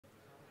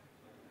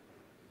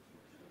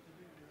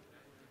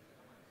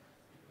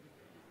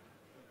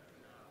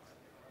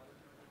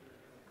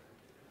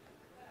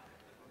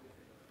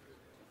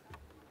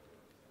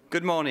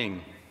Good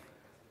morning.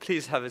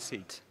 Please have a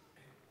seat.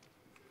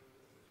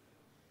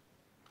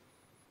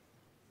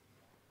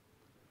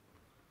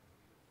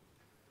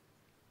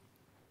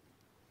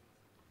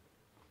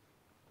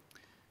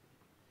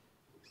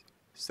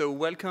 So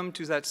welcome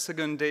to that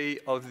second day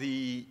of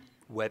the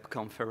web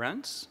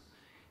conference.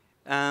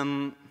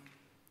 I'm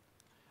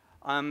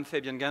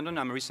Fabian Gandon.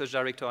 I'm a research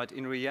director at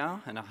INRIA,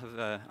 and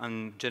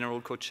I'm general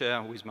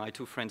co-chair with my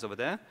two friends over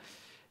there.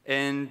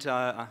 And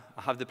I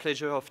have the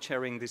pleasure of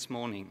chairing this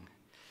morning.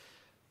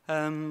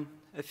 A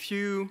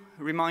few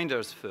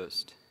reminders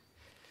first.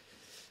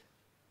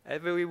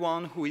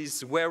 Everyone who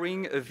is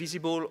wearing a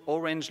visible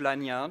orange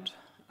lanyard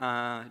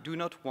do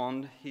not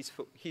want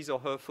his or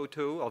her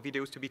photo or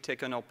videos to be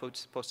taken or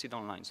posted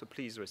online, so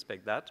please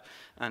respect that.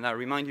 And I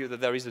remind you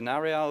that there is an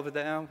area over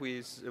there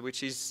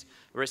which is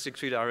a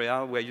restricted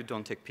area where you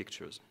don't take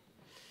pictures.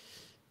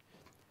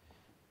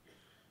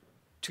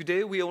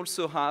 Today we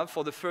also have,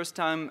 for the first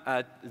time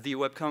at the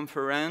web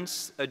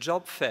conference, a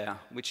job fair,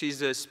 which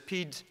is a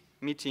speed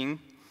meeting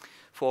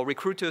for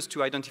recruiters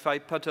to identify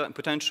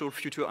potential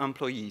future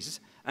employees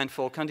and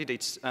for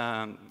candidates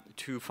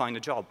to find a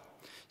job.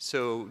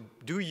 So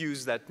do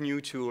use that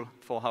new tool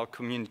for our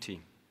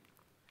community.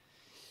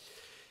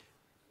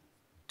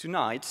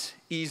 Tonight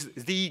is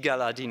the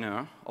gala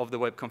dinner of the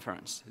web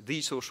conference,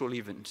 the social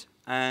event.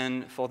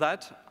 And for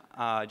that,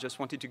 I just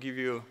wanted to give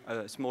you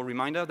a small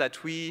reminder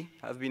that we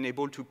have been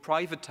able to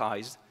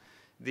privatize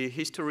the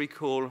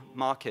historical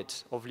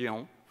market of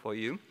Lyon for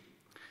you.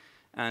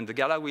 And the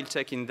gala will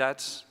take in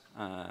that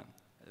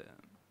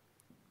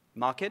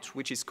market,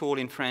 which is called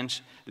in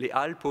French Les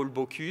Halles Paul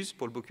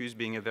Bocuse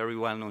being a very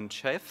well-known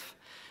chef.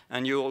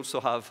 And you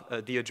also have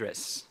the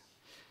address.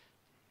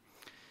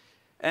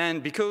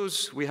 And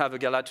because we have a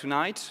gala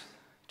tonight,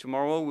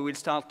 tomorrow we will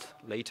start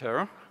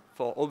later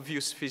for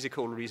obvious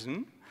physical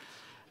reason.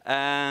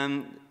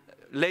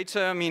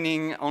 Later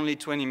meaning only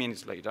 20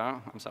 minutes later.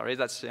 I'm sorry,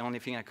 that's the only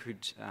thing I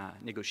could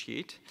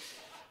negotiate.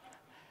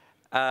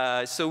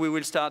 So we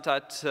will start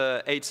at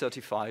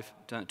 8:35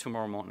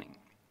 tomorrow morning.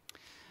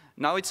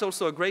 Now it's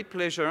also a great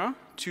pleasure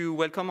to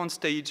welcome on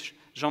stage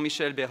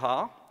Jean-Michel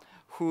Bérard,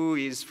 who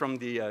is from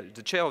the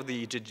chair of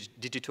the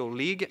Digital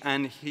League,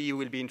 and he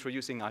will be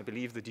introducing, I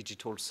believe, the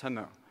Digital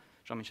Summer.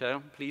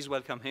 Jean-Michel, please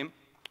welcome him.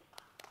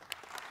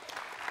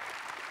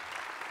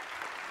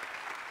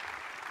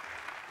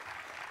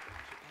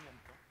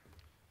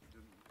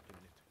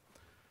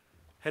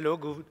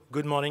 Hello,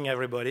 good morning,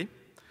 everybody.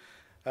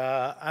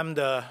 I'm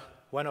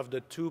one of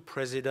the two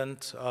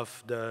presidents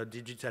of the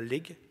Digital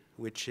League,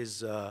 which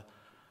is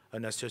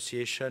an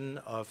association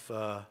of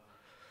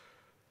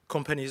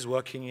companies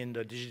working in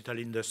the digital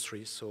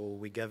industry. So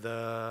we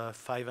gather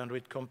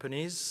 500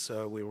 companies.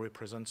 We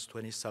represent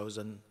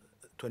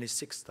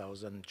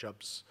 26,000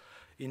 jobs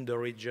in the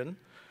region.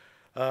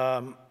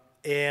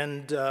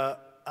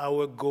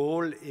 Our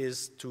goal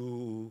is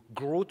to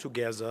grow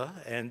together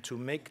and to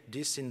make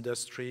this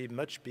industry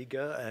much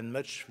bigger and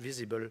much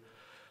visible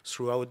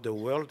throughout the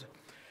world.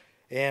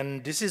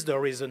 And this is the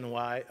reason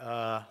why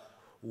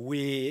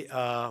we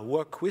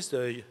work with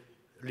the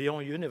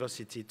Lyon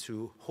University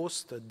to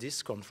host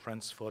this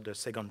conference for the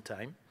second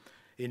time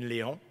in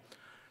Lyon.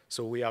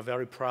 So we are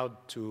very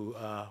proud to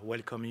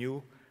welcome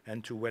you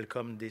and to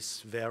welcome this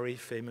very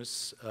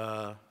famous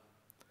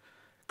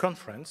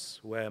conference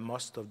where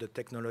most of the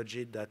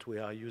technology that we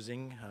are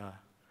using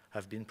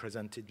have been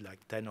presented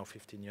like 10 or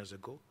 15 years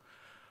ago.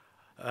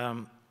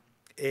 I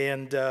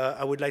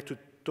would like to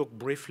talk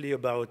briefly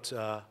about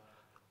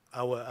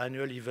our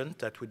annual event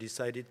that we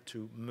decided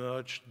to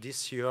merge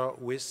this year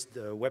with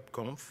the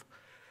WebConf.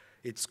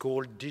 It's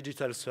called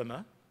Digital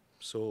Summer.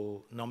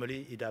 So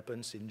normally it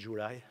happens in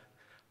July,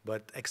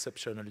 but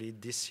exceptionally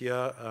this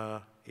year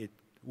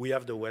we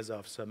have the weather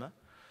of summer,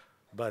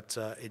 but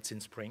it's in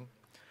spring.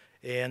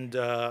 And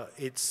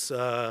it's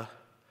a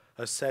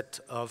set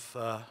of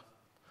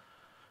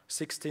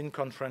 16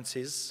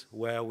 conferences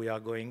where we are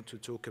going to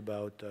talk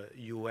about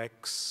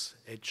UX,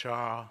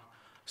 HR,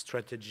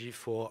 strategy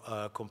for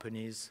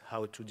companies,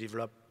 how to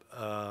develop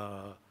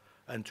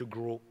and to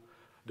grow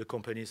the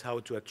companies, how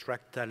to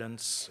attract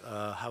talents,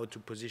 how to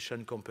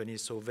position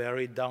companies. So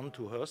very down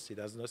to earth. It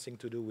has nothing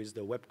to do with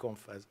the WebConf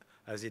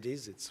as it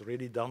is. It's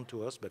really down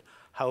to earth, but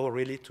how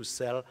really to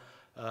sell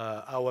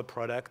our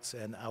products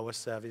and our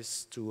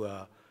service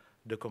to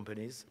the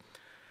companies.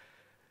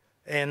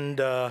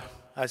 And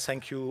I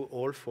thank you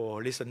all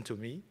for listening to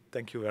me.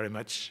 Thank you very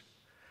much.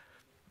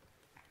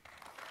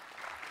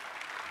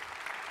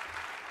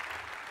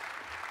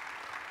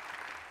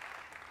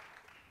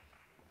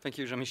 Thank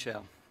you,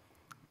 Jean-Michel.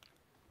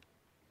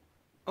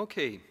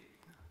 Okay.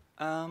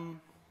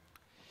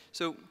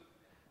 So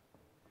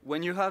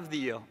when you have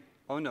the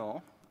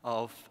honor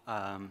of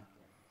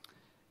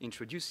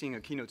introducing a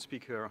keynote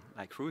speaker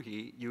like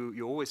Ruhi,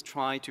 you always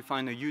try to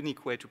find a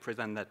unique way to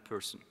present that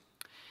person.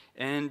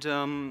 And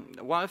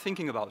while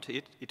thinking about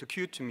it, it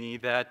occurred to me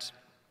that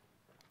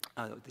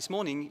this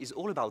morning is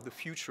all about the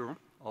future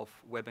of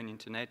web and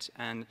internet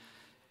and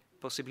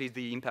possibly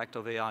the impact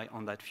of AI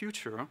on that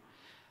future.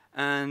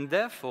 And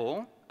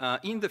therefore,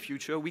 in the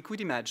future, we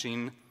could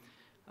imagine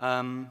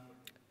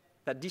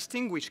that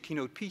distinguished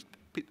keynote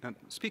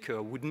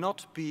speaker would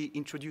not be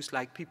introduced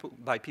by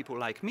people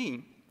like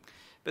me,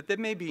 but they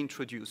may be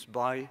introduced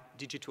by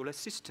digital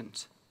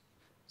assistants,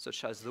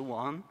 such as the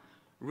one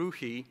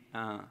Ruhi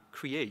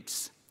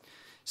creates.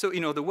 So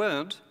in other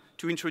words,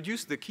 to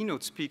introduce the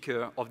keynote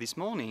speaker of this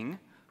morning,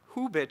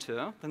 who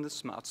better than the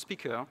smart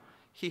speaker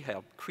he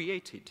helped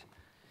created?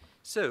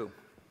 So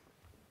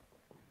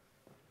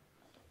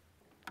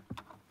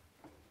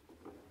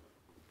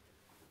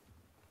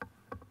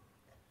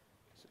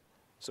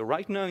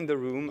right now in the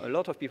room, a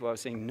lot of people are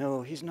saying,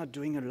 no, he's not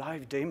doing a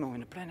live demo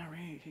in a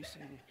plenary. He's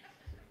saying,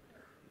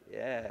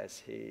 yes,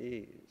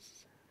 he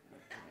is.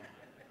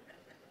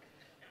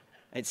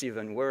 It's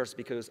even worse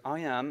because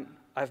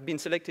I've been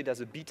selected as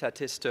a beta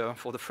tester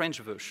for the French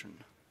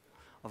version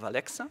of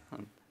Alexa,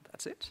 and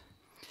that's it.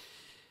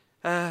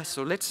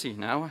 So let's see,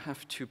 now I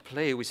have to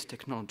play with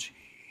technology.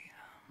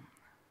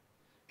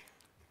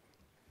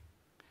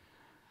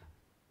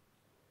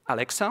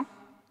 Alexa?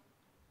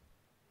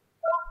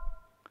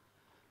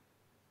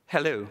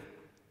 Hello.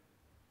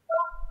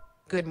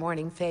 Good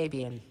morning,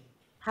 Fabian.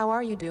 How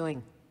are you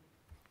doing?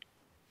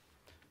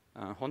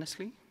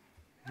 Honestly?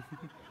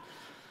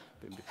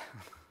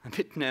 A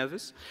bit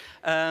nervous.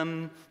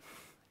 But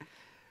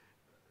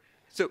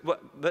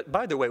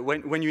by the way,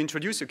 when you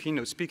introduce a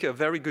keynote speaker, a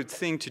very good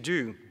thing to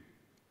do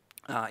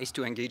is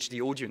to engage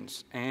the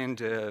audience. And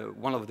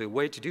one of the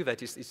ways to do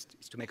that is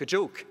to make a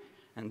joke.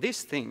 And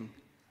this thing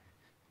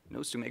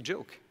knows to make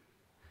joke.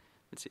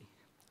 Let's see.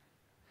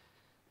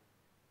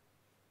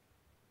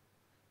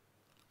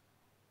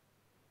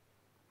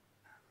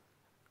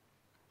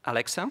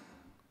 Alexa,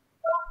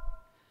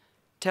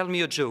 tell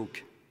me a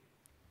joke.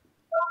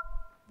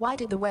 Why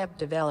did the web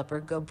developer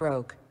go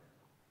broke?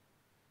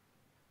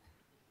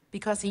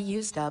 Because he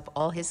used up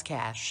all his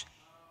cash.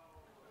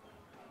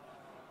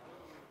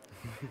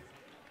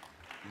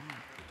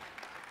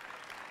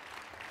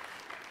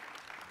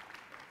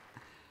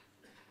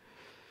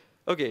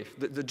 Okay,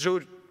 the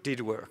joke did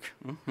work.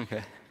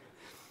 Okay.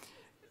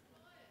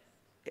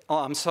 Oh,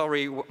 I'm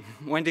sorry,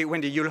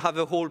 Wendy, you'll have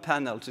a whole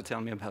panel to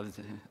tell me about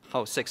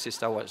how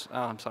sexist I was.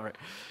 Oh, I'm sorry.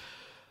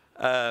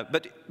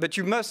 But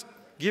you must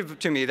give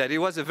to me that it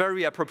was a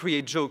very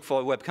appropriate joke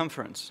for a web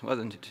conference,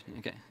 wasn't it?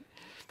 Okay.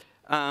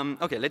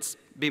 Okay, let's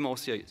be more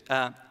serious.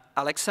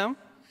 Alexa,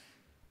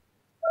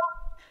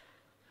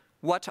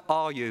 what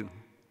are you?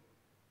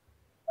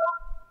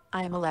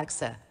 I am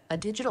Alexa, a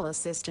digital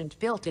assistant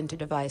built into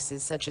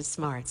devices such as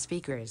smart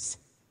speakers.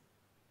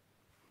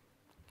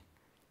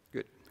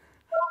 Good.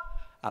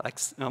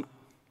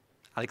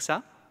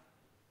 Alexa?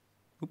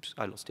 Oops,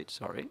 I lost it,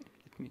 sorry.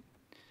 Let me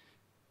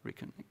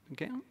reconnect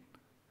again.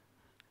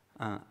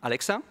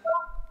 Alexa?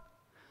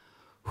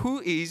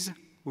 Who is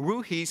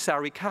Ruhi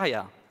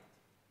Sarikaya?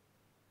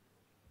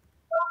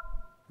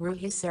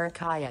 Ruhi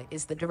Sarikaya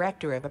is the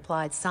Director of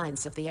Applied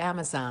Science of the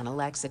Amazon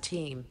Alexa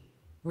team.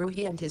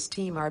 Ruhi and his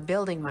team are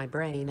building my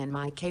brain and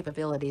my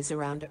capabilities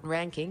around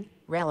ranking,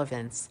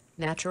 relevance,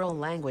 natural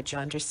language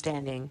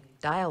understanding,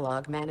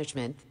 dialogue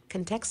management,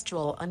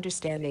 contextual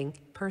understanding,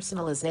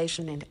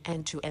 personalization, and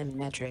end-to-end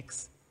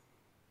metrics.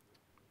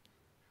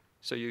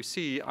 So you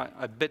see,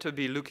 I'd better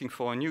be looking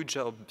for a new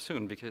job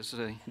soon because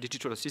the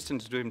digital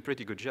assistant is doing a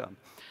pretty good job.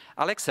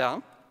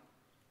 Alexa,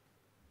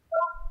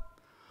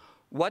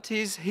 what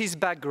is his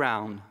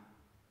background?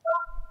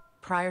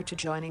 Prior to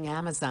joining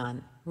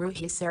Amazon,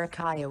 Ruhi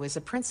Sarikaya was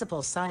a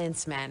principal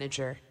science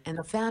manager and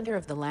the founder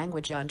of the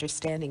Language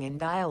Understanding and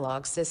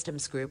Dialogue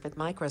Systems Group at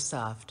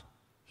Microsoft.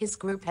 His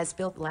group has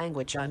built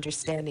language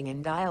understanding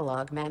and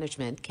dialogue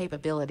management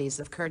capabilities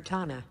of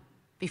Cortana.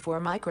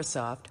 Before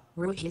Microsoft,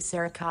 Ruhi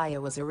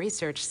Sarikaya was a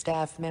research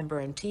staff member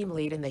and team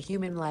lead in the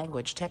Human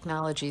Language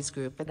Technologies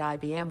Group at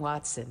IBM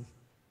Watson.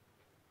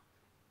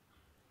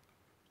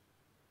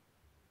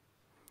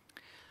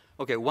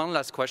 Okay, one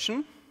last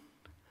question.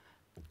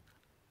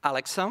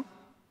 Alexa,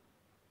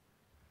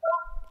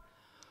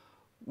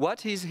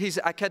 what is his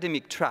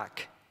academic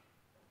track?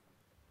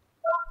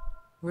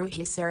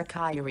 Ruhi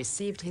Sarikaya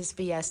received his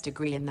BS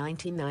degree in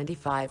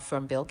 1995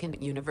 from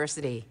Bilkent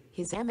University,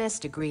 his MS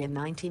degree in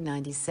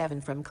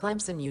 1997 from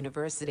Clemson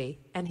University,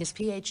 and his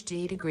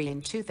PhD degree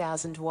in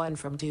 2001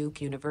 from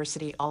Duke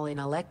University, all in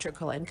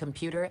electrical and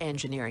computer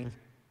engineering.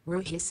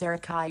 Ruhi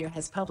Sarikaya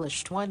has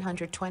published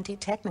 120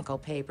 technical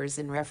papers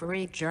in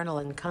refereed journal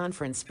and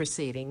conference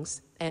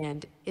proceedings,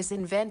 and is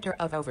inventor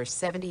of over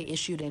 70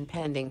 issued and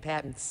pending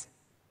patents.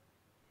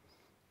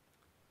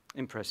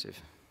 Impressive.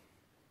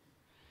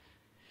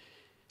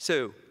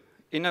 So,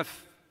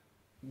 enough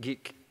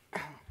geek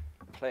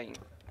playing.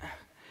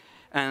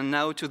 And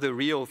now to the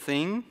real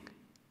thing.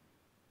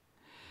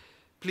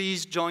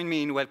 Please join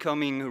me in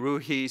welcoming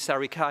Ruhi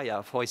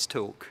Sarikaya for his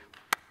talk.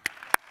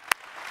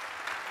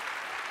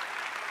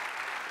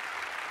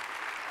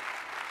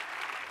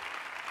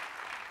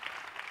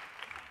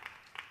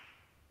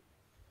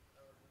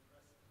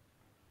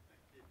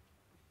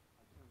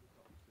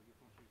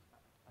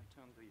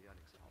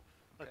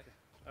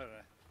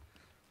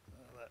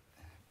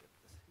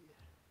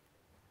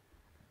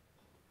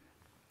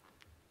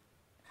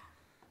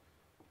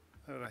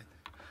 All right.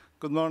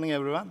 Good morning,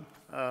 everyone.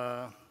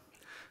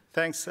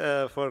 Thanks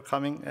for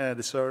coming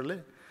this early.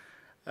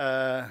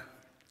 I'd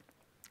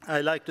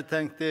like to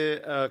thank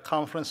the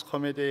conference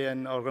committee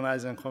and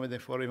organizing committee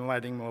for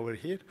inviting me over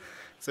here.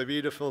 It's a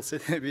beautiful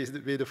city,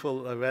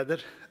 beautiful weather,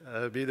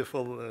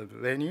 beautiful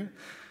venue.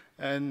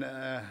 And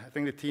I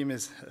think the team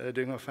is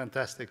doing a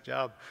fantastic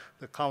job.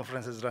 The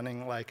conference is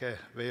running like a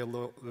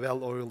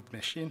well-oiled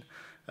machine.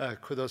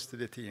 Kudos to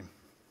the team.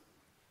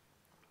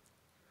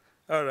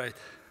 All right.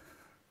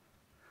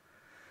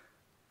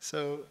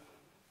 So,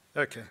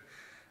 okay.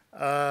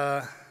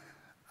 I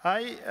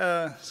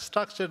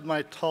structured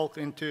my talk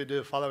into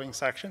the following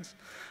sections.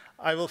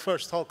 I will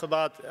first talk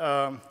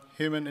about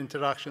human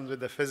interactions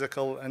with the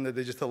physical and the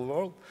digital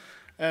world.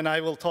 And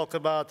I will talk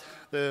about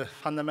the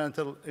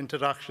fundamental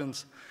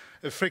interactions,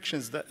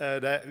 frictions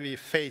that we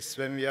face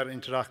when we are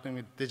interacting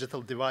with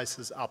digital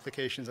devices,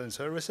 applications, and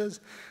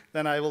services.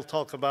 Then I will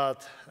talk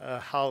about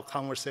how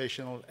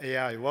conversational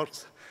AI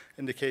works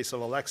in the case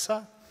of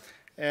Alexa.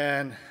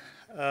 And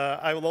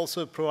I will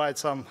also provide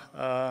some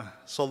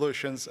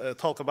solutions,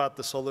 talk about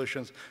the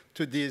solutions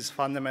to these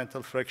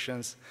fundamental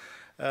frictions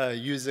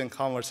using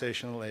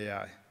conversational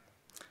AI.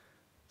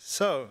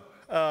 So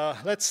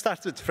let's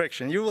start with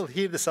friction. You will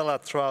hear this a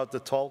lot throughout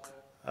the talk.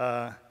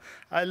 I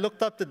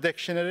looked up the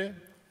dictionary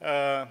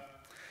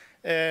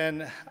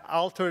and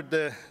altered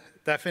the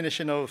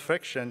definition of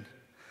friction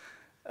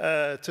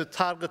to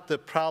target the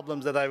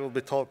problems that I will be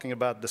talking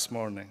about this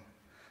morning.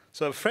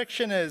 So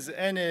friction is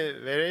any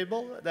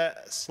variable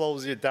that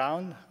slows you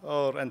down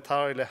or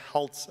entirely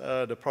halts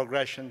the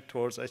progression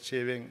towards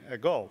achieving a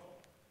goal.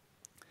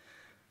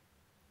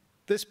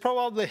 This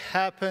probably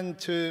happened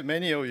to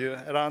many of you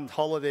around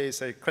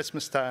holidays, like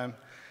Christmas time.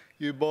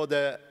 You bought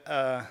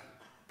a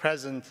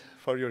present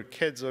for your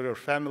kids or your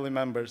family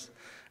members,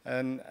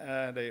 and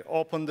they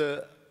opened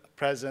the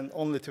present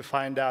only to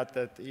find out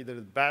that either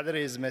the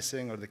battery is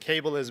missing or the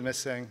cable is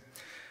missing.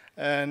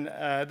 And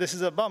this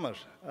is a bummer.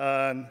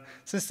 And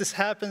since this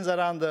happens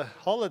around the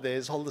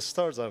holidays, all the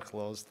stores are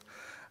closed.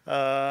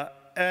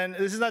 And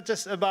this is not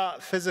just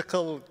about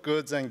physical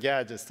goods and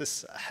gadgets.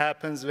 This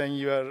happens when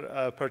you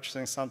are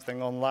purchasing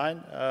something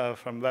online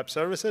from web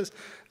services.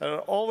 There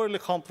are overly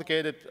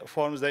complicated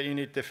forms that you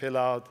need to fill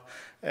out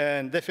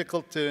and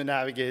difficult to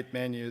navigate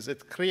menus.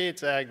 It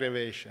creates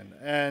aggravation.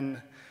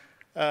 And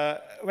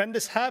when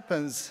this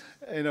happens,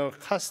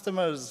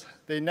 customers,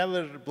 they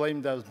never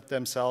blame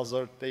themselves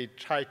or they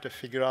try to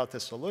figure out a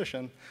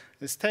solution.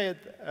 Instead,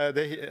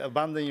 they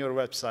abandon your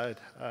website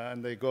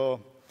and they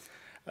go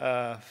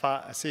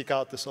seek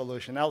out the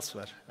solution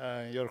elsewhere,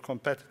 your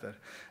competitor.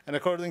 And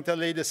according to the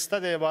latest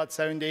study, about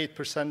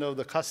 78% of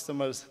the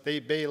customers, they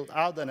bailed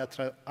out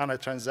on a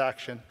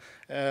transaction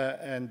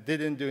and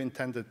didn't do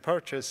intended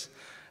purchase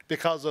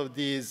because of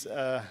these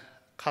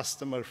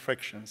customer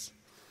frictions.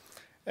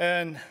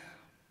 And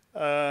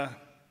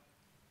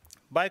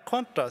by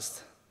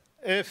contrast,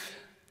 if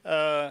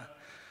the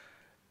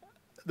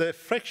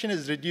friction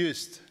is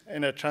reduced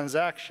in a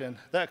transaction,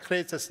 that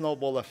creates a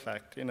snowball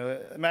effect.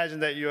 Imagine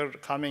that you're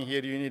coming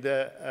here, you need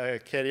a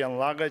carry-on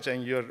luggage,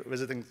 and you're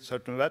visiting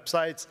certain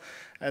websites,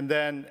 and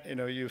then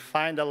you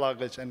find a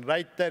luggage, and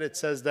right there it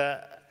says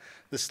that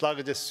this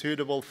luggage is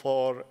suitable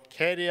for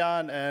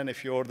carry-on, and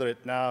if you order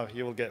it now,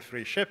 you will get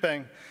free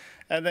shipping.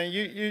 And then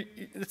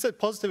it's a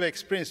positive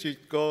experience. You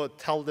go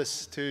tell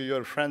this to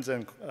your friends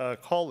and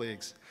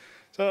colleagues.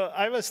 So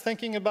I was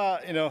thinking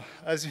about,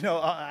 as you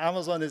know,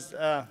 Amazon is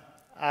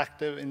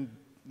active in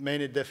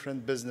many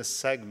different business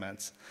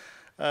segments.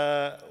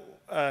 AWS,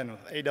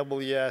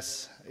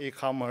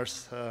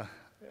 e-commerce,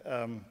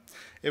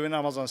 even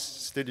Amazon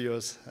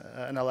Studios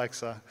and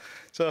Alexa.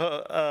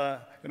 So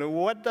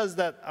what does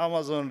that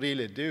Amazon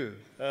really do?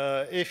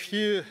 If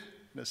you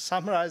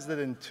summarize it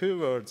in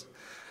 2 words,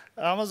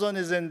 Amazon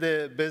is in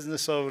the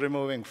business of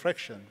removing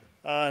friction.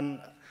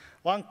 And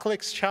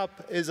one-click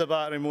shop is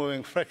about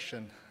removing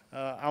friction.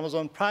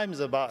 Amazon Prime is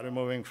about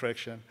removing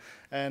friction.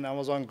 And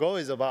Amazon Go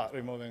is about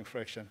removing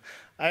friction.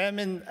 I am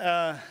in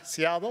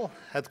Seattle,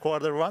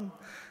 headquarter 1,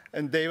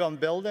 in Day 1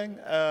 building.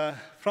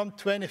 From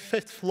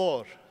 25th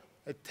floor,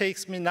 it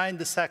takes me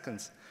 90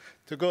 seconds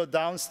to go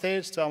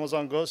downstairs to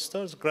Amazon Go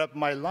stores, grab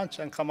my lunch,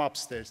 and come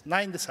upstairs.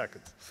 90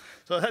 seconds.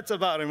 So that's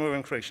about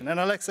removing friction. And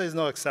Alexa is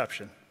no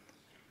exception.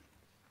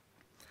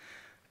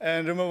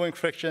 And removing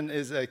friction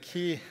is a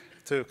key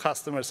to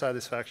customer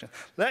satisfaction.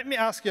 Let me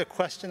ask you a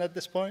question at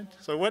this point.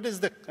 So what is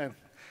the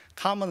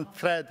common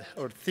thread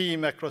or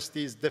theme across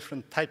these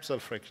different types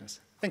of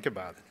frictions? Think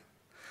about it.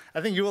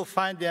 I think you will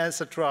find the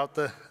answer throughout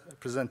the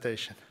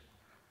presentation.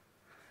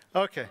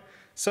 OK,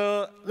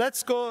 so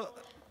let's go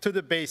to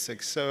the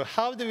basics. So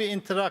how do we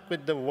interact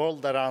with the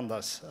world around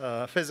us,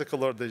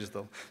 physical or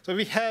digital? So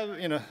we have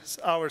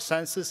our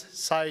senses,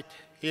 sight,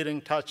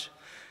 hearing, touch,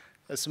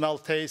 smell,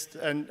 taste,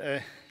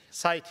 and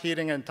sight,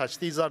 hearing, and touch.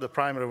 These are the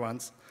primary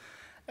ones.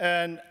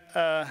 And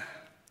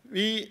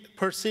we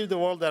perceive the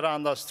world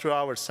around us through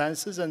our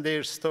senses, and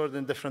they're stored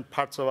in different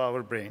parts of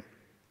our brain.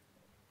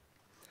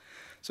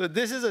 So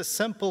this is a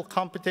simple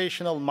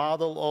computational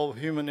model of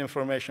human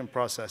information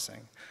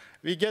processing.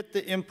 We get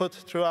the input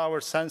through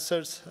our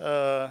sensors,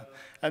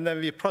 and then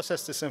we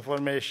process this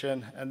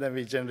information, and then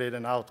we generate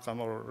an outcome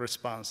or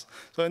response.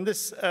 So in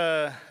this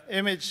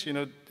image,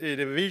 the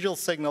visual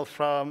signal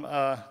from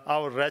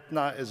our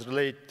retina is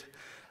related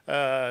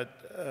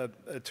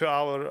to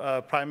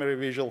our primary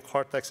visual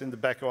cortex in the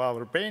back of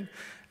our brain.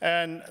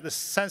 And the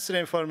sensory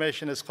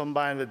information is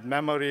combined with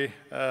memory,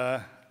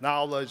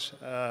 knowledge,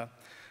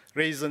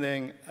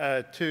 reasoning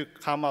to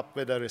come up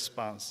with a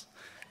response.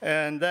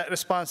 And that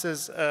response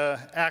is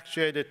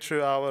actuated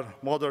through our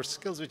motor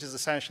skills, which is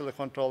essentially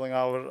controlling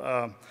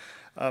our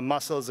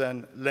muscles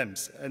and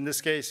limbs. In this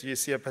case, you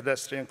see a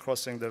pedestrian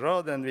crossing the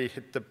road, and we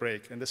hit the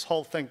brake. And this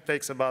whole thing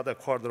takes about a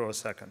quarter of a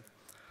second.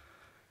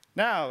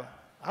 Now,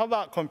 how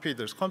about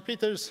computers?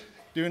 Computers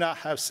do not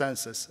have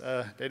senses.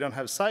 They don't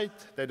have sight.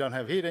 They don't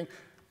have hearing,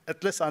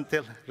 at least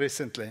until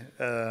recently.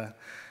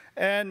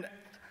 And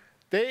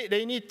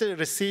they need to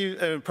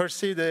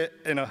perceive the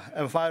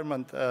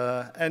environment,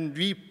 and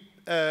we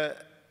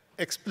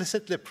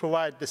explicitly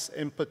provide this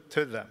input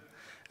to them.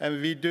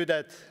 And we do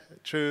that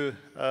through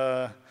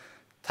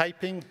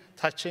typing,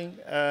 touching,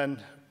 and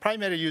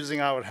primarily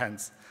using our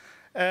hands.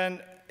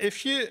 And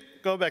if you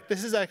go back,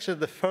 this is actually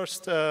the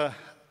first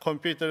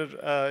computer.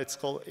 It's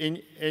called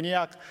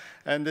ENIAC,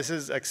 and this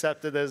is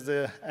accepted as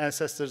the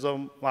ancestors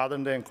of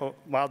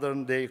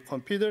modern day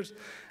computers.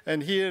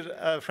 And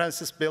here,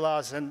 Francis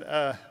Bilas and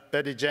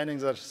Betty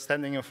Jennings are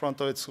standing in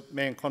front of its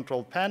main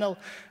control panel,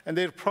 and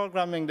they're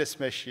programming this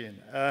machine.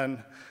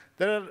 And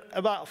there are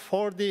about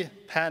 40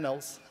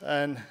 panels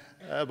and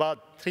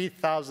about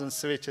 3,000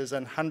 switches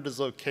and hundreds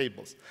of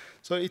cables.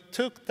 So it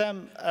took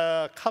them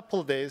a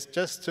couple days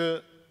just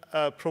to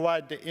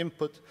provide the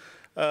input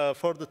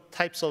for the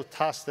types of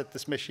tasks that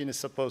this machine is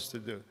supposed to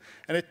do.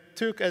 And it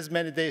took as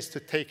many days to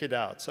take it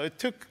out. So it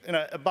took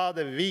about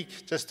a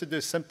week just to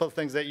do simple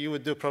things that you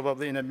would do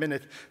probably in a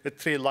minute with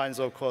 3 lines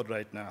of code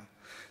right now.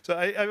 So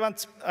I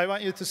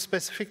want you to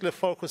specifically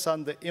focus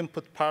on the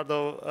input part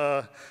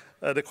of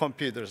the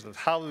computers,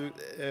 how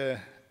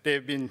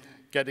they've been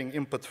getting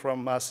input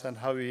from us and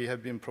how we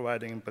have been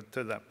providing input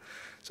to them.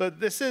 So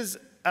this is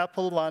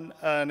Apple One,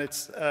 and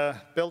it's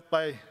built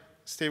by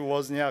Steve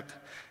Wozniak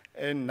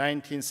in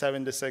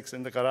 1976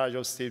 in the garage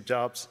of Steve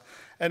Jobs.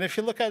 And if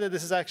you look at it,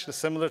 this is actually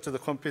similar to the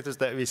computers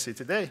that we see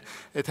today.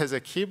 It has a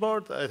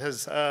keyboard, it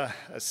has a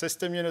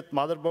system unit,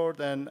 motherboard,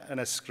 and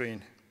a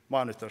screen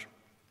monitor.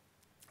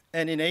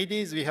 And in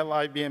 80s, we have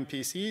IBM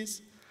PCs.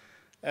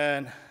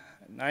 And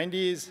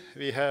 90s,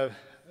 we have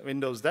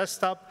Windows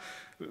Desktop.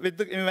 With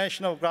the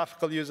invention of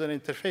graphical user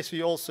interface,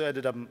 we also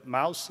added a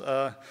mouse.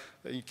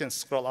 You can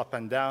scroll up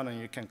and down, and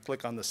you can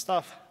click on the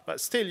stuff. But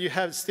still, you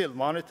have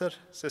monitor,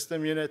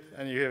 system unit,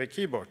 and you have a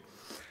keyboard.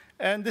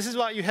 And this is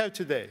what you have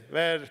today,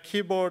 where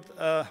keyboard,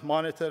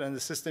 monitor, and the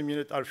system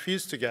unit are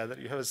fused together.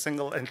 You have a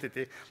single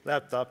entity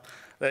laptop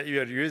that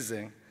you are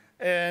using.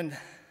 And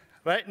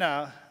right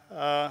now,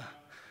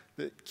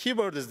 the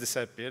keyboard has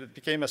disappeared. It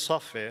became a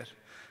software.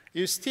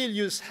 You still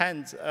use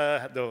hands,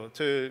 though,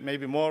 to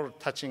maybe more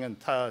touching and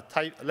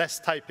less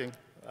typing,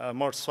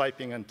 more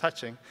swiping and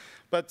touching.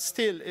 But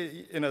still,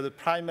 the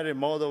primary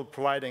mode of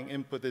providing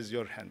input is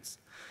your hands.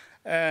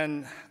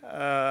 And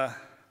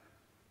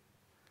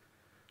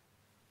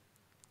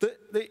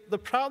the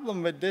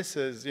problem with this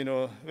is,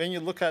 when you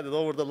look at it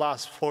over the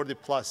last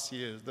 40+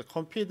 years, the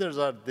computers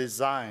are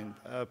designed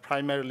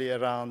primarily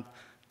around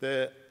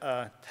the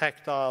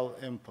tactile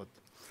input.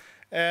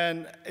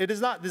 And it is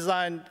not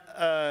designed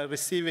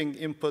receiving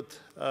input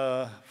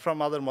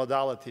from other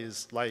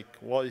modalities like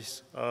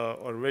voice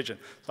or vision.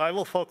 So I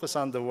will focus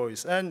on the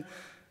voice. And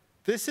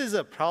this is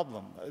a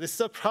problem. This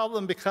is a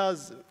problem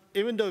because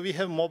even though we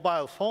have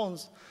mobile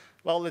phones,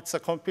 well, it's a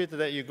computer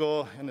that you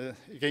go,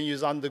 you can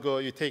use on the go,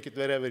 you take it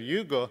wherever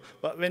you go.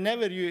 But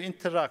whenever you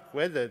interact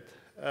with it,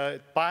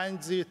 it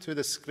binds you to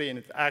the screen.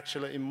 It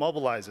actually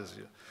immobilizes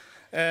you.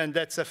 And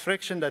that's a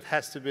friction that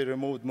has to be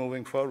removed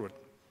moving forward.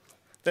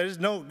 There is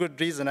no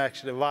good reason,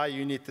 actually, why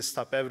you need to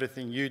stop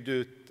everything you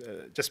do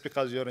just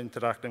because you're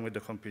interacting with the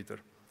computer.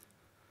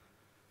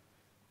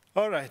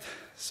 All right,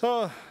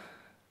 so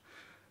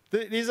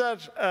these are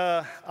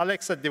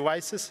Alexa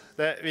devices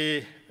that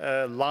we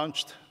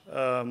launched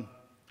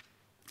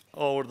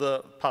over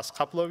the past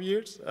couple of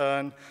years.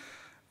 And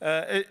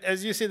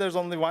as you see, there's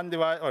only one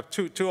device, or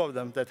two of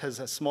them, that has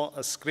a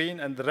screen,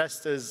 and the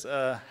rest is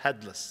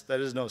headless. There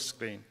is no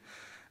screen.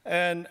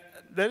 And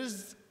there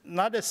is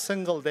not a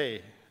single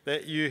day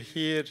that you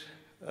hear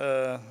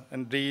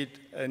and read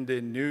in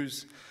the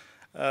news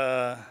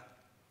that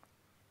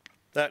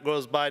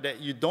goes by that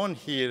you don't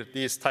hear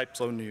these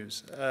types of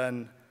news.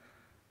 And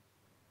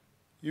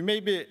you may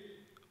be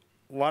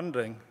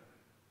wondering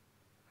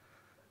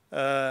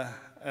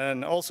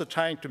and also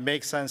trying to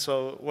make sense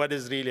of what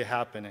is really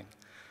happening.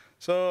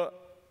 So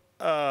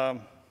I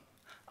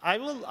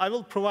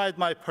will provide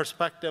my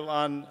perspective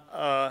on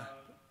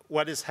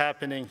what is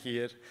happening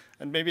here,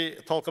 and maybe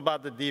talk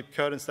about the deep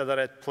currents that are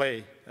at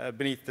play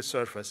beneath the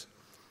surface.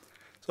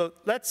 So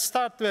let's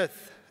start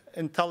with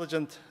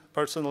intelligent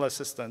personal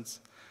assistants.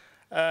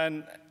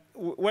 And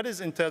what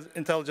is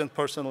intelligent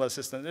personal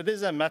assistant? It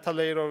is a meta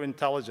layer of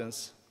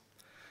intelligence,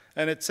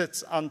 and it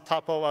sits on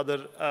top of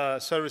other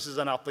services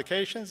and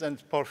applications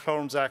and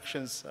performs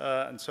actions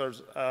and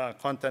serves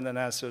content and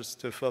answers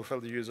to fulfill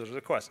the user's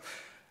request.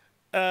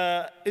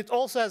 It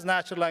also has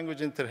natural language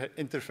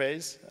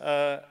interface.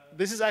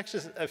 This is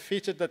actually a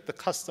feature that the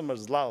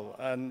customers love,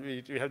 and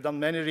we have done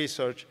many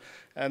research,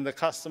 and the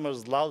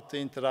customers love to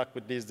interact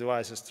with these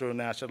devices through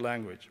natural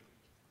language.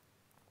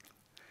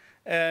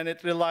 And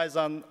it relies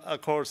on a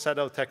core set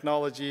of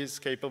technologies,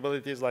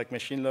 capabilities like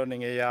machine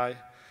learning, AI,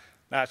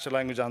 natural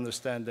language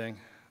understanding,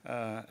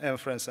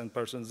 inference, and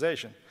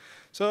personalization.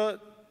 So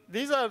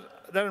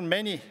there are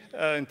many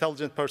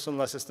intelligent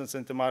personal assistants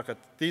in the market.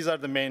 These are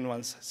the main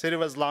ones. Siri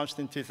was launched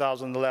in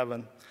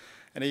 2011,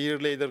 and a year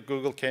later,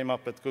 Google came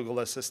up with Google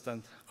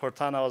Assistant.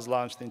 Cortana was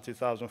launched in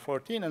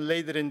 2014, and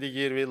later in the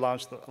year, we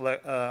launched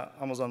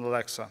Amazon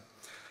Alexa.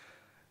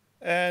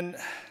 And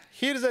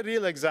here's a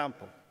real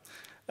example.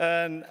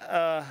 And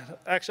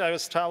actually, I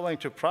was traveling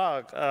to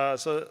Prague.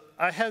 So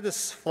I had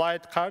this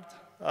flight card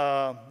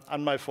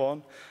on my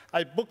phone.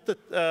 I booked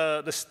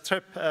this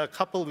trip a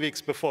couple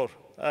weeks before.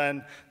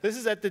 And this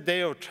is at the day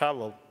of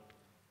travel.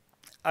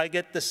 I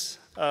get this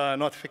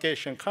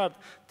notification card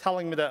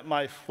telling me that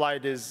my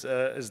flight is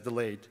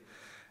delayed.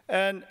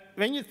 And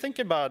when you think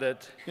about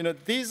it,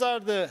 these are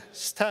the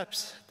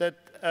steps that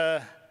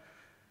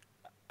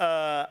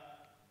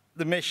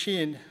the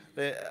machine,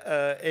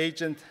 the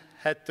agent,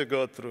 had to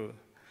go through.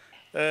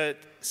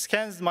 It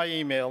scans my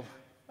email,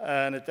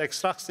 and it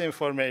extracts the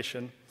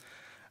information,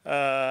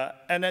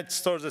 and it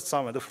stores it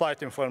somewhere, the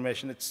flight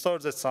information. It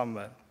stores it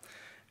somewhere.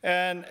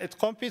 And it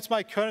computes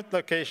my current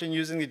location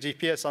using the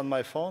GPS on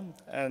my phone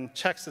and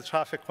checks the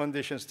traffic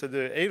conditions to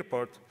the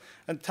airport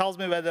and tells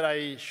me whether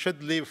I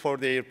should leave for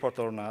the airport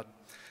or not.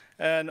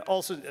 And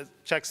also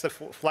checks the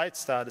flight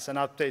status and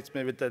updates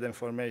me with that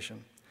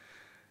information.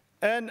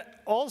 And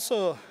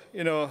also,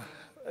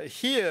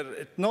 here,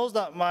 it knows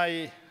that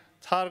my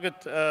target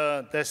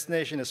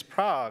destination is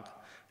Prague.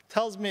 It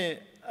tells me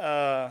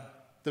the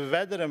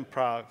weather in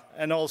Prague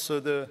and also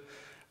the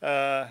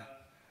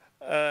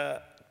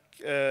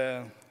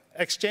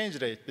exchange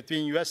rate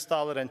between US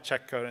dollar and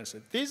Czech currency.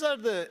 These are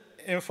the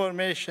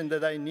information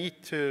that I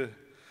need to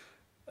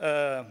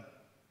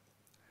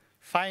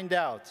find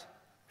out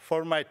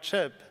for my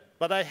trip,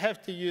 but I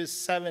have to use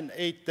 7,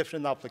 8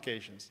 different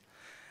applications.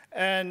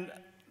 And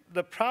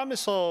the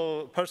promise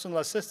of personal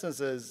assistance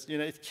is,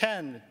 it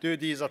can do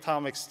these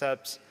atomic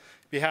steps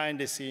behind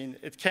the scene.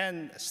 It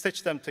can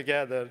stitch them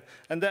together,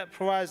 and that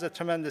provides a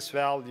tremendous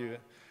value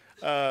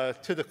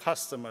to the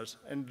customers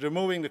and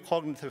removing the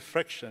cognitive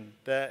friction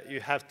that you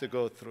have to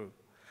go through.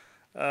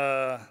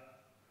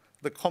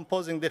 The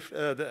composing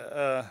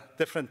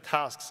different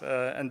tasks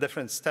and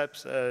different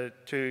steps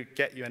to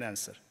get you an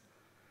answer.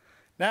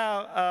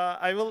 Now,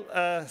 I will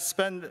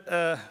spend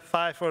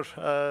 5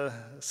 or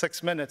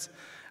 6 minutes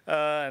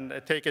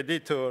and take a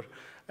detour.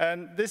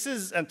 And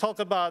talk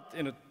about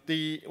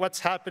what's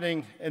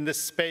happening in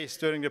this space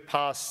during the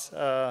past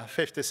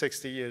 50,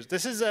 60 years.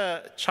 This is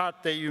a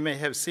chart that you may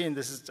have seen.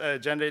 This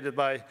is generated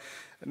by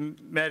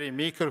Mary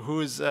Meeker,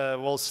 who's a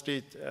Wall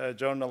Street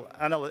Journal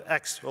analyst,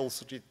 ex-Wall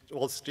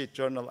Street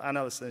Journal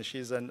analyst, and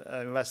she's an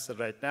investor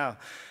right now.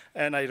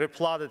 And I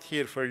replotted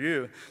here for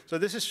you. So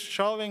this is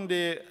showing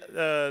the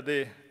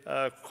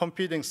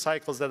computing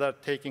cycles that are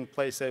taking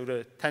place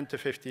every 10 to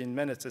 15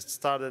 minutes. It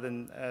started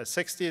in the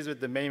 60s with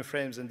the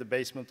mainframes in the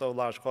basement of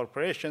large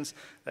corporations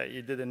that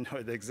you didn't know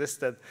it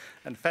existed.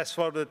 And fast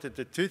forwarded to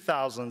the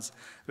 2000s,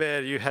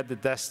 where you had the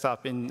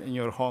desktop in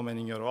your home and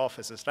in your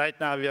offices. Right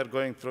now, we are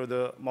going through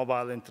the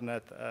mobile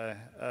internet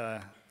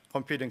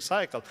computing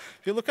cycle.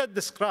 If you look at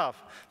this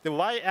graph, the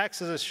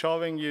y-axis is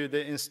showing you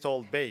the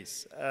installed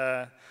base.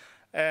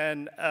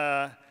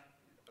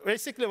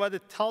 Basically, what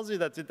it tells you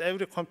that with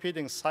every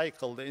computing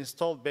cycle, the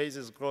installed base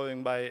is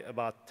growing by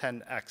about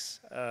 10x.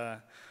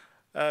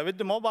 With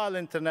the mobile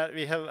internet,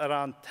 we have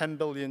around 10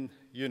 billion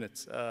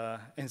units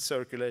in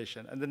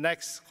circulation. And the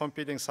next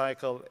computing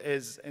cycle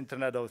is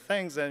Internet of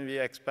Things, and we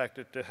expect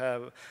it to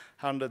have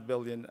 100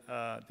 billion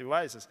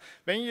devices.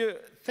 When you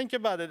think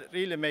about it, it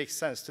really makes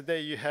sense.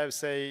 Today, you have,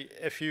 say,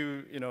 a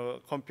few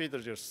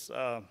computers, your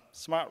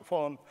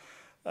smartphone,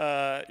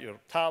 your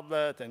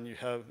tablet, and you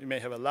may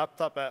have a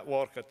laptop at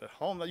work, at the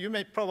home. You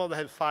may probably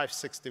have 5,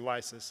 6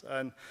 devices.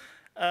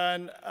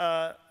 And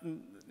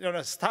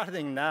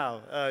starting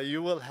now,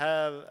 you will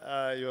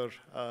have your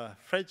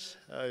fridge,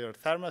 your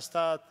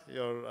thermostat,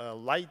 your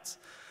lights.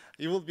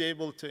 You will be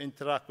able to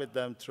interact with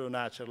them through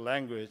natural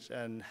language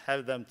and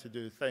have them to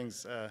do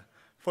things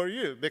for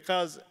you,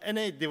 because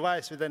any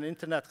device with an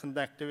internet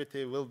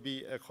connectivity will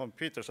be a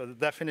computer. So the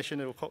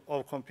definition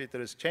of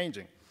computer is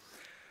changing.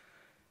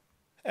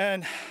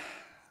 And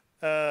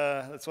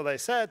that's what I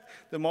said.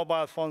 The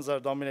mobile phones are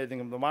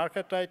dominating the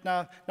market right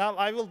now. Now,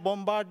 I will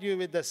bombard you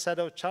with a set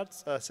of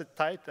charts. Sit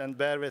tight and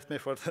bear with me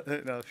for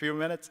a few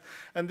minutes.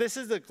 And this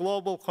is the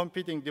global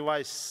computing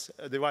device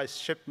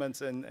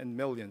shipments in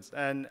millions.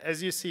 And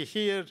as you see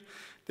here,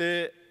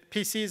 the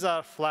PCs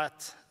are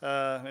flat,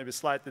 maybe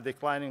slightly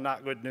declining,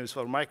 not good news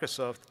for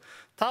Microsoft.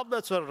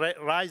 Tablets were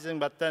rising,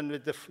 but then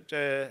with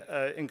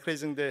the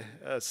increasing the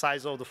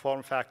size of the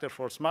form factor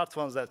for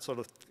smartphones, that sort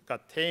of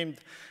got tamed.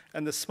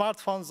 And the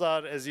smartphones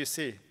are, as you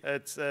see,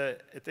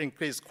 it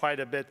increased quite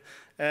a bit.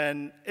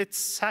 And it's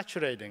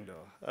saturating,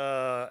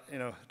 though.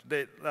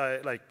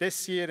 Like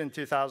this year in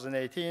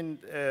 2018,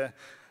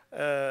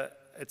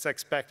 it's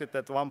expected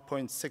that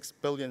 1.6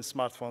 billion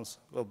smartphones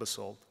will be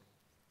sold.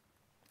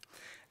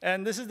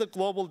 And this is the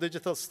global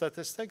digital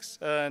statistics.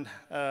 And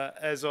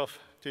as of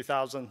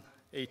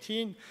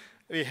 2018,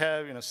 we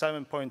have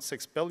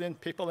 7.6 billion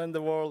people in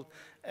the world,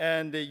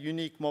 and the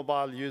unique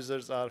mobile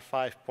users are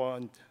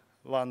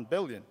 5.1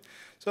 billion.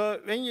 So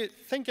when you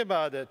think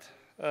about it,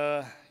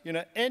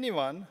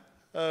 anyone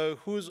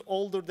who's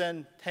older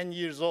than 10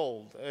 years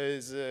old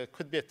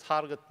could be a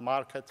target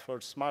market for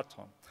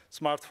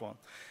smartphone.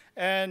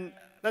 And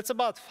that's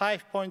about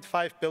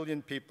 5.5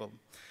 billion people.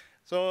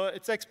 So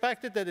it's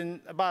expected that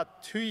in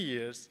about 2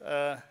 years,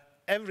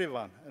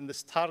 everyone in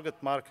this target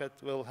market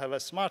will have a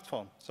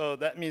smartphone. So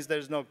that means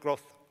there's no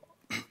growth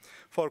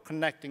for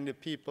connecting the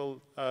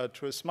people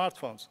through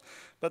smartphones.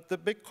 But the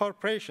big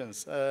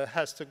corporations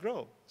has to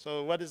grow.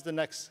 So what is the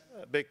next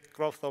big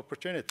growth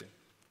opportunity?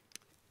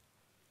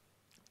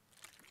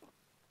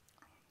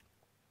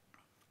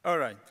 All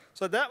right,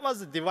 so that was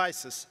the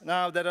devices.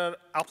 Now there are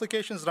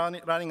applications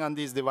running on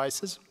these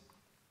devices.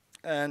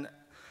 And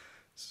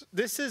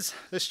this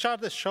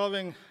chart is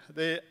showing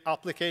the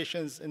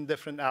applications in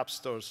different app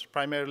stores,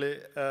 primarily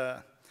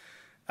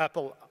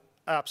Apple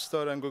App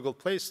Store and Google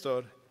Play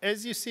Store.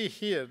 As you see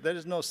here, there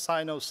is no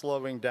sign of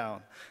slowing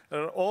down.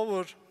 There are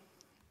over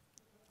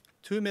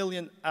 2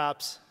 million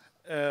apps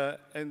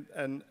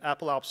in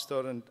Apple App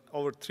Store and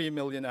over 3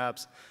 million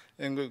apps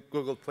in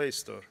Google Play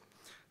Store.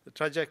 The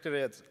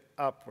trajectory is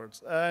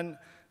upwards. And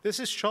this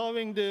is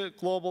showing the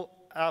global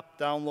app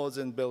downloads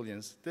in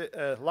billions.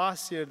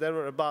 Last year, there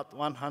were about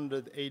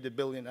 180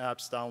 billion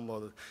apps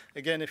downloaded.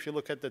 Again, if you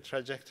look at the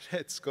trajectory,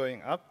 it's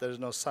going up. There's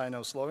no sign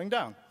of slowing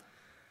down.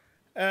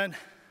 And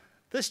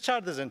this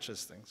chart is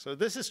interesting. So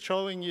this is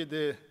showing you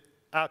the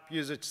app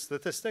usage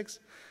statistics,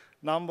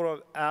 number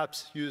of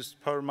apps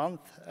used per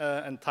month,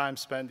 and time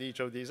spent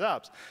each of these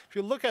apps. If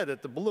you look at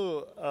it, the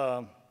blue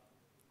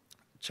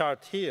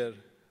chart here,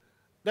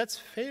 that's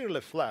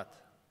fairly flat.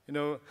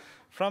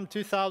 From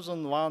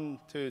 2001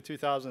 to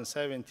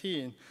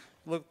 2017,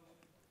 look,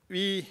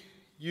 we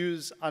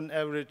use on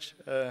average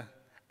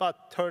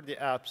about 30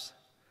 apps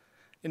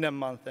in a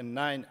month and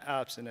 9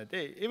 apps in a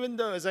day. Even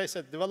though, as I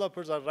said,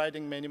 developers are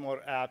writing many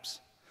more apps,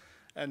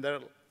 and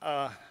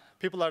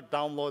people are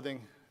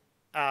downloading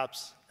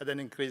apps at an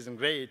increasing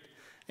rate,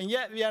 and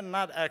yet we are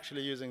not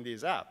actually using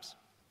these apps.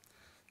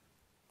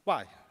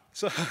 Why?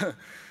 So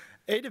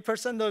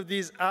 80% of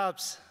these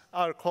apps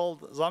are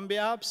called zombie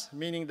apps,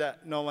 meaning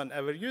that no one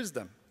ever used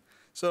them.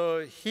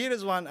 So here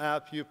is one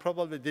app you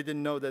probably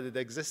didn't know that it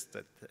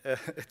existed.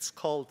 It's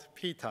called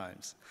P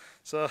Times.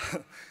 So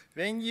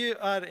when you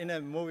are in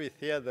a movie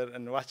theater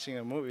and watching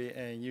a movie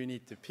and you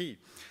need to pee,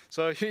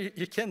 so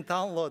you can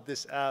download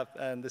this app,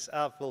 and this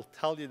app will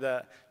tell you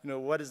that,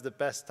 what is the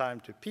best time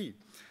to pee.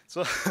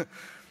 So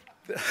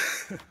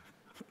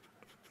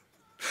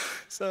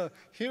So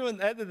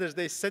human editors,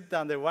 they sit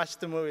down, they watch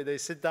the movie, they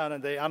sit down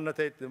and they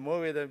annotate the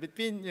movie. Then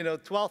between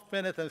 12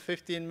 minutes and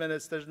 15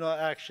 minutes, there's no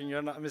action.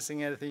 You're not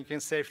missing anything. You can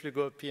safely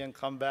go pee and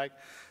come back.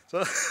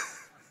 So,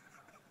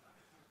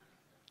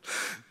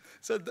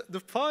 so the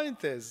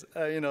point is,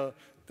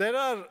 there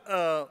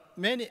are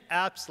many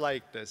apps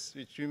like this,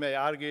 which you may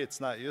argue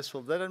it's not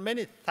useful. There are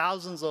many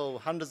thousands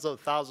of, hundreds of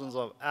thousands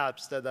of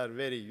apps that are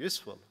very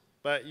useful,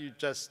 but you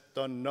just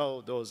don't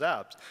know those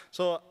apps.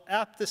 So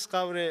app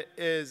discovery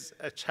is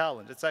a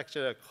challenge. It's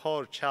actually a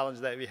core challenge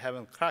that we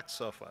haven't cracked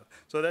so far.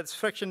 So that's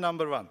friction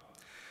number one.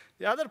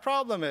 The other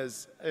problem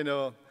is,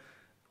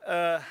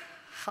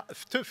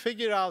 to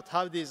figure out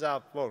how these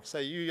apps work.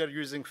 Say you are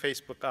using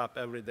Facebook app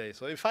every day.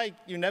 So if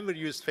you never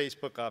used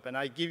Facebook app and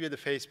I give you the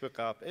Facebook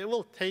app, it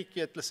will take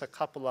you at least a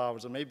couple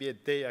hours or maybe a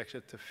day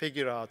actually to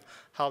figure out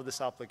how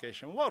this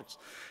application works.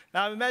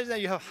 Now imagine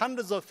that you have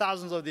hundreds of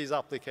thousands of these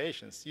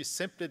applications. You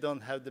simply don't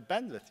have the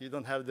bandwidth. You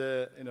don't have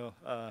the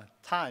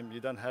time.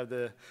 You don't have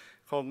the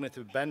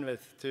cognitive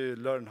bandwidth to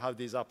learn how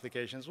these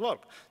applications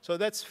work. So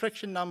that's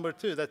friction number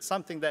two. That's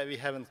something that we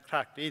haven't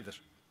cracked either.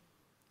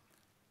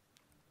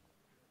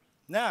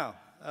 Now,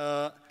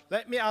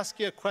 let me ask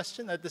you a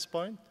question at this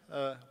point.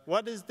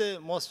 What is the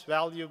most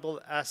valuable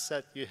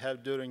asset you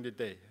have during the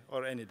day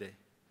or any day?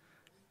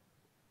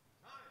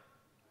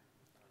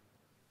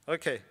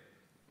 OK,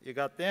 you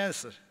got the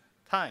answer,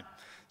 time.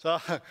 So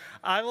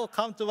I will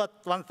come to what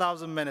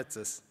 1,000 minutes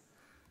is.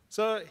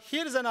 So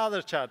here's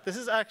another chart. This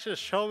is actually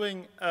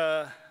showing,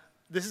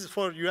 this is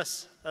for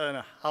US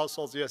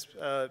households, US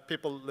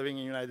people living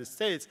in the United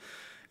States.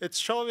 It's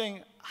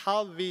showing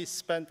how we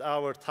spent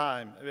our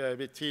time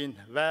between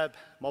web,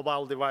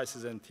 mobile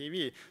devices, and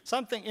TV.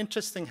 Something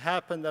interesting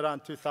happened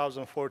around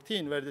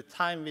 2014, where the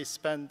time we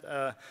spent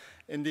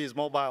in these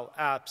mobile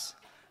apps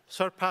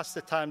surpass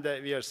the time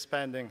that we are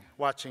spending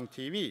watching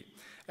TV.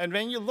 And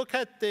when you look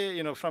at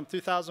the, from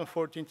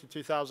 2014 to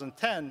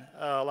 2010,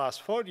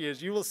 last 4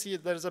 years, you will see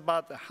there's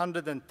about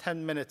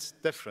 110 minutes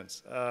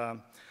difference.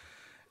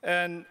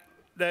 And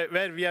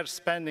where we are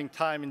spending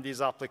time in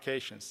these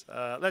applications.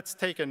 Let's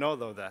take a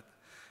note of that.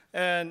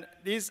 And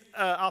these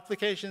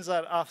applications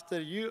are after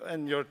you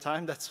and your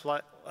time. That's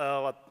what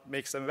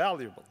makes them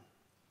valuable.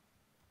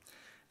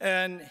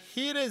 And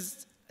here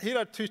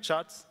are two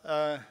charts.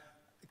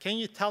 Can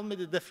you tell me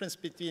the difference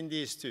between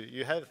these two?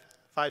 You have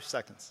 5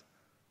 seconds.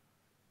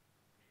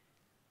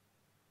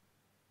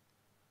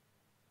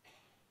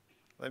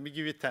 Let me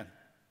give you 10.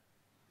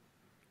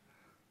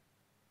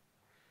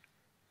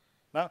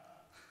 No?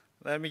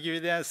 Let me give you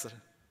the answer.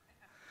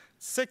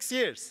 6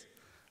 years.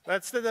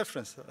 That's the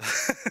difference.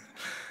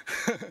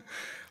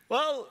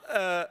 Well,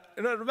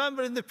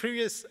 remember in the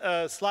previous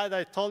slide,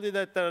 I told you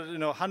that there are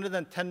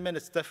 110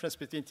 minutes difference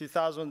between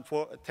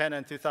 2010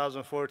 and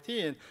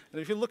 2014. And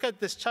if you look at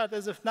this chart,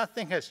 as if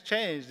nothing has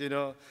changed,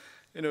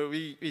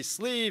 we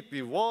sleep,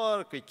 we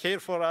work, we care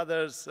for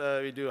others,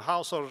 we do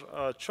household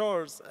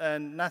chores,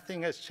 and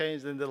nothing has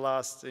changed in the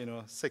last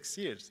 6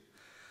 years.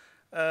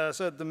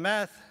 So the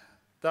math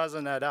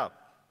doesn't add up.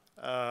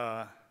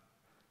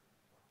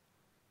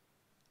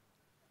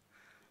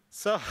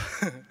 So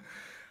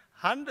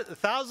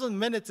 1,000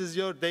 minutes is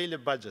your daily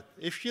budget.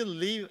 If you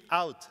leave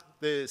out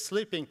the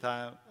sleeping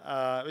time,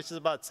 which is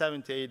about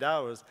 7 to 8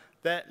 hours,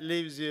 that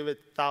leaves you with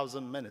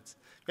 1,000 minutes.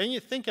 When you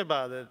think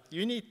about it,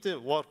 you need to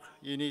work,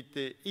 you need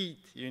to eat,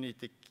 you need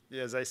to,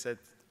 as I said,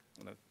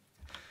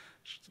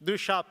 do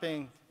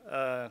shopping,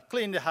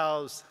 clean the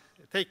house,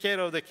 take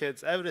care of the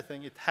kids,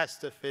 everything. It has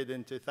to fit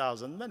into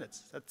 1,000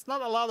 minutes. That's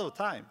not a lot of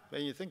time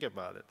when you think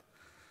about it.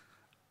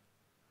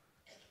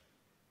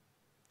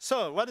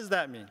 So what does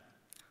that mean?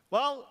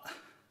 Well,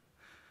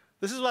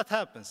 this is what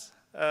happens.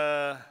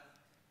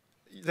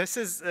 This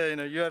is,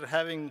 you're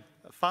having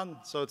fun,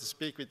 so to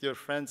speak, with your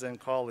friends and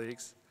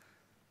colleagues.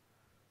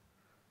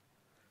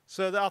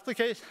 So the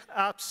application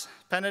apps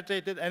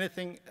penetrated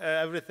anything,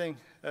 everything,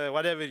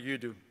 whatever you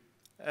do.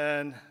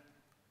 And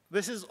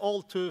this is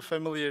all too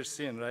familiar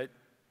scene, right?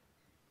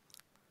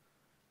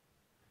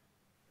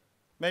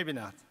 Maybe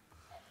not.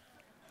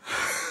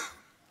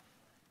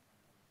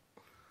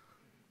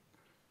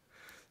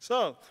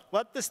 So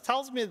what this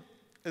tells me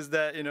is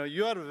that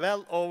you are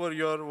well over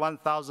your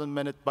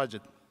 1,000-minute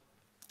budget,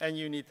 and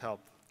you need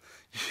help.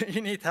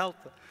 You need help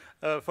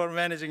for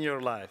managing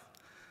your life.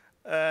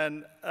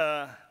 And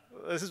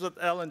this is what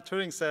Alan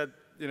Turing said,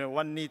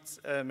 one needs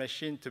a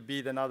machine to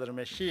beat another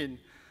machine.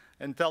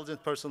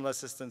 Intelligent personal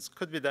assistants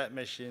could be that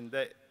machine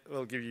that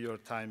will give you your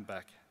time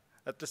back.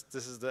 At least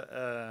this is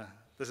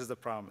the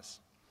promise.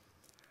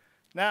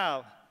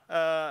 Now,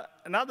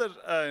 another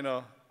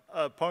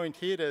point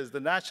here is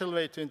the natural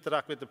way to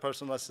interact with the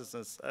personal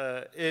assistants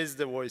is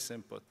the voice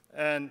input.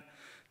 And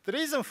the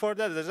reason for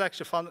that, there's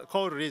actually a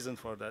core reason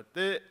for that.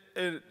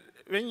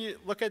 When you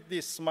look at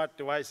these smart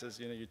devices,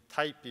 you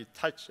type, you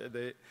touch,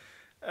 the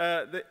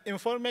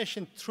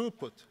information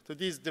throughput to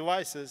these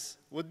devices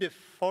would be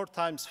 4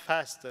 times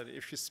faster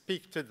if you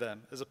speak to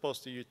them as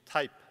opposed to you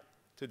type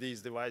to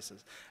these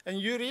devices. And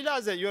you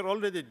realize that you're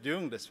already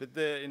doing this with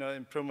the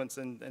improvements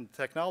in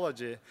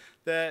technology,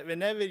 that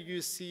whenever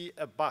you see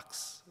a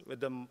box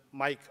with the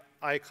mic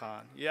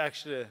icon, you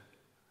actually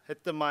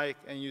hit the mic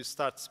and you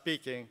start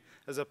speaking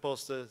as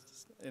opposed to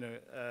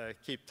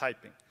keep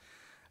typing.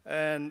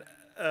 And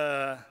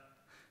the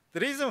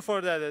reason for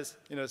that is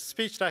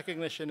speech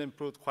recognition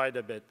improved quite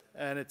a bit,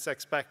 and it's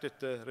expected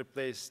to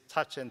replace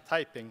touch and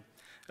typing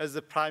as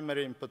the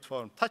primary input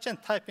form. Touch and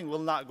typing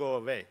will not go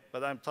away,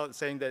 but I'm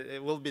saying that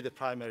it will be the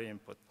primary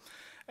input.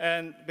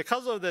 And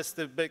because of this,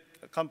 the big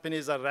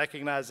companies are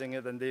recognizing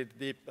it, and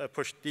they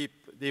push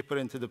deeper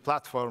into the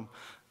platform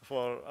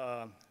for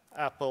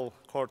Apple,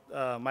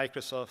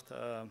 Microsoft,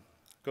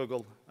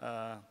 Google.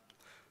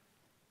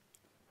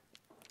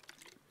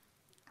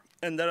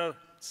 And there are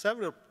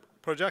several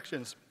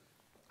projections,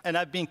 and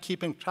I've been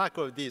keeping track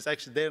of these.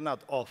 Actually, they're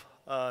not off.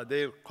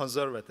 They're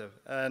conservative.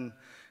 And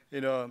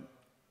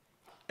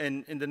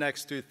in the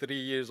next 2-3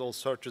 years, all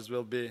searches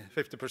will be,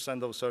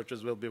 50% of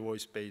searches will be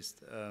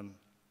voice-based.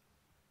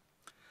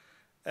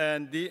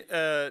 And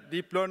the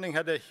deep learning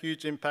had a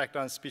huge impact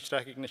on speech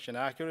recognition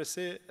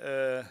accuracy.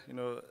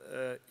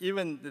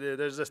 Even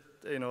there's a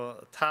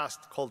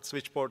task called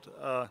switchboard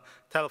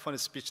telephone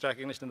speech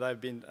recognition that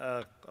I've been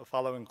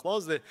following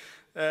closely.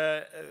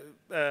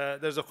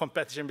 There's a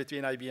competition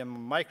between IBM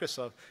and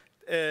Microsoft.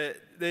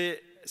 The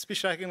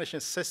speech recognition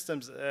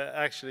systems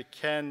actually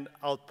can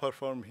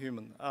outperform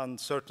human on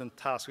certain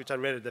tasks, which are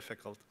very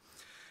difficult.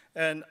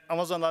 And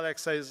Amazon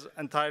Alexa is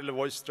entirely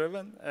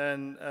voice-driven,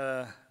 and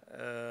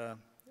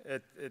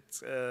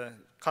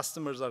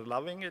customers are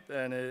loving it,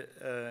 and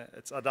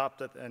it's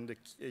adopted, and the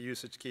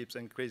usage keeps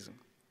increasing.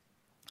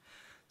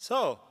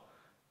 So,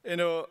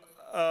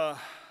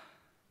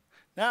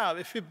 now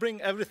if we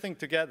bring everything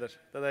together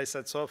that I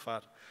said so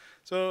far,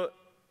 so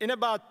in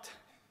about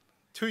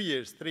 2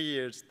 years, 3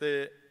 years,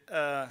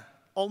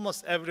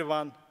 almost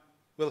everyone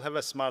will have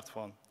a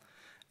smartphone.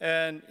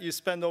 and you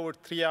spend over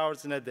 3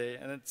 hours in a day,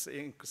 and it's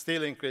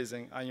still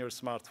increasing on your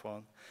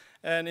smartphone.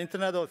 And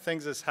Internet of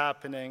Things is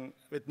happening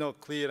with no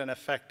clear and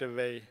effective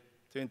way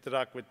to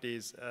interact with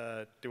these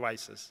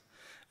devices.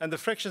 And the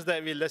frictions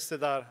that we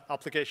listed are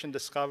application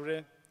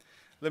discovery,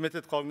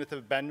 limited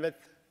cognitive bandwidth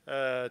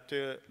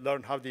to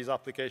learn how these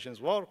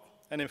applications work,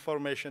 and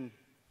information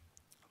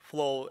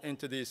flow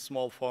into these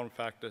small form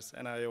factors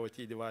and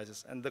IoT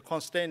devices. And the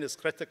constraint is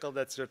critical.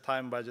 That's your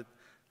time budget,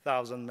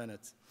 1,000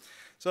 minutes.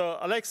 So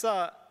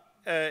Alexa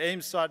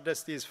aims to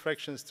address these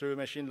frictions through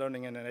machine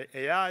learning and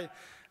AI,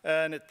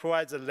 and it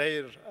provides a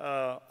layer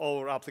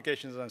over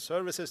applications and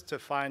services to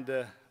find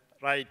the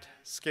right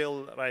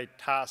skill, right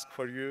task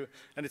for you.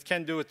 And it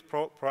can do it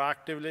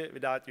proactively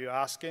without you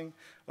asking,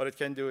 or it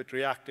can do it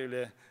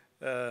reactively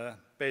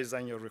based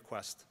on your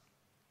request.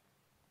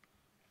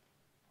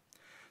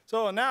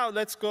 So now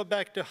let's go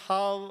back to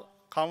how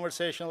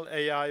conversational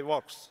AI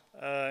works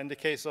in the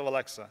case of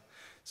Alexa.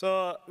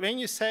 So when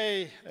you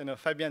say,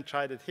 Fabian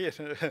tried it here,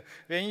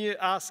 when you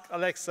ask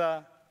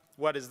Alexa,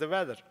 what is the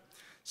weather?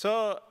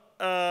 So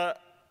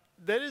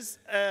there is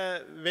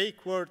a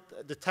wake word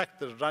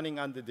detector running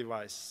on the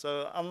device.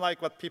 So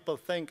unlike what people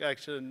think,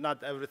 actually,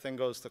 not everything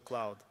goes to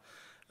cloud.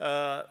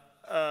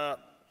 The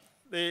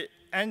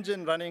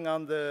engine running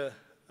on the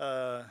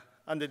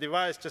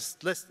device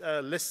just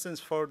listens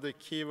for the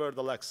keyword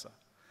Alexa.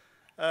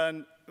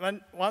 And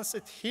once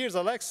it hears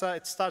Alexa,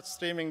 it starts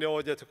streaming the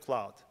audio to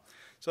cloud.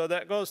 So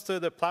that goes to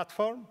the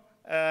platform,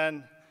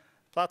 and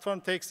platform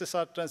takes this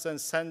utterance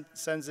and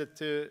sends it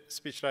to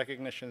speech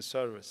recognition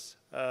service.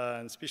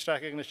 And speech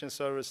recognition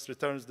service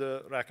returns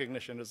the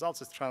recognition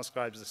results. It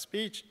transcribes the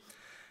speech,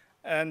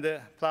 and the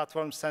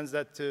platform sends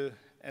that to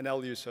an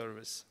LU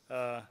service.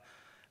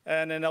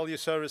 And an LU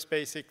service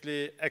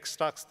basically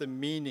extracts the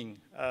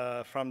meaning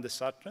from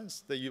this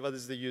utterance. What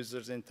is the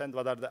user's intent?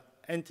 What are the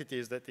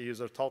entities that the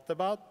user talked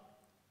about?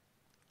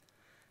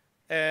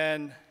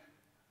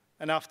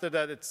 And after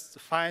that, it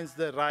finds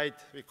the right,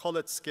 we call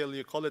it skill,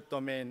 you call it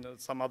domain,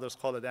 some others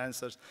call it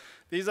answers.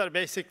 These are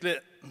basically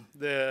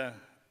the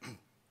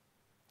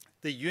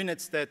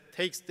units that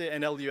takes the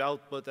NLU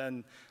output,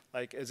 and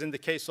like as in the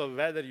case of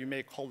weather, you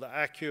may call the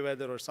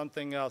AccuWeather or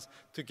something else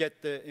to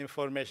get the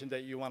information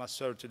that you want to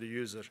serve to the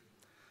user.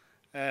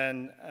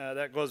 And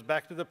that goes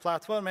back to the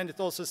platform, and it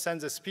also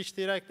sends a speech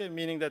directive,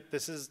 meaning that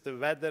this is the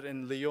weather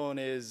in Lyon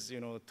is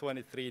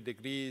 23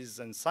 degrees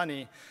and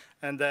sunny,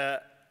 and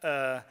the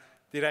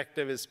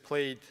directive is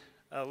played,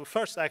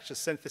 first actually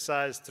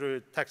synthesized through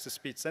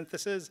text-to-speech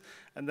synthesis,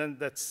 and then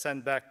that's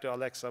sent back to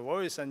Alexa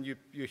voice, and you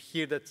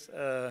hear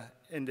that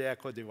in the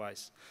Echo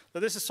device. So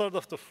this is sort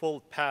of the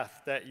full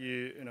path that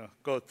you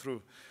go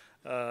through.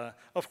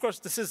 Of course,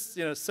 this is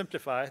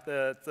simplified.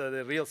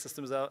 The real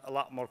systems are a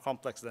lot more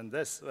complex than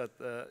this, but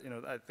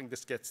I think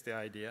this gets the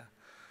idea.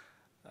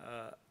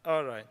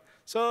 All right.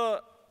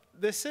 So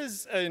this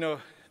is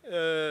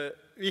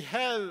we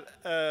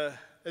have.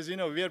 As you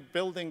know, we are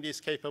building these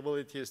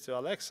capabilities to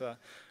Alexa,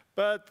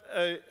 but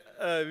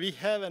we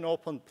have an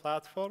open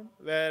platform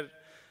where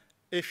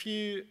if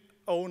you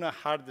own a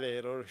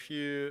hardware or if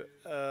you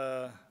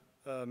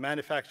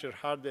manufacture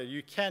hardware,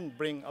 you can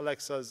bring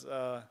Alexa's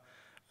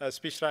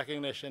speech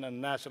recognition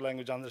and natural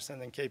language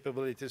understanding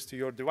capabilities to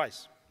your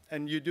device.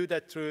 And you do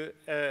that through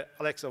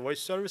Alexa voice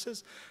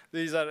services.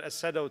 These are a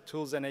set of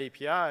tools and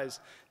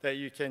APIs that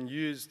you can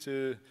use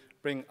to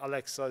bring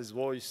Alexa's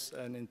voice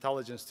and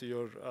intelligence to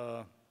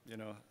your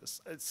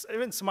it's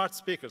even smart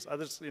speakers.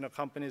 Other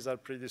companies are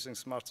producing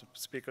smart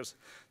speakers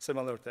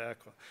similar to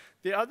Echo.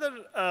 The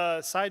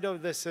other side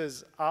of this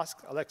is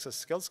Ask Alexa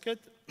Skills Kit.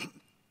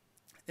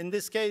 In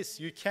this case,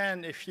 you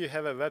can, if you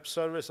have a web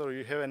service or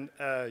you have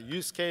a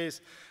use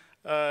case,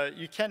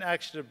 you can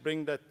actually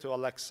bring that to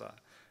Alexa.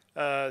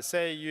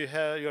 Say you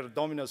have your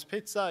Domino's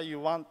Pizza,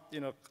 you want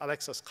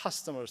Alexa's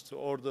customers to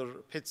order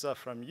pizza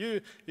from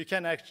you, you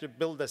can actually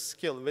build a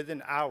skill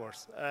within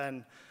hours.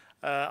 And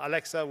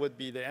Alexa would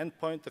be the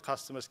endpoint. The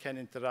customers can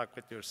interact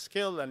with your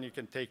skill, and you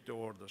can take the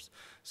orders.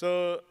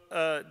 So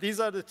these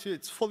are the two.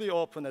 It's fully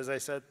open, as I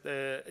said.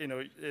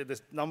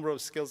 The number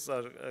of skills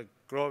are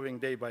growing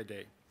day by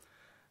day.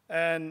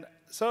 And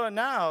so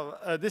now,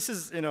 this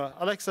is,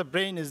 Alexa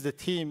Brain is the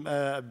team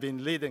I've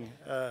been leading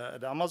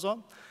at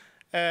Amazon.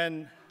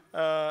 And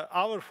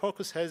our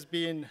focus has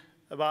been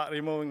about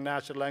removing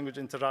natural language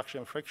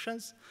interaction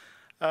frictions.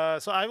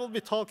 So I will be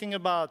talking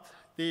about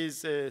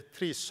these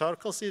 3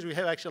 circles here. We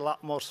have actually a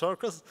lot more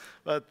circles,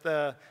 but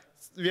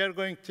we are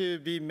going to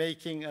be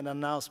making an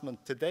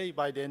announcement today.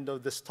 By the end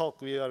of this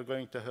talk, we are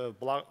going to have a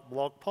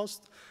blog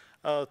post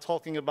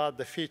talking about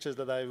the features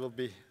that I will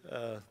be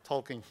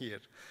talking here.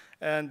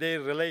 And they're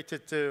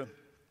related to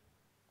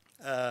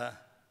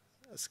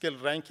skill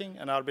ranking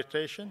and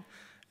arbitration,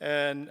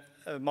 and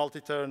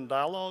multi-turn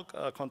dialogue,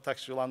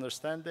 contextual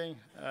understanding,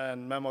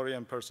 and memory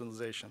and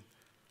personalization.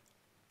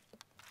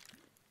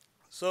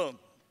 So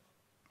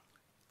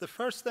the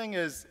first thing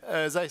is,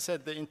 as I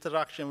said, the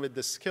interaction with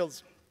the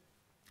skills,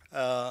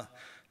 the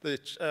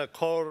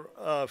core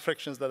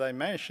frictions that I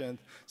mentioned.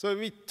 So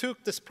we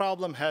took this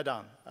problem head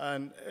on.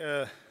 And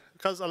a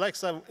because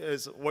Alexa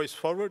is voice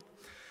forward,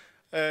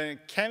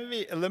 can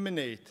we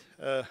eliminate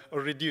or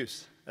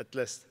reduce, at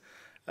least,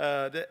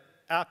 the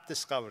app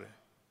discovery?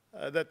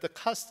 That the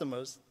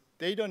customers,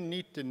 they don't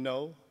need to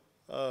know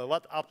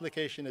what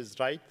application is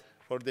right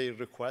for their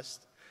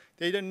request.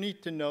 They don't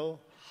need to know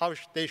how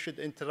they should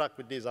interact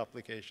with these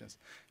applications.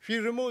 If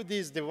you remove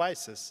these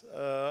devices,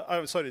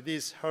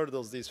 these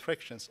hurdles, these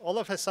frictions, all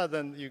of a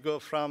sudden you go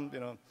from,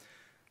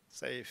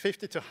 say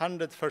 50 to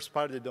 100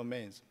 first-party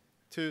domains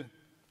to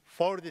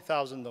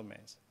 40,000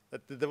 domains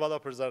that the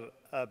developers are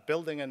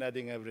building and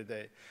adding every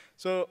day.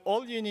 So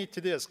all you need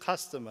to do as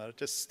customer,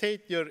 just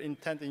state your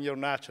intent in your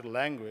natural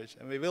language,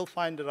 and we will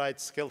find the right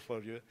skill for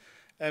you,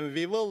 and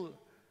we will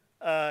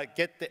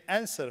get the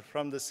answer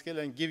from the skill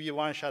and give you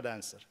one-shot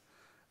answer.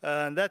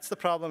 And that's the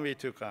problem we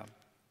took on.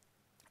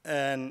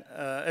 And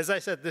as I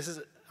said, this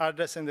is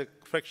addressing the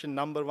friction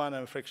number 1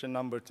 and friction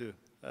number 2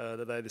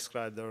 that I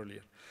described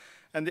earlier.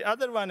 And the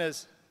other one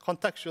is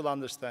contextual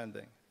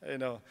understanding.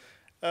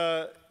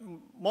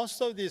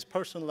 Most of these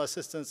personal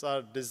assistants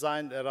are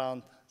designed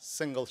around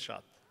single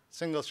shot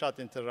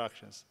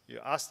interactions. You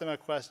ask them a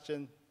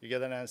question, you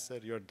get an answer,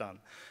 you're done.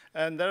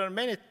 And there are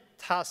many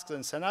tasks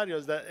and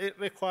scenarios that it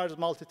requires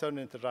multi-turn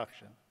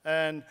interaction.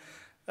 And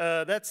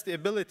that's the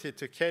ability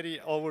to carry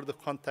over the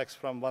context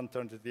from one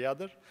turn to the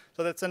other.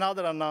 So that's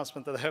another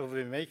announcement that I will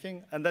be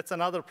making. And that's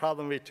another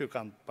problem we took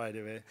on, by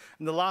the way.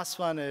 And the last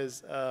one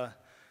is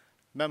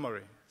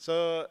memory.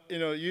 So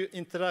you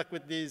interact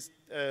with these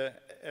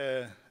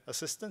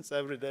assistants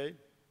every day.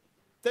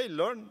 They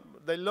learn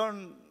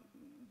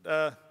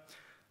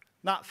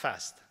not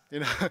fast.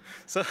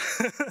 So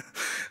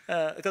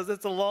because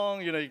it's a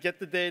long, you get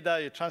the data,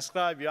 you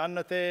transcribe, you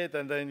annotate,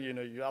 and then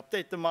you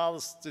update the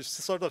models to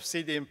sort of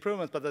see the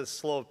improvement, but at a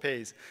slow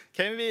pace.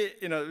 Can we,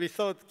 we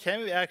thought, can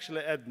we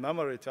actually add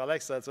memory to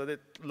Alexa so that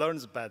it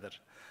learns better?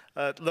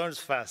 It learns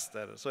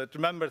faster, so it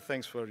remembers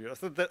things for you.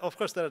 So of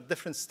course, there are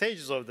different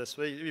stages of this.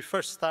 We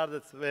first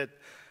started with,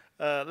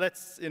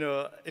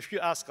 if you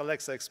ask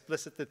Alexa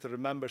explicitly to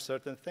remember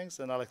certain things,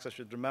 then Alexa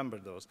should remember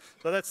those.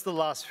 So that's the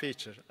last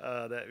feature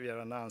that we are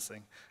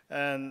announcing.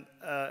 And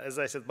as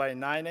I said, by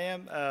 9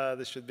 a.m.,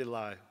 this should be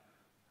live.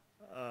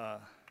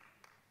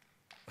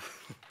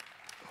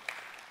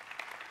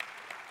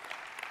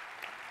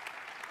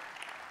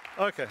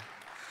 OK.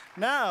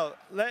 Now,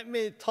 let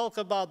me talk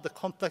about the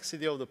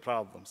complexity of the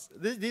problems.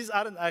 These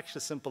aren't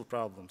actually simple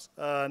problems.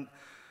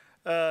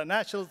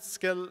 Natural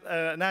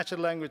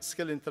language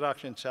skill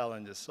interaction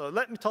challenges. So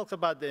let me talk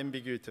about the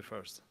ambiguity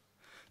first.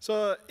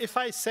 So if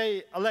I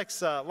say,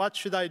 Alexa, what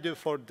should I do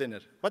for dinner?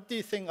 What do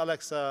you think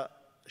Alexa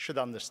should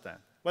understand?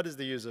 What is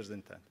the user's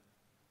intent?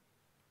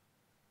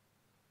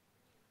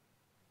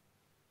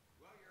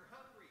 Well, you're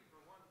hungry,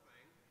 for one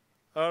thing.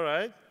 All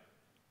right.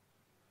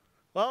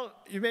 Well,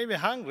 you may be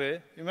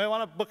hungry. You may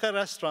want to book a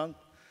restaurant.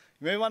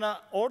 You may want to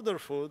order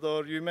food,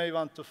 or you may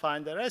want to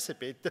find a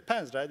recipe. It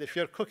depends, right? If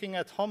you're cooking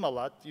at home a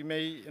lot, you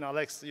may,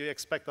 you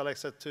expect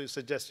Alexa to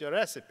suggest your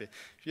recipe.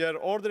 If you're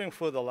ordering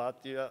food a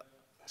lot, you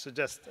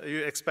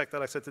expect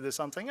Alexa to do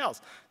something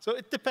else. So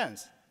it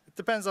depends. It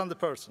depends on the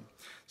person.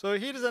 So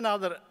here's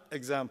another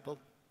example.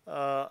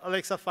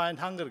 Alexa, find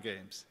Hunger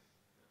Games.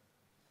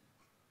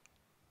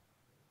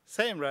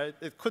 Same, right?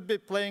 It could be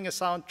playing a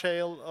sound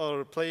trail,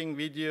 or playing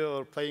video,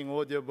 or playing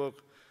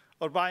audiobook,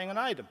 or buying an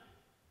item.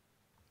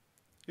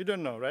 You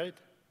don't know, right?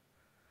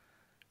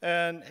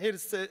 And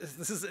this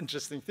is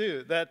interesting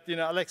too, that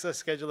Alexa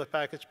schedule a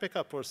package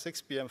pickup for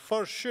 6 p.m.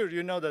 For sure,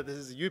 you know that this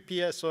is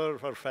UPS or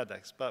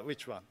FedEx, but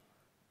which one?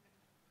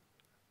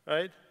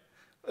 Right?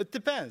 It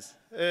depends.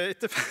 It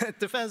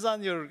depends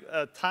on your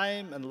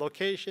time and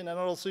location, and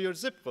also your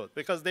zip code,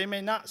 because they may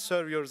not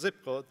serve your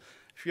zip code.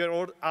 If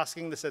you're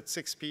asking this at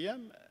 6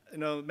 p.m.,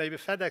 maybe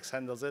FedEx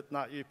handles it,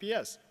 not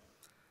UPS.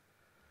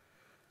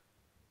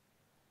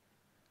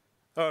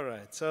 All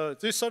right, so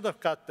you sort of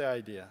got the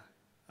idea.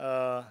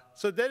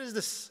 So there is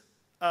this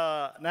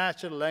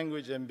natural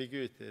language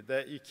ambiguity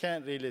that you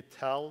can't really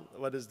tell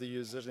what is the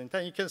user's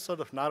intent. You can sort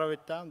of narrow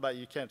it down, but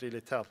you can't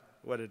really tell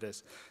what it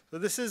is. So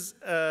this is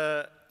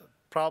a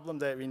problem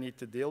that we need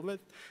to deal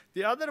with.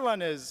 The other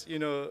one is,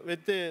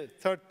 with the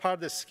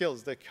third-party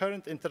skills, the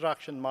current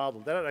interaction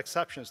model, there are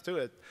exceptions to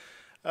it,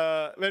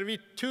 where we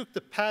took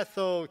the path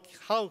of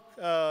how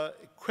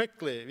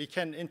quickly we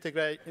can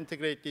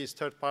integrate these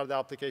third-party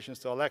applications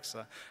to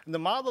Alexa. And the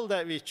model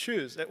that we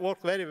choose, it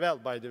worked very well,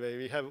 by the way.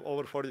 We have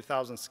over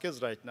 40,000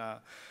 skills right now.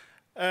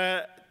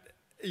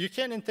 You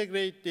can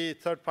integrate the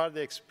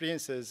third-party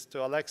experiences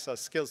to Alexa,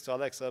 skills to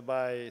Alexa,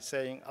 by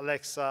saying,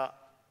 Alexa,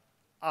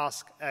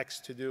 ask X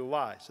to do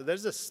Y. So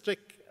there's a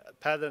strict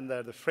pattern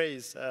there, the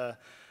phrase,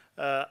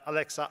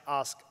 Alexa,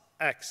 ask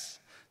X.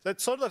 So it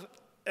sort of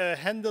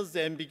handles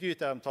the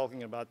ambiguity I'm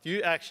talking about.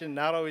 You actually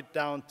narrow it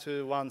down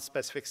to one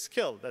specific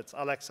skill. That's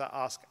Alexa,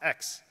 ask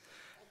X.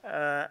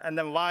 And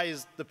then Y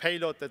is the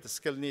payload that the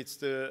skill needs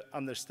to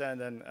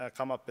understand and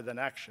come up with an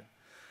action.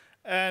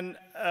 And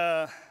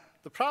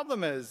the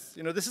problem is,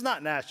 this is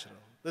not natural.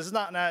 This is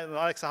not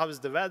Alexa, how is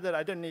the weather?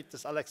 I don't need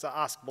this Alexa,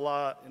 ask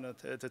blah,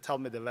 to tell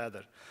me the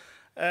weather.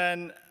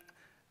 And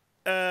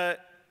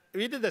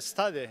we did a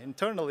study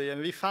internally,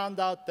 and we found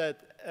out that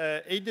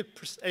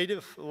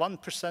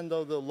 81%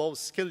 of the low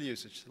skill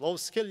usage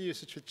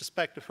with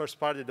respect to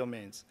first-party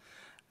domains,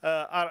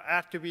 are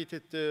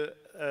attributed to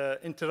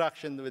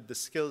interaction with the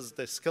skills,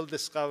 the skill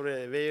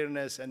discovery,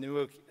 awareness, and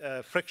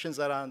frictions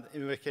around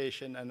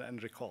invocation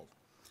and recall.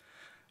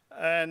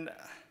 And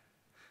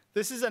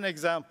this is an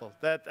example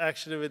that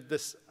actually with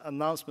this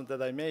announcement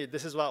that I made,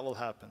 this is what will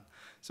happen.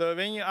 So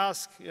when you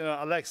ask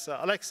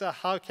Alexa,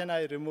 how can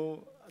I remove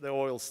the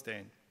oil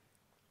stain?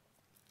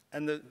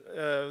 And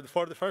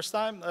for the first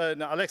time,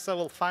 Alexa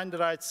will find the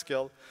right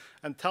skill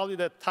and tell you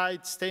that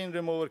Tide Stain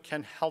Remover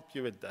can help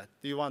you with that.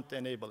 Do you want to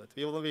enable it?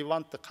 We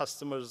want the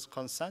customer's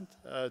consent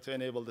to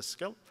enable the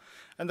skill.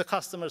 And the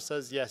customer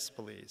says, yes,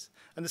 please.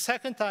 And the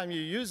second time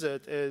you use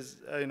it is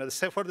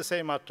for the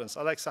same utterance.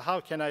 Alexa, how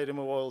can I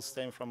remove oil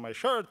stain from my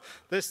shirt?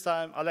 This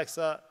time,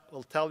 Alexa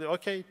will tell you,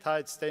 OK,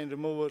 Tide Stain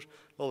Remover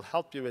will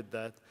help you with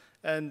that.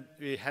 And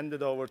we hand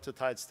it over to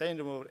Tide Stain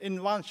Remover.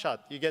 In one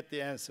shot, you get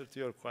the answer to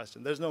your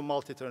question. There's no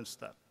multi-turn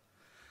step.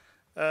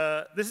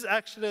 This is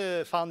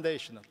actually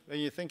foundational when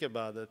you think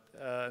about it.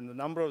 And the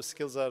number of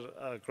skills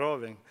are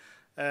growing.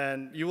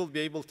 And you will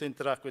be able to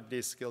interact with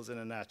these skills in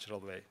a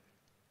natural way.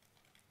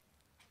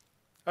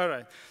 All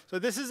right. So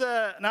this is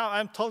now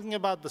I'm talking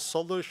about the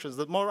solutions,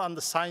 more on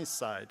the science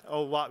side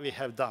of what we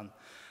have done.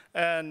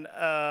 And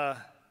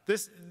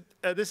this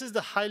is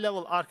the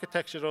high-level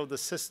architecture of the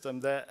system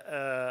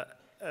that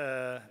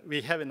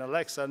we have in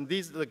Alexa. And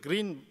the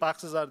green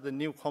boxes are the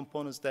new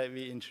components that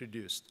we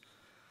introduced.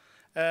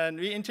 And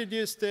we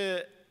introduced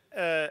the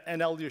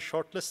NLU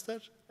shortlister,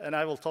 and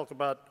I will talk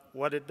about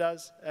what it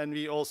does. And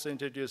we also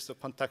introduced the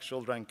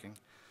contextual ranking.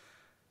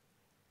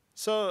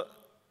 So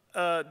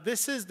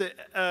this is the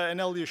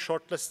NLU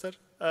shortlister.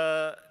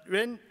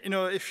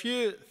 If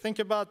you think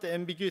about the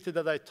ambiguity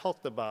that I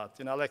talked about,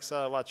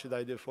 Alexa, what should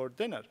I do for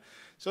dinner?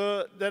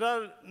 So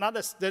there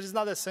is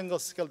not a single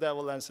skill that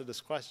will answer this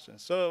question.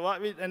 So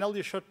what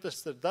NLU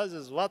shortlister does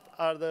is,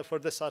 for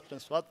this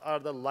utterance, what are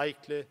the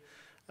likely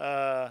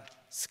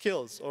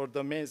skills or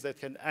domains that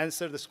can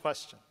answer this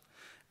question?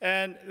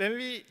 And when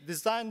we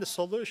designed the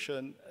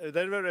solution,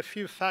 there were a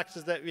few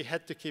factors that we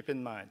had to keep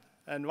in mind.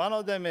 And one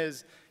of them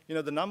is,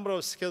 the number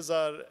of skills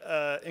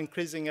are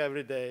increasing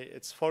every day.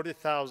 It's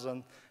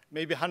 40,000,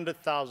 maybe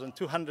 100,000,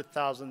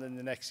 200,000 in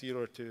the next year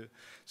or two.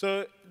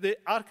 So the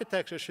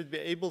architecture should be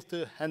able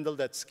to handle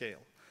that scale.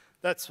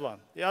 That's one.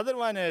 The other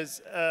one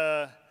is,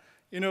 there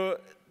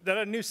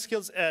are new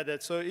skills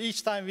added. So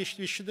each time we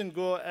shouldn't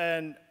go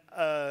and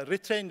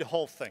retrain the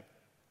whole thing.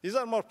 These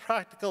are more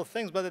practical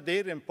things, but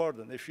they're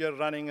important if you're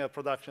running a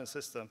production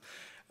system.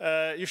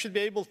 You should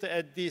be able to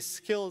add these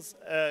skills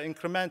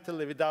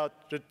incrementally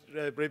without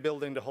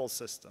rebuilding the whole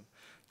system.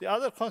 The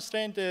other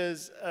constraint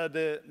is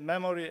the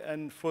memory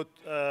and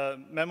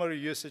memory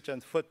usage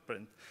and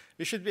footprint.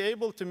 We should be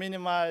able to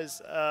minimize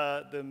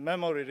the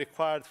memory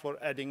required for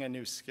adding a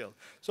new skill.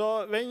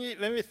 So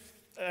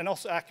and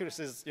also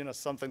accuracy is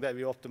something that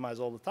we optimize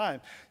all the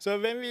time. So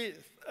when we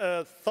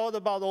thought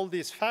about all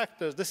these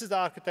factors, this is the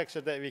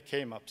architecture that we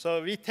came up.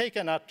 So we take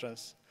an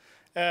utterance,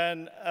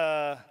 and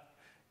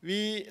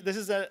this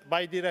is a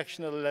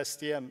bidirectional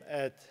LSTM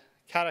at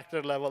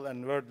character level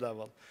and word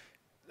level.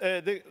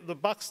 The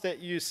box that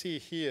you see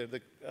here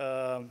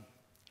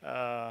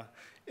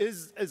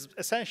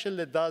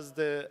essentially does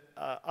the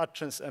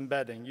utterance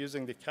embedding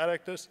using the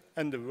characters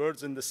and the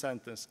words in the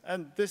sentence.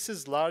 And this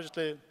is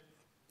largely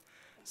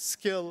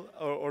skill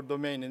or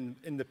domain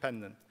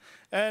independent.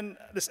 And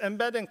this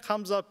embedding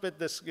comes up with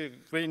this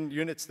green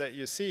units that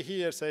you see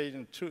here, say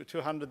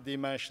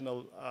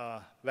 200-dimensional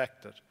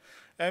vector.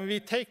 And we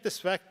take this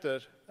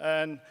vector,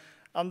 and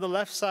on the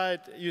left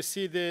side, you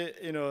see the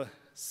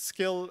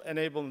skill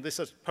enablement. This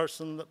is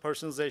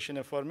personalization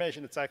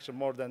information. It's actually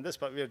more than this,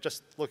 but we are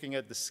just looking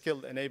at the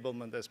skill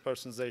enablement as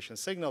personalization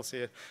signals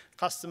here.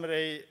 Customer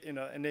A,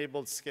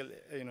 enabled skill,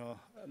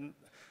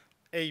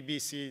 A, B,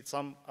 C,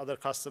 some other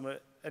customer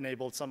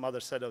enabled some other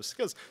set of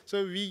skills.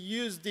 So we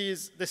use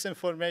this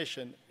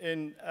information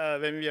when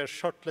we are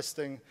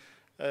shortlisting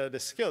the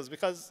skills,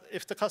 because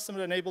if the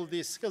customer enabled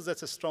these skills,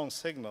 that's a strong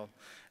signal.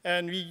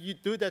 And we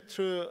do that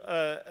through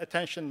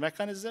attention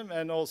mechanism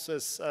and also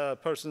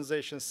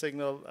personalization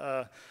signal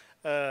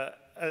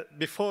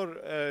before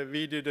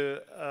we do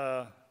the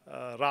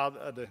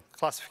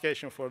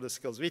classification for the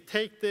skills. We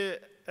take the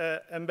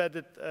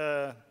embedded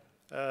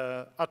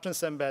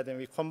utterance embedding,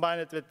 we combine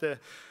it with the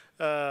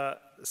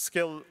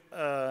skill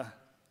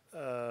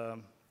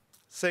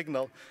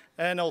signal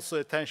and also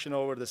attention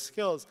over the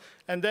skills.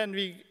 And then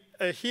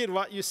here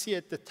what you see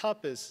at the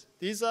top is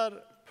these are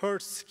per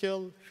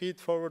skill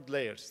feed-forward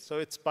layers. So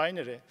it's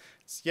binary.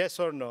 It's yes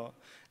or no.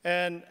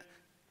 And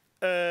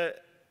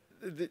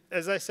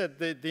as I said,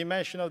 the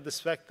dimension of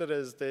this vector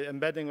is, the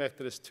embedding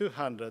vector is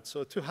 200.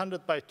 So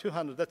 200 by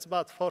 200, that's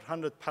about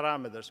 400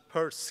 parameters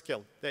per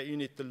skill that you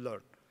need to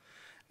learn.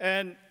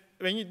 And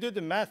when you do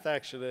the math,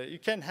 actually, you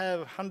can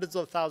have hundreds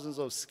of thousands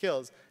of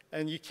skills,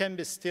 and you can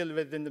be still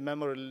within the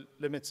memory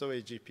limits of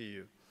a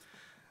GPU.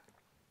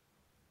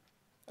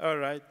 All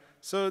right.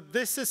 So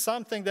this is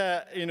something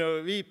that,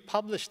 we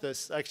published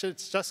this. Actually,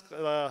 it's just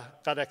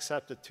got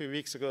accepted 2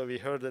 weeks ago. We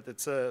heard that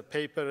it's a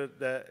paper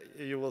that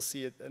you will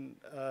see it in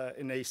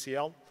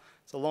ACL.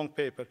 It's a long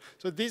paper.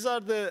 So these are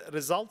the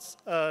results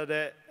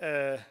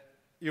that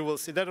you will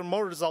see. There are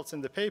more results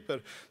in the paper.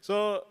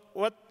 So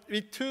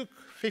we took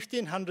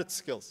 1,500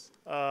 skills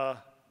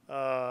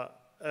for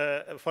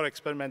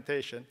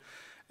experimentation.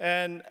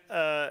 And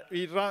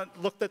we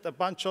looked at a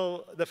bunch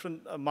of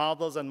different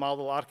models and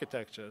model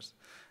architectures.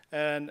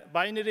 And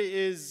binary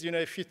is,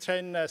 if you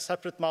train a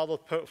separate model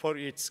for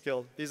each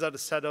skill, these are the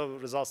set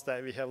of results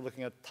that we have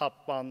looking at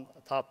top 1,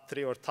 top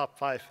 3, or top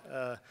 5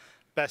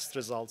 best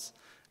results.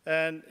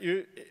 And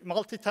you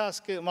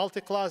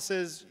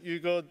multi-classes, you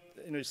go,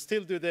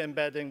 still do the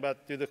embedding,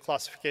 but do the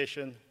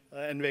classification,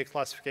 N-way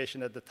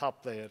classification at the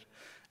top layer.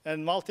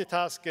 And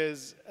multitask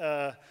is,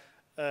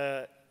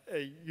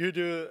 you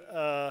do,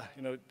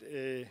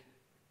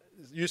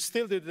 you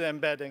still do the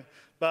embedding,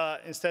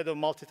 but instead of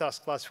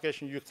multitask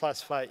classification, you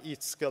classify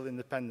each skill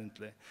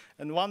independently.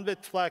 And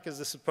one-bit flag is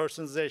this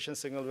personalization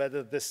signal,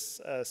 whether this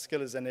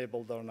skill is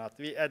enabled or not.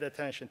 We add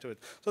attention to it.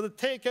 So the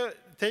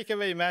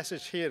takeaway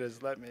message here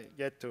is, let me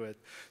get to it.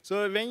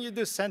 So when you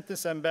do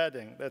sentence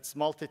embedding, that's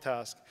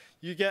multitask,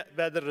 you get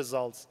better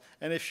results.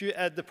 And if you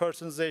add the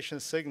personalization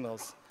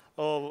signals,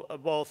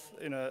 of both,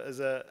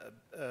 as a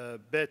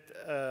bit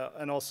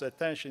and also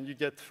attention, you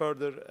get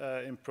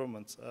further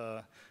improvements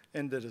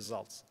in the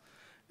results.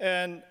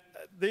 And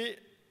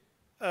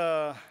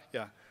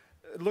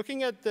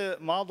looking at the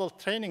model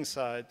training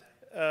side,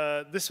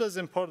 this was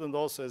important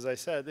also, as I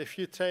said. If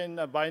you train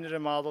a binary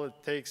model,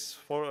 it takes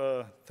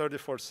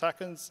 34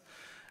 seconds.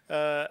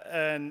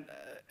 And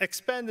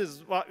expand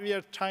is what we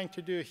are trying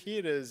to do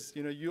here is,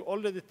 you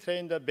already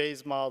trained a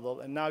base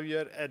model, and now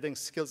you're adding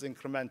skills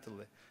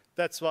incrementally.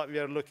 That's what we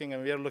are looking,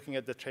 and we are looking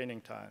at the training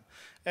time.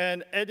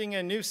 And adding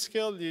a new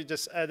skill, you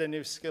just add a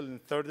new skill in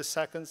 30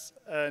 seconds.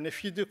 And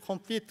if you do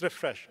complete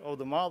refresh of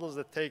the models,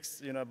 that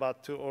takes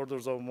about 2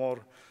 orders or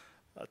more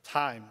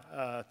time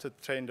to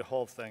train the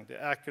whole thing.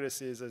 The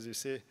accuracy is, as you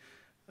see,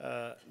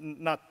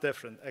 not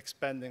different,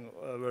 expanding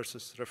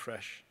versus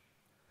refresh.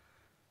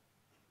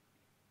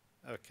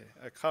 Okay,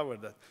 I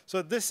covered that.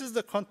 So this is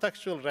the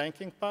contextual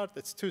ranking part.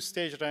 It's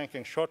 2-stage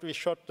ranking. We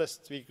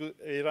shortlist, we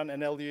run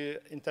NLU,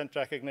 intent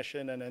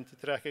recognition, and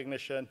entity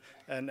recognition,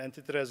 and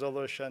entity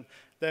resolution.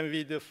 Then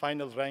we do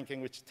final ranking,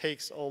 which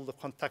takes all the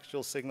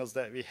contextual signals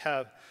that we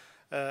have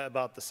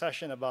about the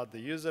session, about the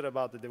user,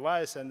 about the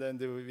device, and then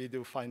we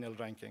do final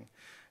ranking.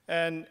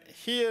 And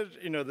here,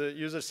 the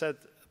user said,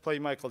 play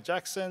Michael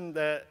Jackson,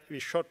 that we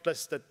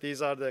shortlist that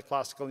these are the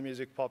classical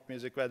music, pop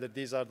music, whether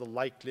these are the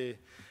likely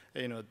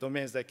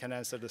domains that can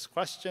answer this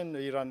question.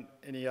 We run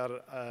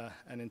NER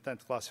and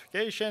intent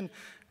classification.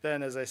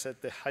 Then, as I said,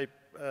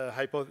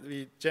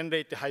 we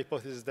generate the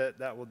hypothesis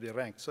that would be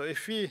ranked. So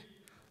if we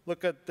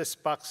look at this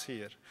box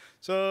here,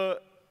 so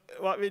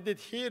what we did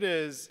here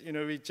is,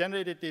 we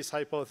generated these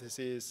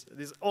hypotheses,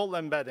 these all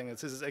embedding.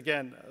 This is,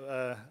 again,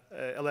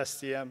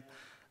 LSTM.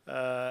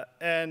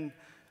 And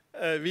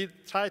we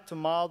tried to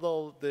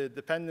model the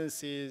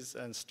dependencies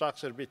and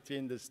structure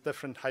between these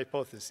different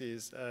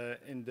hypotheses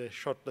in the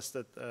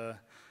shortlisted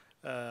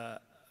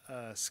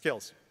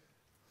skills.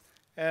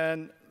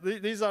 And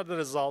these are the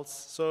results.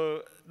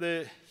 So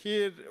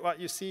here, what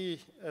you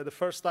see, the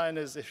first line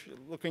is if you're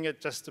looking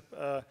at just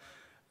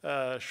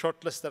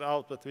shortlisted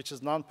output, which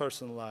is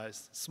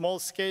non-personalized. Small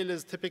scale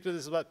is typically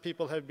this is what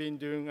people have been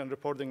doing and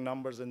reporting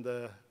numbers in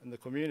the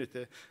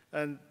community.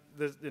 And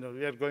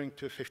we are going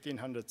to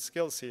 1,500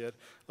 skills here.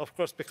 Of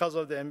course, because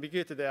of the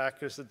ambiguity, the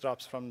accuracy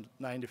drops from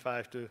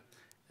 95 to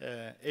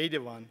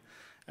 81.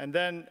 And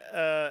then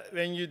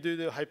when you do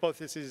the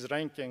hypothesis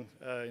ranking,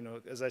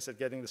 as I said,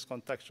 getting these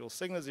contextual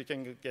signals, you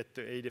can get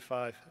to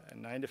 85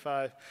 and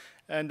 95.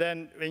 And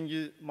then when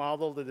you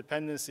model the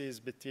dependencies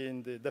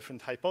between the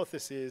different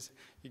hypotheses,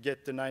 you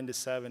get to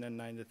 97 and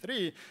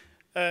 93.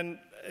 And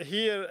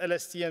here,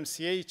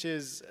 LSTM-CH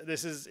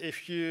this is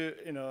if you,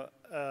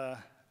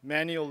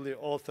 manually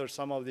alter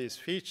some of these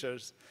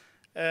features,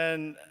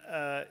 and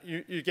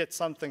you get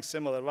something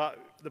similar.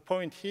 The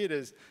point here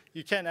is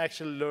you can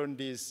actually learn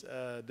these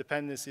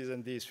dependencies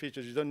and these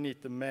features. You don't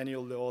need to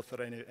manually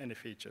author any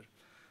feature.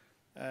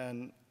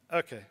 And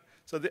OK,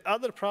 so the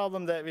other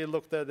problem that we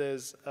looked at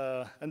is,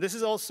 and this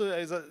is also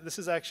this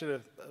is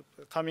actually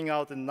coming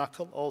out in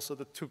Knuckle, also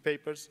the 2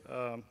 papers.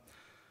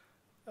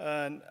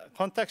 And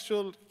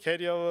contextual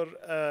carryover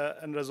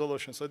and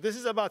resolution. So this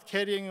is about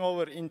carrying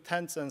over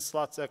intents and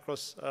slots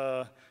across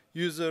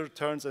user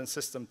turns and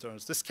system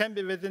turns. This can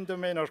be within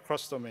domain or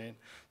cross domain.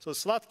 So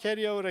slot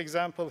carryover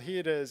example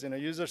here is,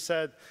 user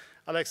said,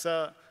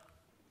 Alexa,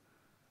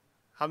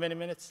 how many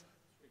minutes?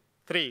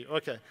 3,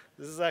 OK.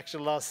 This is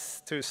actually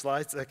last 2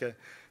 slides, OK.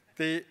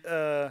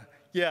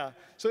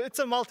 So it's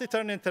a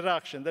multi-turn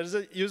interaction. There's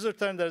a user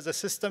turn, there's a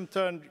system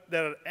turn,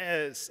 there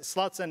are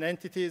slots and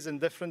entities in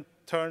different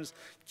turns.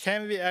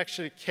 Can we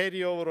actually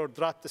carry over or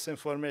drop this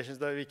information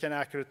so that we can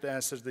accurately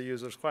answer the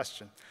user's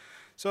question?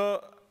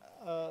 So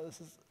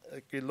this is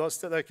We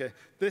lost it. Okay.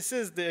 This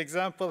is the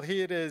example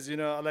here is,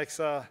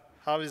 Alexa,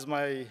 how is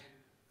my,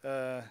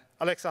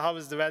 Alexa, how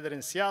is the weather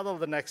in Seattle?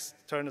 The next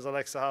turn is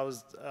Alexa, how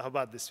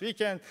about this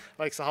weekend?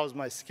 Alexa, how's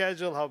my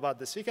schedule? How about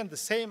this weekend? The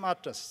same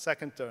utterance,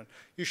 second turn.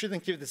 You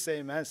shouldn't give the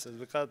same answers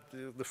because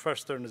the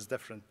first turn is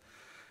different.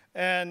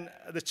 And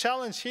the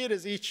challenge here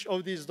is each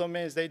of these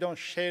domains, they don't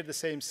share the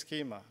same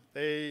schema.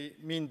 They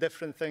mean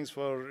different things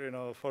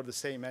for, for the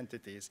same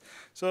entities.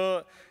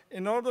 So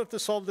in order to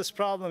solve this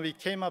problem, we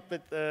came up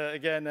with,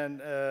 again,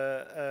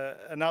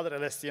 another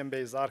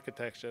LSTM-based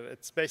architecture.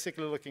 It's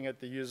basically looking at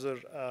the user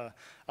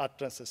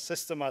utterances,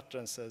 system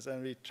utterances,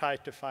 and we try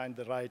to find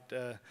the right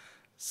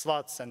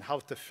slots and how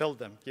to fill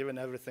them, given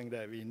everything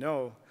that we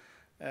know.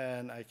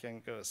 And I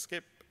can go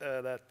skip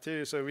that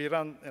too. So we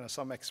run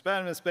some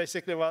experiments.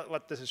 Basically,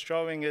 what this is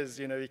showing is,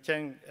 we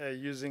can,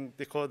 using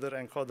decoder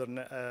encoder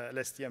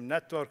LSTM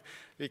network,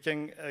 we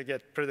can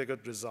get pretty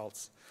good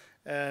results.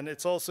 And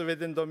it's also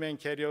within domain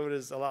carryover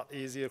is a lot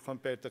easier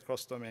compared to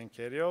cross-domain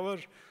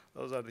carryover.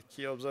 Those are the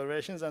key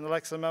observations. And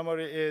Alexa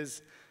memory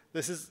is,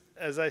 this is,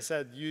 as I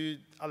said,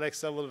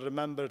 Alexa will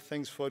remember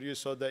things for you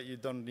so that you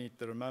don't need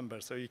to remember.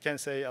 So you can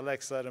say,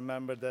 Alexa,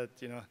 remember that,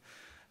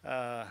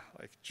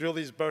 like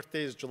Julie's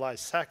birthday is July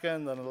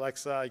 2nd, and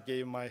Alexa, I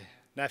gave my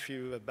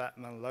nephew a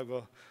Batman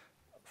logo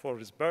for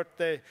his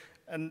birthday.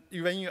 And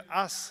when you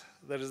ask,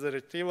 there is the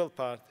retrieval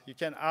part, you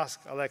can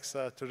ask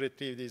Alexa to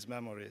retrieve these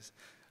memories.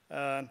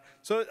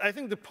 So I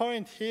think the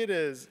point here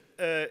is,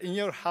 in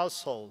your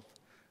household,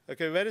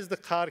 okay, where is the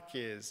car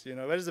keys?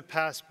 Where is the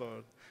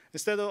passport?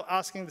 Instead of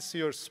asking this to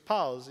your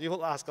spouse, you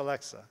will ask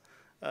Alexa.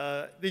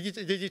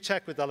 Did you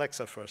check with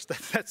Alexa first?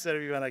 That's where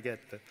we want to get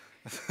to.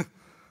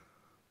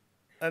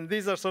 And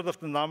these are sort of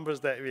the numbers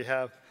that we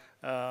have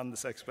on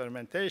this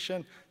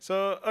experimentation.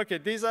 So, okay,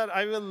 these are,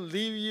 I will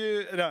leave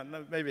you, no,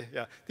 maybe,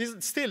 yeah. These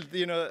still,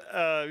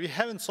 we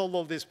haven't solved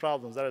all these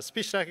problems. There are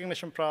speech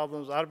recognition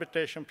problems,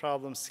 arbitration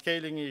problems,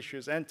 scaling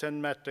issues,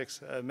 end-to-end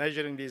metrics,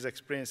 measuring these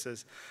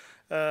experiences.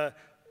 I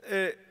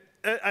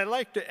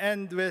like to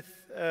end with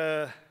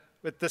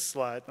this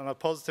slide on a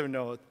positive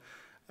note.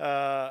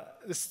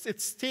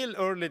 It's still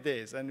early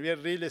days, and we are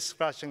really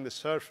scratching the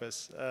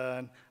surface.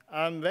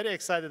 I'm very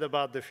excited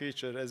about the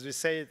future. As we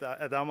say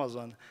at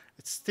Amazon,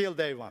 it's still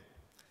day one.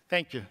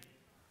 Thank you.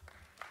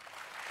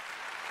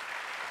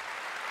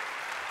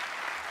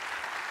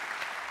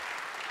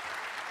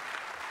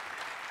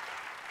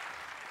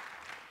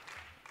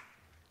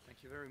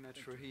 Thank you very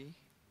much, Ruhi.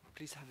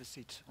 Please have a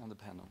seat on the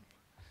panel.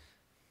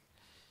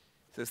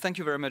 So thank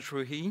you very much,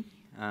 Ruhi.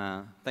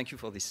 Thank you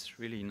for this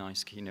really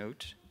nice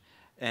keynote.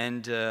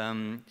 And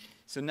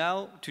so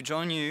now, to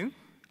join you,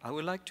 I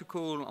would like to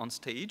call on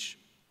stage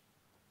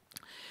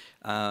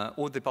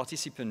all the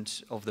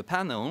participants of the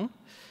panel.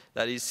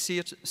 That is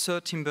Sir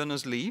Tim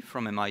Berners-Lee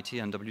from MIT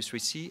and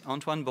W3C,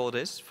 Antoine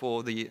Bordes,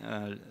 for the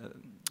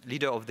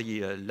leader of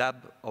the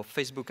Lab of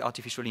Facebook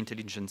Artificial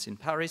Intelligence in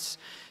Paris,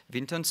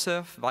 Vinton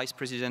Cerf, Vice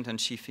President and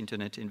Chief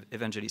Internet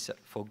Evangelist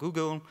for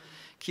Google,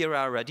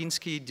 Kira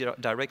Radinsky,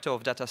 Director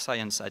of Data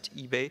Science at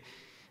eBay,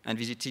 and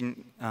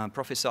visiting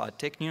professor at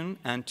Technion,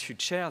 and to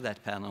chair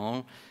that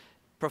panel,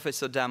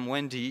 Professor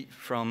Wendy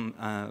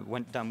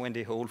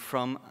Hall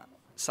from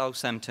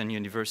Southampton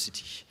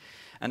University.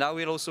 And I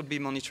will also be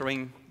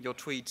monitoring your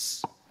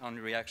tweets on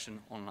reaction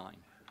online.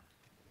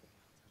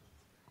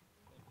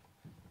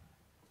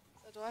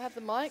 So do I have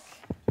the mic?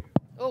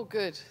 Oh,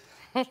 good.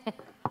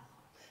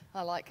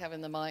 I like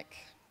having the mic.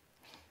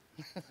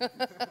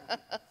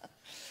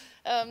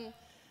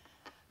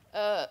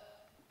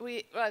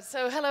 Right,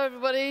 so hello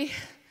everybody.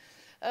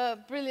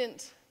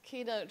 Brilliant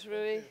keynote,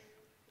 Rui.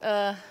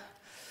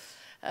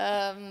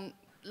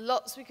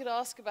 Lots we could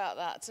ask about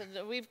that,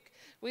 and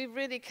we've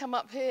really come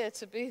up here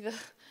to be the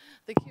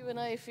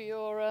Q&A for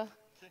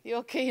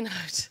your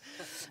keynote.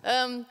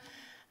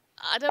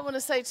 I don't want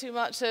to say too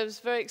much. I was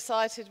very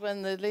excited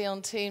when the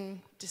Lyon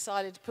team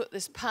decided to put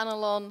this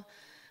panel on.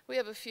 We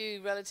have a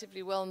few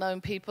relatively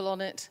well-known people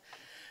on it,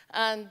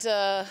 and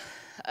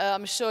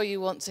I'm sure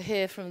you want to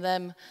hear from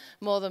them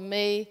more than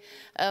me.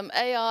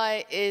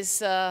 AI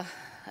is,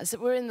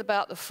 we're in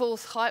about the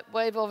fourth hype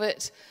wave of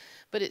it,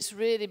 but it's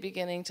really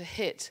beginning to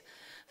hit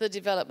the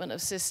development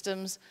of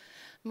systems.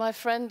 My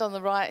friend on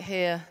the right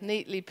here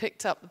neatly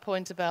picked up the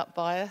point about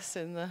bias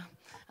in the,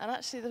 and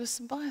actually there was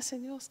some bias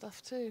in your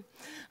stuff too,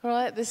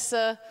 right? This,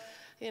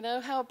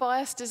 how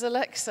biased is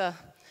Alexa?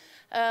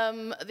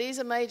 These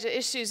are major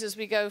issues as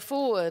we go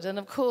forward, and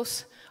of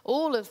course,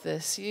 all of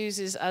this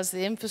uses as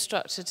the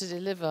infrastructure to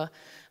deliver.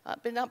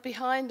 Been up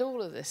behind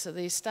all of this are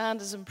these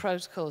standards and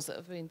protocols that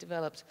have been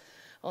developed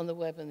on the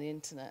web and the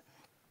internet.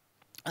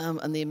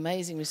 And the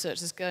amazing research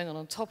that's going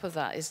on top of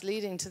that is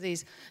leading to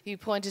these, you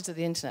pointed to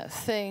the Internet of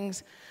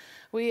Things.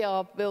 We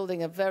are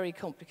building a very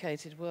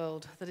complicated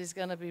world that is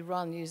going to be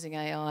run using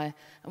AI,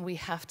 and we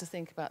have to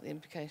think about the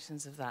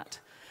implications of that.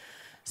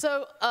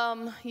 So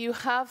you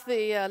have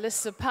the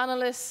lists of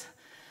panelists.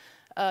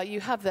 You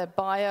have their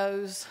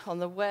bios on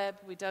the web.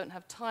 We don't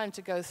have time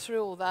to go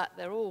through all that.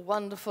 They're all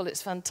wonderful.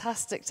 It's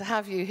fantastic to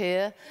have you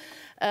here.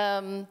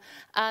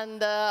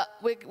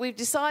 We've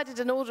decided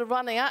an order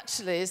running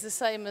actually is the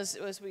same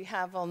as we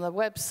have on the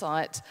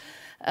website.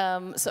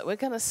 So we're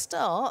going to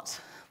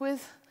start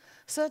with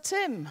Sir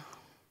Tim.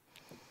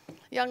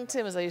 Young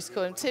Tim, as I used to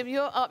call him. Tim,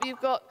 you're up.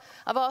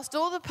 I've asked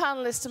all the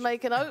panelists to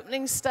make an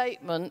opening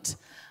statement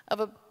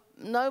of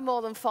no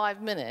more than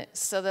 5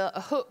 minutes, so that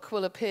a hook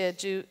will appear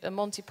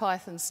Monty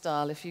Python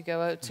style if you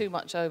go too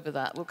much over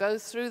that. We'll go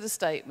through the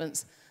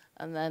statements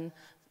and then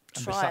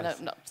try and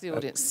open up to the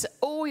audience.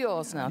 All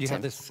yours now, you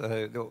Tim.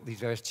 have these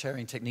various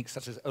chairing techniques,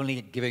 such as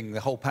only giving the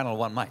whole panel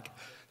one mic.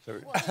 So,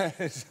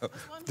 so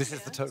this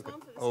is the token.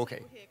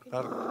 Okay.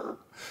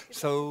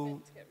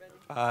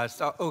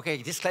 Okay,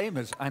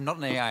 disclaimers. I'm not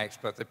an AI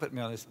expert. They put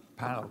me on this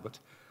panel, but...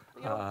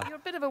 You're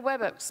a bit of a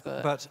web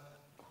expert. But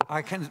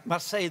I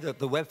must say that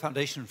the Web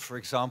Foundation, for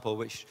example,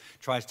 which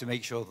tries to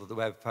make sure that the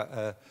web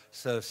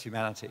serves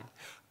humanity,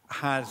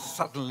 has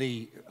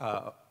suddenly,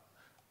 a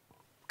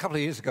couple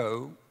of years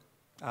ago,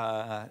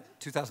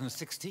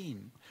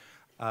 2016,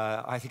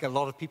 I think a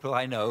lot of people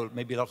I know,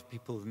 maybe a lot of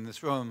people in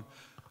this room,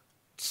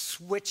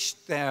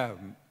 switched their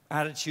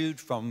attitude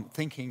from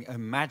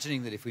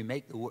imagining that if we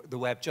make the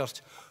web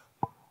just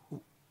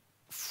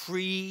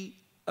free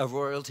of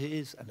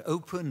royalties and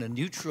open and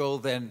neutral,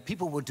 then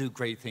people will do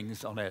great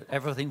things on it.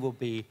 Everything will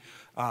be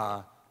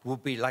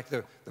like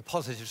the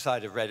positive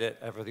side of Reddit.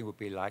 Everything will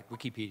be like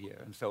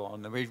Wikipedia and so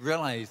on. And we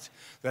realized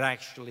that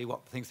actually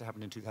what things that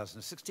happened in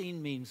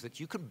 2016 means that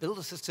you can build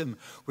a system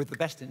with the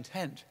best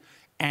intent,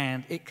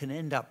 and it can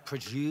end up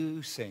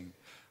producing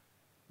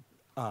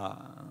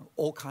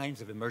all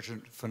kinds of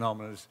emergent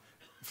phenomena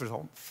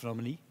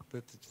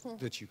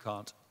that you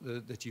can't,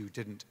 that you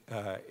didn't,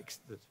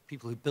 that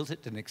people who built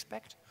it didn't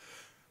expect.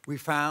 We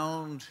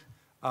found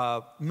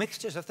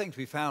mixtures of things.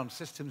 We found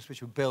systems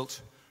which were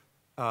built,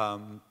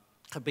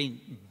 have been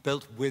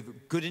built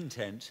with good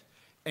intent,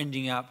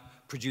 ending up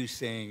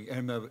producing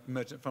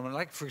emergent phenomena.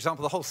 Like, for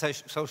example, the whole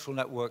social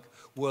network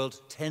world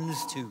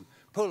tends to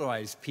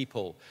polarize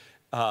people.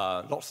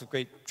 Lots of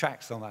great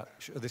tracks on that,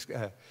 this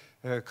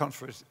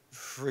conference.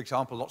 For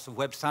example, lots of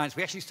web science.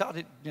 We actually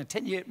started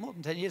more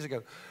than 10 years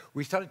ago.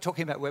 We started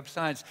talking about web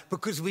science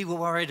because we were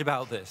worried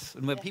about this.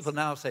 And when people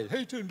now say,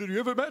 hey, Tim, did you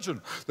ever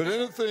imagine that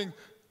anything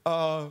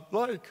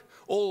like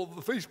all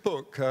the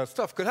Facebook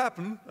stuff could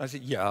happen? I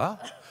said, yeah.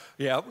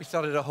 Yeah, we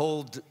started a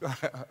whole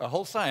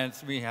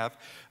science. We have,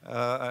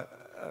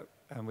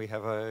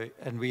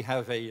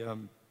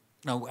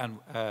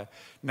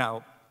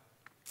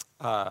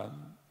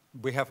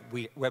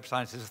 Web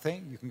Science is a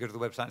thing. You can go to the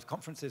Web Science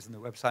conferences and the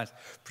Web Science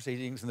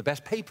proceedings. And the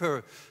best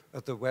paper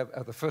at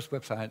the first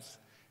Web Science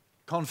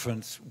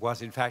conference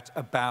was, in fact,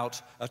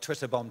 about a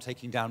Twitter bomb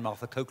taking down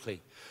Martha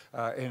Coakley.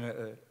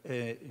 So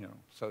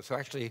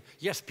actually,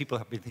 yes, people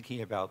have been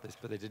thinking about this,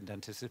 but they didn't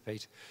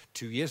anticipate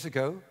 2 years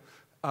ago.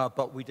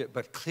 But we did.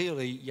 But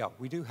clearly, yeah,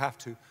 we do have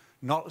to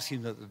not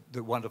assume that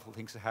the wonderful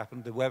things that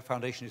happen. The Web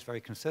Foundation is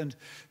very concerned,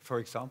 for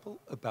example,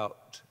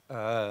 about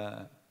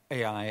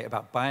AI,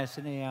 about bias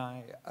in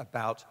AI,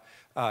 about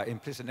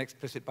implicit and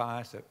explicit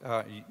bias,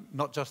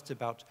 not just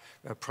about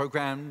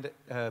programmed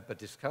but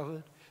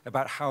discovered,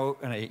 about how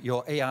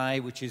your AI,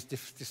 which is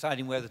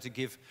deciding whether to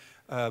give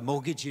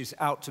mortgages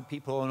out to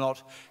people or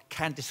not,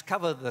 can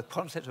discover the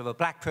concept of a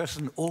black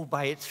person all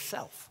by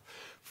itself,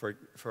 for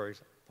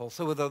example.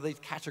 So there are these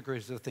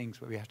categories of things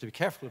where we have to be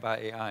careful about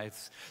AI.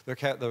 There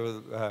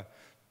are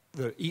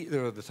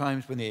the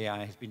times when the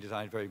AI has been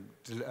designed very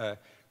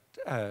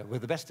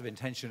with the best of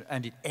intention,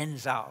 and it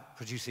ends up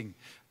producing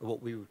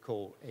what we would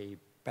call a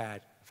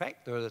bad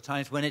effect. There are the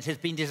times when it has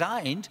been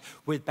designed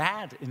with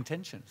bad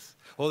intentions.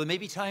 Or there may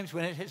be times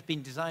when it has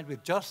been designed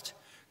with just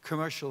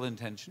commercial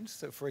intentions.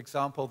 So, for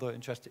example,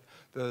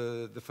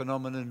 the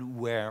phenomenon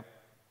where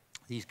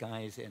these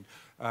guys in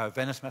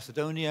Venice,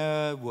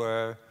 Macedonia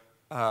were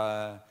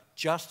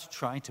just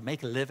trying to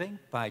make a living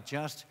by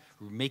just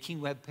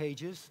making web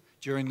pages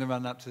during the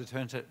run-up to the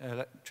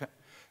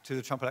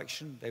Trump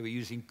election. They were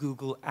using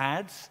Google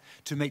Ads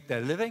to make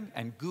their living,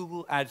 and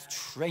Google Ads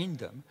trained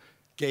them,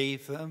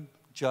 gave them,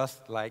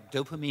 just like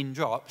dopamine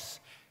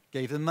drops,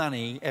 gave them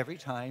money every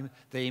time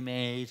they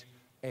made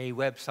a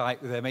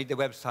website, they made the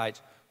website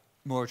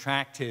more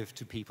attractive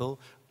to people,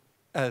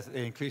 as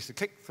they increased the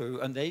click-through,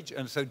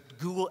 and so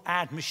Google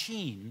Ad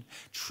Machine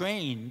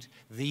trained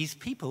these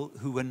people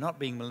who were not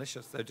being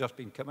malicious, they're just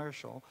being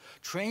commercial,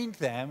 trained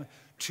them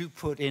to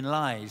put in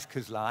lies,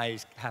 because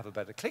lies have a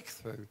better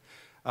click-through.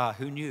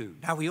 Who knew?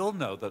 Now we all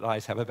know that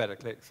lies have a better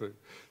click-through.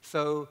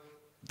 So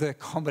the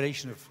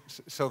combination of,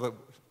 so that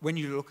when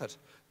you look at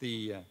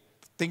the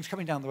things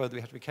coming down the road that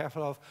we have to be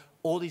careful of,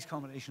 all these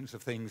combinations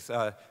of things,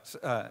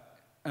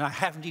 and I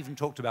haven't even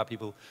talked about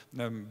people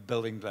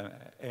building the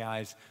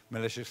AIs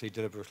maliciously,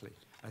 deliberately.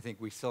 I think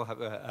we still have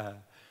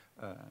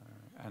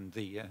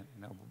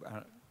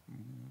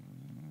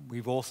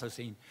we've also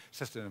seen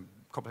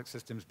complex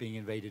systems being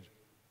invaded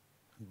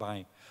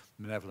by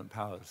malevolent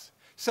powers.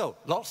 So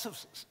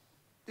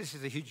this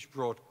is a huge,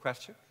 broad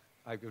question.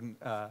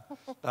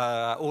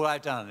 All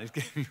I've done is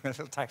give you a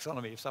little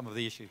taxonomy of some of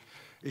the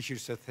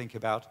issues to think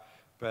about.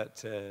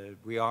 but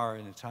we are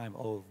in a time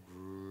of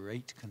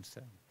great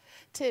concern.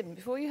 Tim,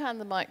 before you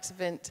hand the mic to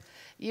Vint,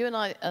 you and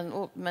I,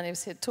 and many of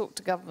us here, talk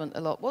to government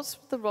a lot. What's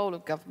the role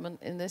of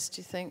government in this,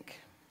 do you think,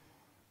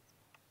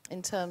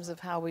 in terms of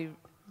how we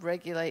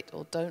regulate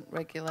or don't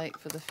regulate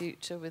for the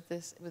future with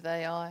this, with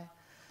AI?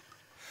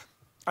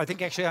 I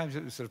think actually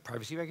sort of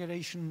privacy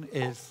regulation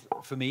is,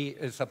 for me,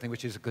 is something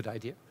which is a good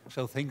idea.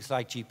 So things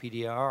like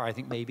GPDR, I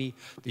think maybe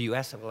the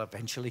US will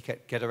eventually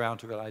get around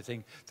to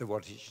realizing that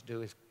what it should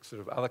do is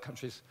sort of other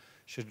countries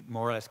should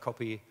more or less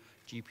copy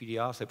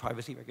GPDR, so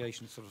privacy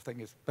regulation sort of thing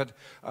is. But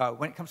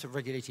when it comes to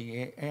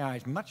regulating AI,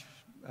 it's much,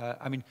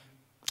 I mean,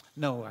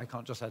 no, I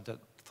can't just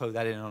throw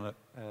that in on a,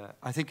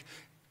 I think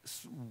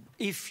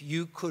if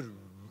you could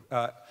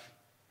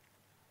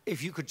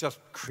just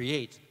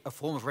create a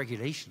form of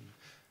regulation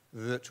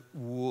that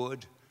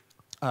would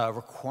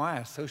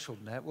require social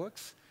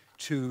networks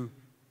to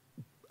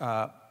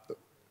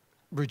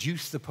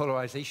reduce the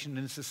polarization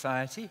in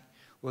society,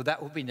 well,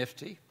 that would be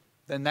nifty.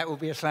 Then that would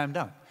be a slam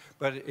dunk.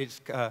 But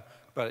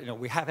but you know,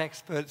 we have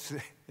experts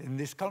in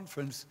this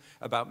conference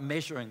about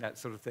measuring that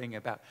sort of thing,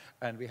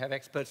 and we have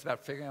experts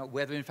about figuring out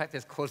whether, in fact,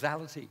 there's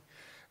causality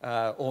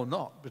or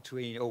not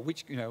between, or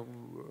which, you know,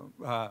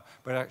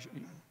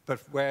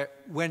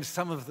 when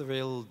some of the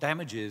real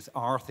damages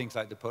are things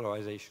like the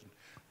polarization,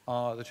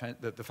 are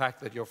the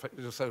fact that your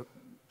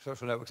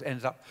social networks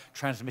ends up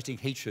transmitting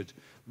hatred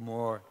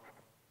more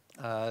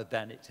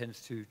than it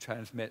tends to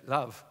transmit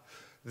love,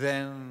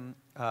 then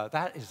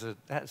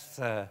that's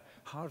a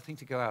hard thing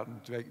to go out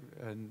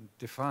and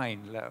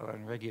define, let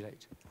alone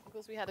regulate. Of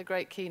course, we had a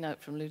great keynote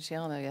from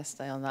Luciano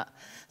yesterday on that.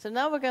 So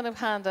now we're going to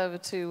hand over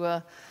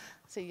to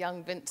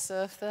young Vint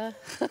Cerf there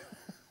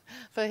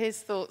for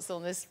his thoughts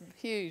on this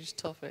huge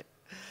topic.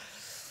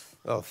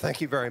 Well,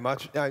 thank you very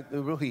much.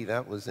 Ruhi,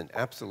 that was an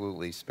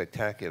absolutely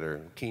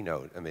spectacular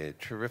keynote. I mean,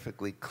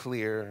 terrifically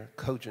clear,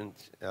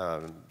 cogent,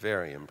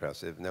 very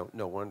impressive.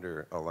 No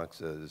wonder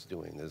Alexa is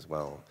doing as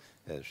well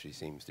as she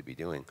seems to be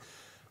doing.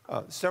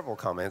 Several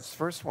comments.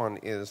 First one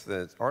is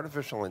that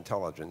artificial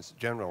intelligence,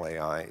 general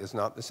AI, is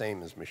not the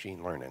same as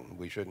machine learning.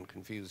 We shouldn't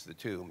confuse the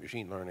two.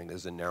 Machine learning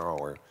is a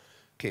narrower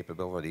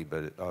capability,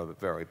 but a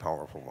very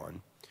powerful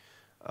one.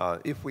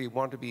 If we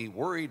want to be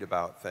worried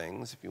about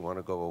things, if you want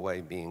to go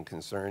away being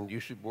concerned, you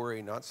should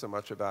worry not so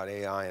much about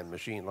AI and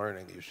machine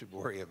learning, you should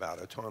worry about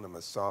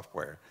autonomous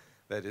software.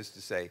 That is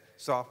to say,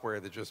 software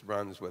that just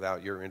runs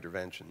without your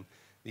intervention.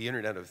 The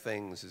Internet of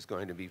Things is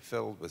going to be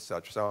filled with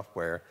such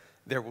software.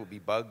 There will be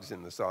bugs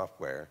in the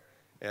software,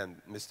 and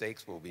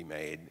mistakes will be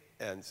made,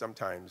 and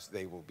sometimes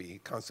they will be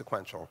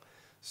consequential.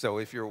 So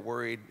if you're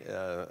worried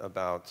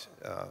about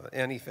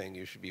anything,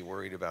 you should be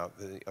worried about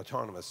the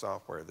autonomous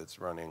software that's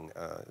running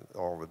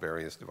all the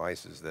various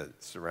devices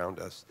that surround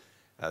us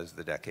as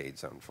the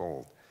decades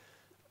unfold.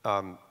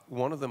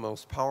 One of the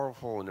most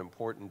powerful and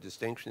important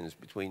distinctions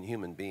between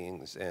human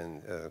beings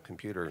and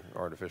computer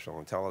artificial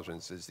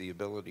intelligence is the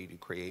ability to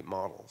create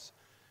models.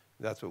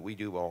 That's what we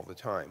do all the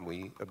time.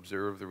 We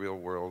observe the real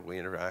world, we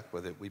interact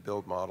with it, we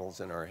build models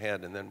in our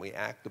head, and then we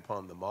act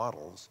upon the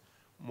models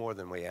more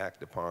than we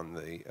act upon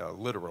the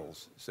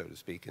literals, so to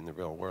speak, in the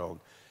real world.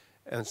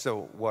 And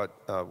so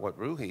what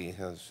Ruhi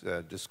has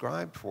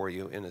described for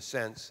you, in a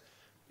sense,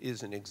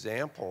 is an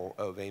example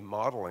of a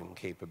modeling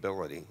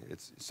capability.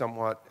 It's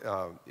somewhat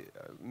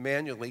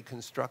manually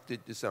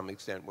constructed to some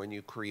extent. When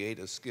you create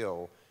a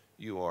skill,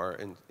 you are,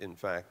 in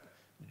fact,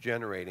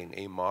 generating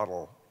a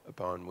model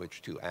upon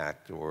which to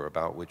act or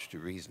about which to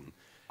reason.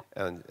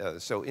 And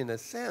so in a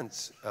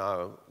sense,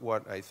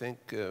 what I think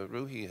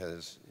Ruhi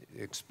has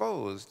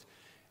exposed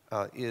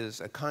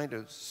is a kind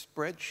of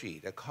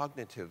spreadsheet, a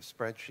cognitive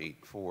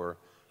spreadsheet for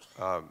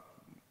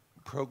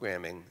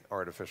programming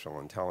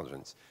artificial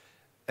intelligence.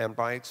 And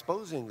by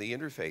exposing the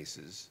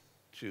interfaces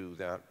to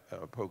that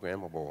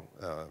programmable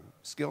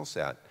skill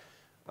set,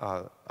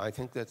 I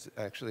think that's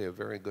actually a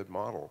very good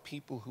model.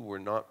 People who were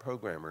not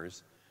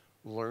programmers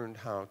learned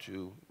how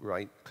to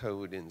write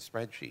code in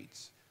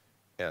spreadsheets.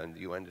 And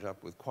you ended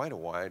up with quite a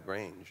wide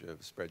range of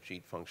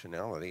spreadsheet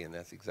functionality, and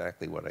that's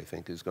exactly what I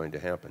think is going to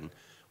happen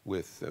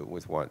with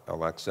what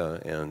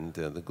Alexa and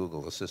the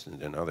Google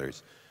Assistant and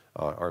others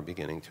are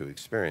beginning to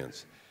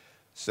experience.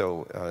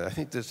 So I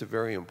think there's a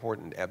very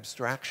important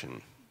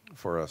abstraction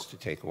for us to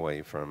take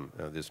away from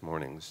this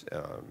morning's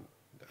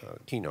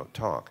keynote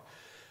talk.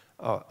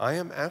 I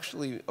am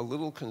actually a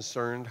little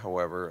concerned,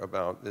 however,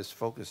 about this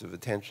focus of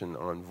attention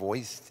on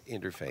voiced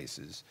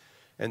interfaces.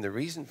 And the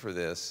reason for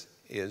this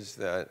is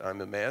that I'm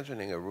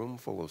imagining a room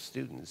full of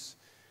students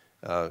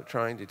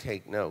trying to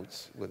take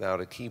notes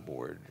without a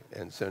keyboard.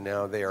 And so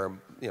now they are,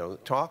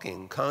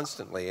 talking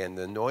constantly, and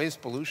the noise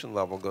pollution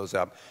level goes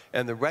up,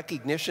 and the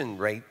recognition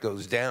rate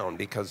goes down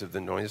because of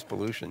the noise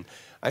pollution.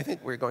 I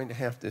think we're going to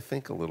have to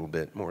think a little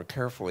bit more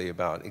carefully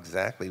about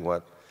exactly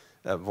what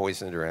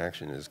voice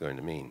interaction is going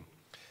to mean.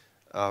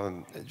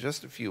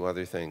 Just a few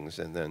other things,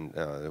 and then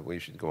we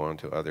should go on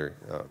to other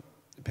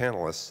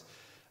panelists.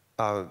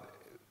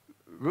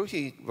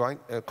 Ruhi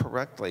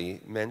correctly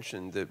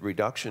mentioned the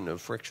reduction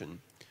of friction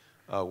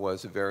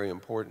was a very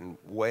important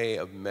way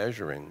of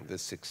measuring the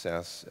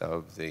success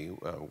of the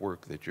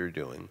work that you're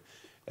doing.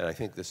 And I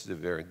think this is a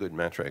very good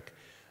metric.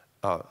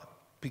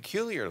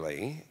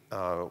 Peculiarly,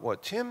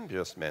 what Tim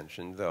just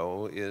mentioned,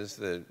 though, is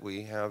that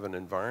we have an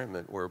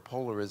environment where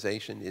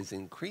polarization is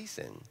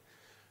increasing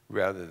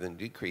rather than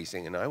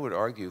decreasing. And I would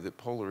argue that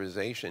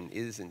polarization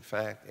is, in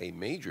fact, a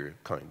major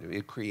kind of,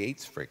 it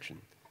creates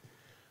friction.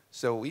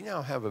 So we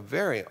now have a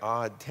very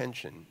odd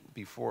tension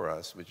before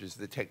us, which is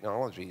the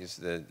technologies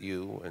that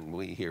you and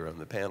we here on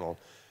the panel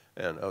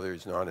and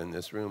others not in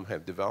this room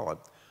have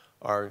developed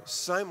are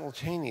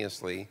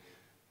simultaneously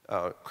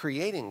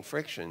creating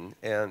friction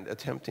and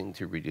attempting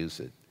to reduce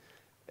it.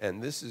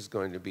 And this is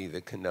going to be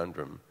the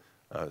conundrum,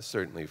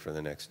 certainly for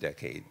the next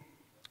decade.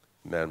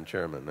 Madam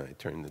Chairman, I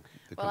turn the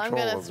control over. Well, I'm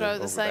going to throw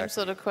the same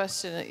sort of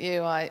question at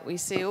you. We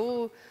see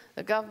all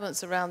the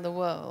governments around the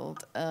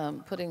world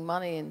putting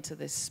money into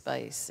this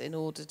space in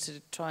order to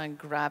try and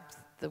grab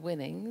the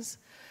winnings.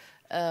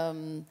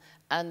 And,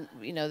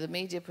 you know, the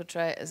media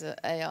portray it as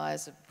AI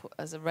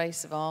as a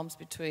race of arms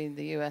between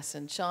the US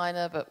and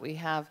China, but we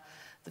have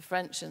the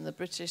French and the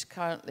British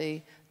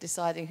currently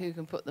deciding who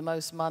can put the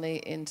most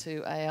money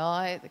into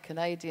AI. The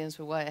Canadians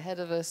were way ahead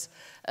of us.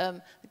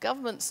 The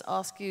governments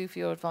ask you for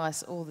your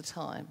advice all the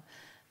time.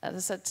 As I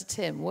said to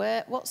Tim,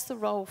 what's the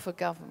role for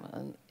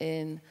government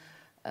in,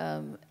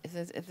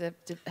 if they're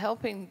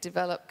helping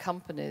develop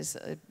companies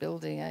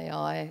building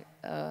AI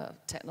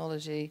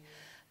technology,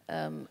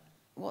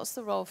 what's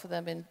the role for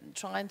them in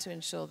trying to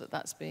ensure that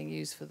that's being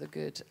used for the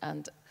good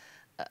and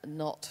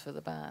not for the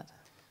bad?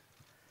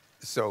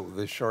 So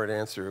the short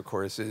answer, of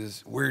course,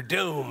 is we're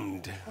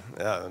doomed.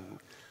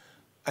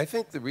 I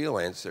think the real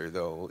answer,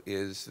 though,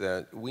 is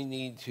that we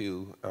need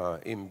to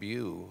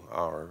imbue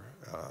our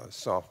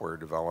software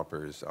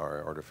developers,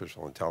 our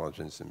artificial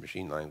intelligence and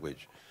machine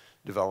language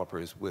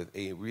developers with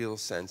a real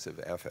sense of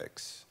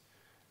ethics.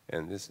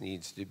 And this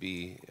needs to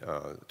be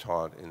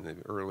taught in the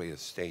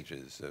earliest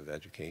stages of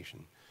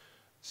education.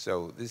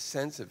 So this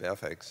sense of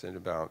ethics and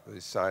about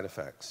the side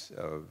effects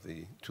of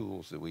the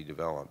tools that we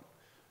develop,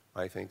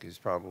 I think, is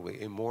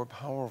probably a more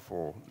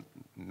powerful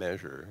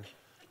measure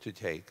to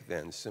take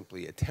than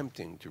simply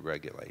attempting to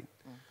regulate.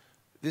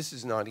 This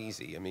is not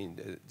easy. I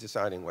mean,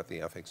 deciding what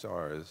the ethics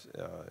are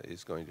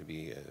is going to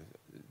be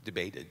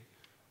debated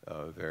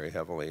very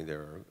heavily.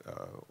 There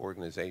are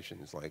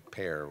organizations like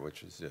PAIR,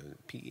 which is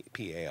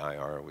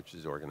PAIR, which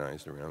is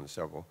organized around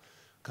several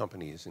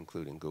companies,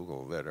 including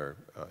Google, that are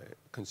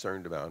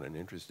concerned about and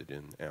interested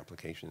in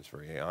applications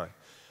for AI.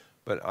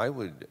 But I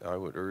would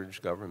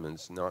urge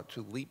governments not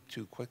to leap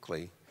too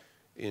quickly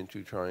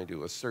into trying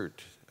to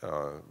assert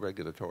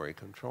regulatory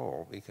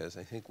control, because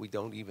I think we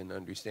don't even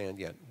understand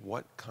yet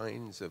what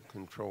kinds of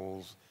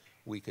controls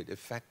we could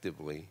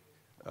effectively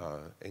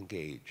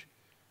engage.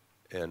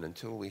 And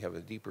until we have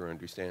a deeper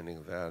understanding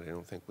of that, I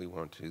don't think we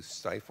want to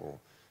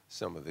stifle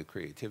some of the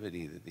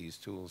creativity that these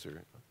tools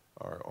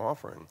are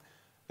offering.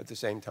 At the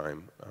same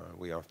time,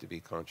 we have to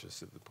be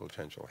conscious of the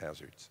potential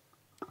hazards.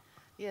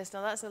 Yes,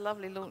 now that's a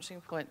lovely launching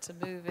point to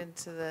move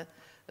into the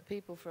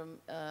people from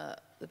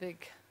the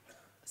big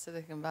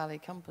Silicon Valley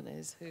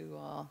companies who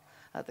are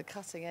at the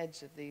cutting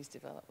edge of these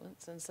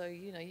developments. And so,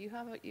 you know, you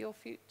have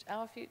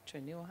our future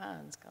in your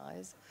hands,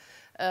 guys.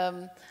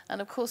 And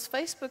of course,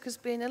 Facebook has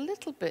been a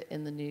little bit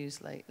in the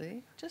news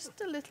lately,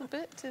 just a little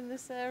bit in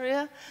this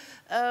area.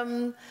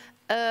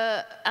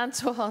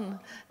 Antoine,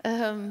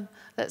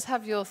 let's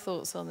have your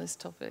thoughts on this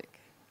topic.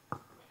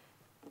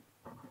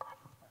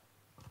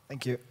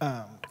 Thank you.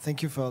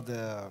 Thank you for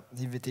the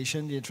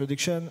invitation, the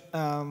introduction.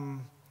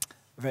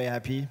 Very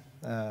happy,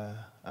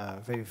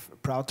 very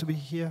proud to be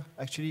here,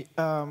 actually.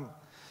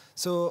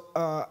 So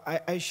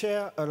I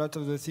share a lot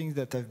of the things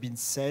that have been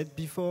said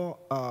before,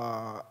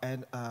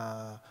 and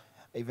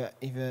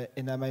even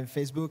I'm on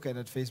Facebook, and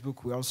at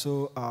Facebook we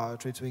also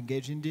try to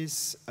engage in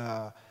this.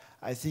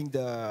 I think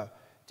the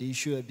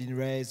issue has been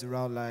raised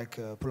around like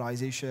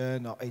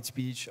polarization or hate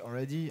speech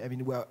already. I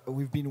mean,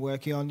 we've been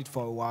working on it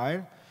for a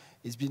while.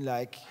 It's been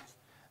like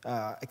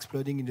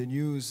exploding in the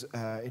news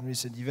in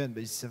recent events,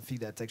 but it's something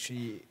that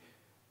actually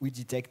we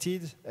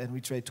detected and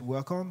we try to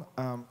work on,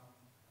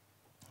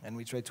 and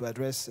we try to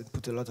address and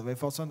put a lot of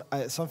efforts on.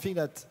 Something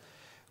that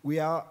we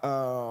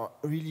are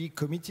really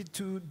committed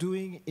to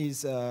doing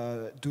is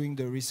doing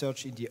the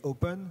research in the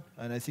open,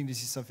 and I think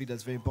this is something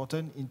that's very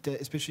important,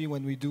 especially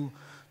when we do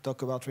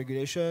talk about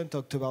regulation,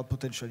 talked about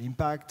potential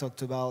impact,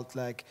 talked about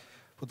like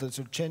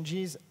potential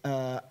changes.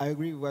 I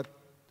agree with what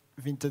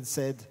Vinton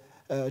said.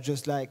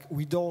 Just like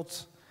we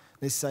don't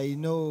necessarily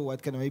know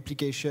what kind of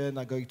applications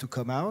are going to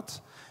come out.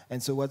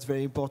 And so what's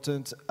very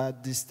important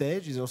at this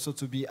stage is also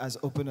to be as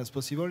open as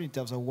possible in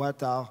terms of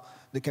what are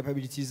the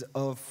capabilities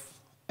of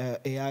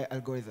AI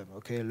algorithm,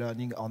 okay,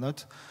 learning or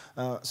not.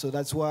 So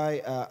that's why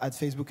at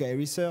Facebook AI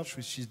Research,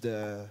 which is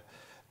the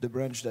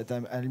branch that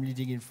I'm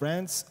leading in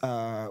France,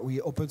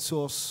 we open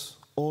source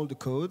all the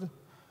code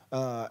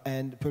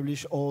and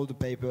publish all the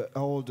paper,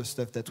 all the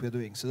stuff that we're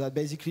doing. So that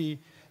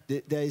basically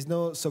there is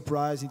no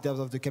surprise in terms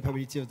of the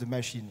capability of the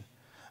machine.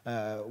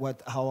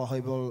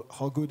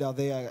 How good are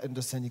they at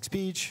understanding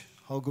speech?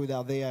 How good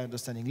are they at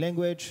understanding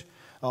language?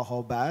 Or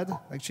how bad,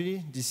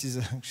 actually? This is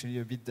actually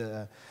a bit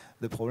the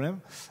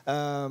problem.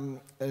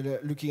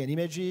 Looking at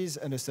images,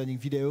 understanding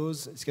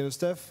videos, this kind of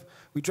stuff.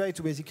 We try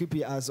to basically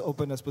be as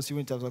open as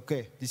possible in terms of,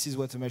 okay, this is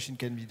what a machine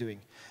can be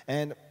doing.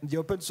 And the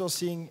open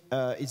sourcing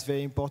is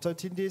very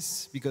important in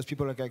this because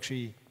people can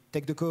actually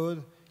take the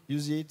code,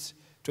 use it,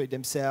 try it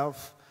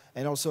themselves,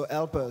 and also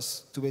help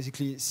us to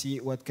basically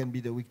see what can be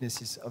the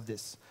weaknesses of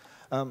this.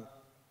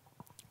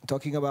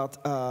 Talking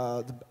about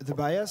the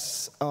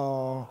bias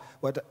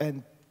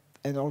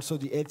and also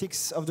the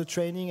ethics of the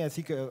training, I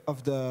think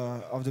of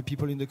the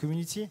people in the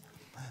community,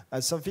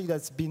 something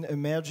that's been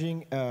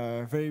emerging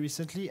very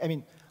recently. I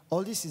mean,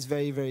 all this is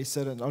very, very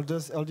sudden. All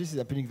this is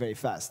happening very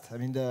fast. I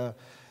mean, the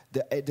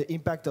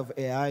impact of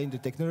AI in the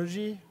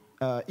technology,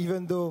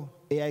 even though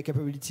AI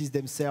capabilities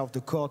themselves,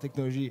 the core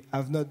technology,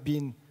 have not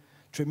been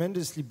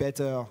tremendously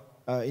better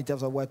in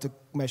terms of what a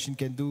machine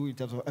can do in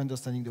terms of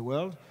understanding the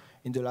world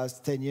in the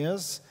last 10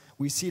 years.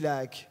 We see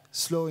like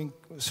slow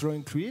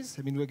increase.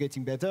 I mean, we're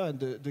getting better, and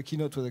the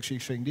keynote was actually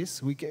showing this.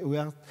 We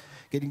are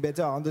getting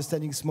better at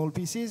understanding small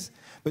pieces.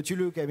 But you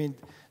look, I mean,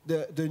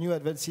 the new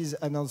advances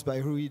announced by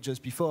Rui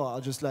just before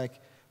are just like,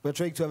 we're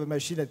trying to have a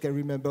machine that can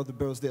remember the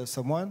birthday of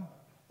someone.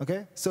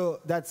 Okay? So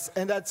that's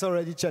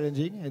already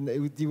challenging, and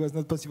it was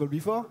not possible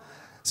before.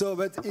 So,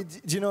 but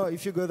you know,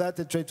 if you go that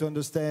and try to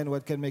understand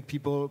what can make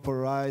people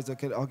polarize,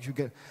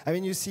 I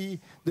mean, you see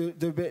the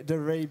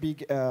very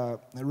big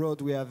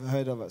road we have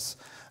ahead of us.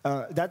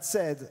 That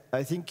said,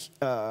 I think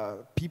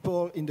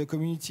people in the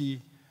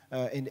community,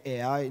 in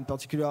AI in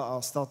particular,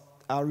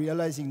 are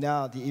realizing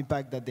now the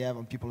impact that they have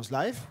on people's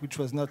life, which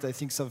was not, I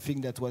think,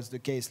 something that was the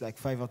case like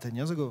 5 or 10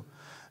 years ago.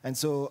 And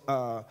so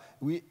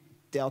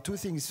there are two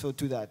things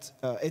to that.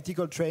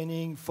 Ethical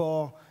training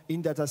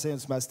in data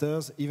science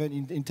masters, even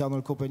in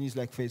internal companies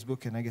like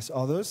Facebook and I guess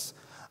others,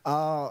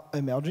 are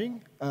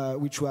emerging,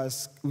 which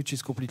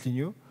is completely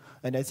new.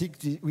 And I think,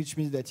 which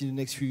means that in the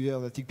next few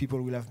years, I think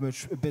people will have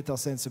much better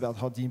sense about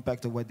how the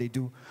impact of what they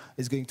do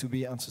is going to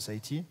be on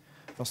society,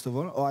 first of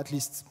all, or at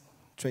least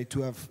try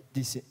to have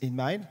this in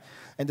mind.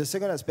 And the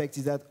second aspect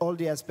is that all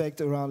the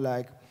aspect around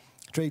like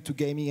trying to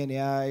gaming and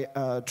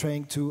AI,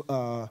 trying to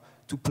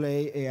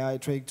play AI,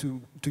 trying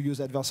to use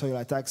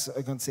adversarial attacks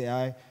against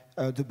AI,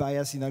 the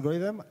bias in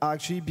algorithm are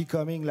actually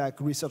becoming like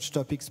research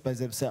topics by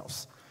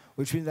themselves,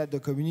 which means that the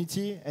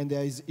community, and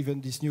there is even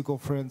this new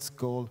conference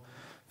called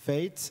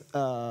FATE,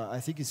 I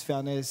think it's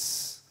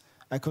Fairness,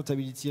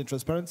 Accountability and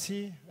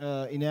Transparency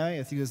in AI,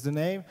 I think that's the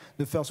name.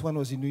 The first one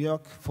was in New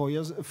York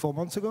 4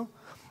 months ago.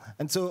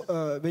 And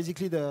so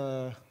basically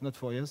not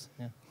 4 years,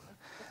 yeah.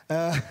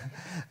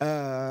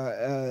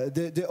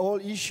 The whole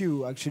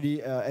issue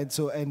actually,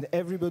 and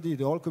everybody,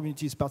 the whole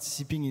community is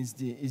participating in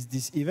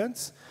these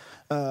events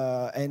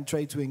and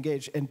try to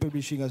engage and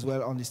publishing as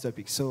well on this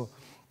topic. So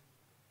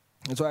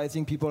that's why I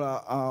think people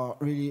are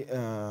really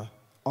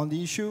on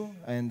the issue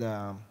and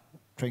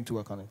trying to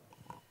work on it.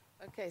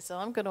 Okay, so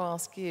I'm going to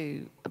ask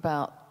you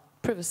about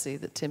privacy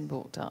that Tim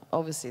brought up.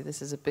 Obviously,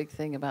 this is a big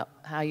thing about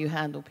how you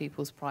handle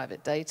people's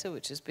private data,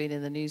 which has been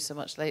in the news so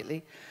much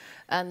lately.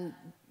 And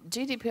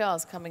GDPR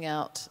is coming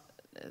out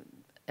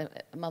a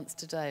month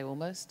today,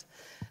 almost.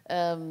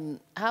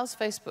 How's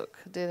Facebook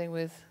dealing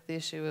with the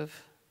issue of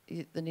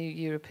the new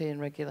European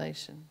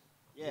regulation?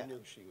 Yeah. I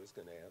knew she was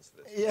going to ask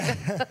this.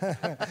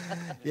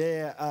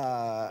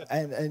 Yeah,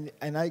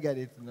 and I got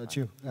it, not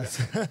you.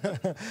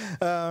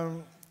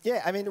 Yeah,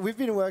 I mean, we've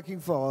been working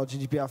for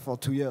GDPR for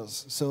 2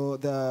 years. So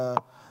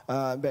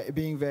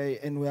being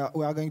and we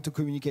are going to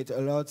communicate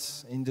a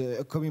lot in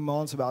the coming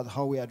months about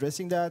how we are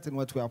addressing that and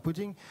what we are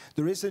putting.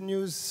 The recent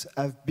news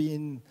have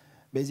been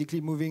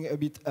basically moving a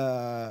bit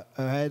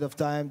ahead of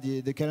time,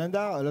 the calendar.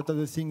 A lot of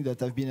the things that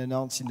have been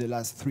announced in the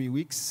last 3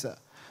 weeks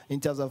in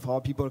terms of how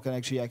people can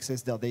actually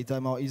access their data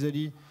more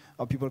easily,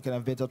 how people can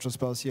have better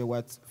transparency of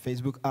what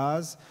Facebook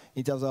has,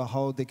 in terms of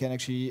how they can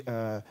actually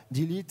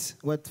delete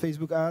what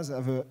Facebook has.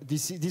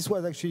 This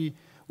was actually,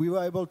 we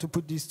were able to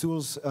put these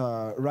tools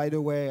right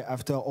away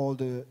after all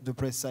the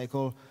press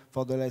cycle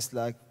for the last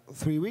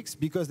 3 weeks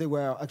because they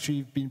were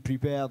actually being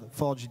prepared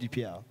for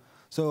GDPR.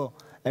 So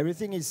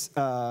everything is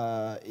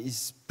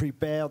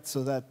prepared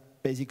so that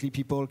basically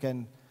people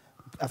can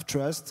have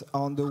trust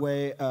on the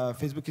way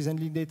Facebook is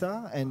handling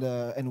data,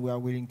 and we are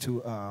willing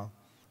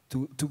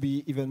to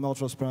be even more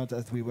transparent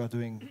as we were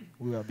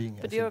being.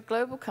 But you're a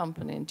global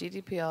company, and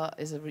GDPR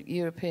is a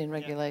European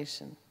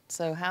regulation.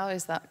 So how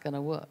is that going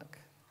to work?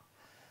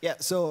 Yeah,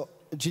 so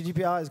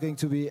GDPR is going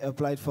to be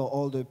applied for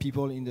all the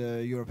people in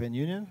the European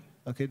Union,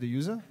 okay, the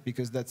user,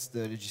 because that's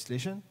the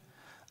legislation.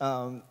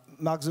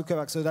 Mark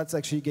Zuckerberg, so that's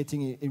actually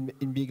getting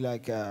in big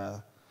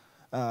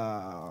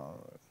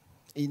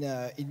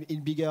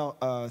in bigger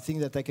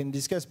things that I can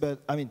discuss. But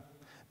I mean,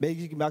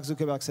 basically Mark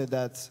Zuckerberg said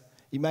that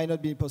it might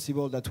not be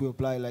possible that we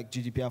apply like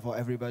GDPR for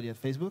everybody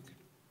at Facebook.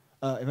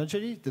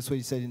 Eventually, that's what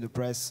he said in the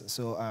press.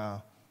 So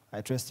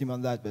I trust him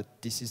on that.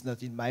 But this is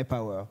not in my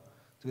power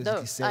to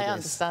basically say this. I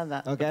understand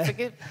that. Okay.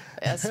 Forgive,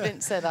 as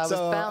Vinton said, I was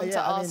bound to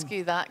ask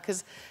you that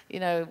because, you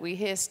know, we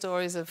hear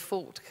stories of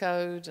forked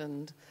code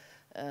and,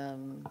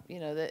 you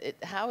know,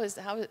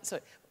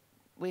 sorry,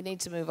 we need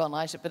to move on,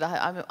 but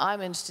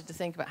I'm interested to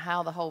think about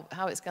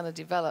how it's going to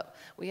develop.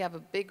 We have a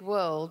big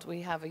world.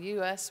 We have a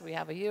US, we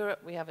have a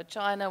Europe, we have a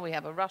China, we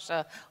have a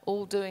Russia,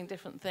 all doing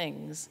different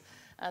things,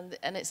 and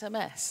it's a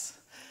mess.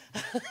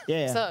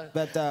 Yeah, so,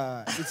 but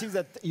it seems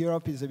that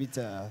Europe is a bit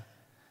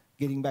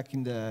getting back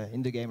in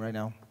the game right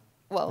now.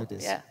 Well,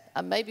 yeah,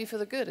 and maybe for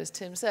the good, as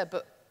Tim said,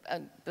 but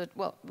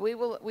well, we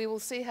will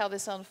see how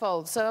this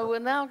unfolds. So we're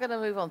now going to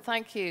move on.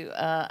 Thank you,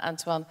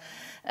 Antoine.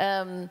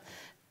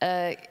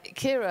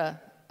 Kira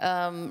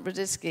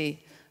Radinsky,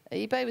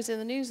 eBay was in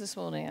the news this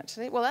morning,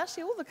 actually. Well,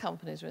 actually, all the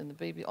companies were in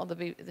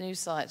the news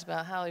sites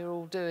about how you're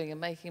all doing and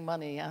making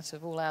money out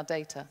of all our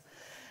data.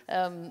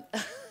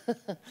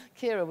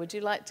 Kira, would you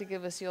like to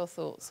give us your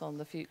thoughts on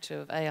the future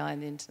of AI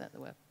and the internet,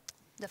 the web?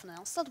 Definitely.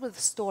 I'll start with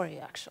a story,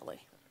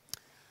 actually.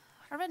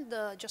 I read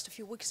just a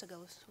few weeks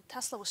ago,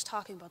 Tesla was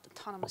talking about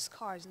autonomous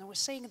cars, and they were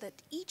saying that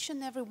each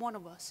and every one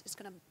of us is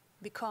going to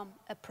become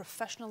a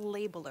professional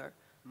labeler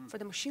for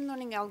the machine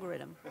learning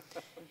algorithm.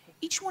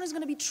 Each one is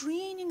going to be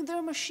training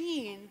their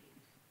machine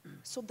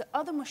so the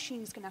other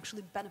machines can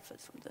actually benefit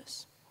from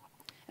this.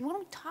 And when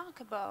we talk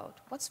about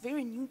what's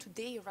very new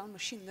today around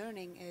machine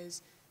learning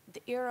is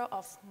the era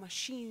of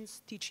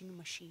machines teaching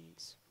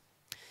machines.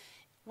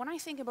 When I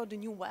think about the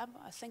new web,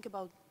 I think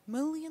about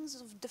millions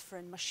of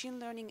different machine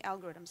learning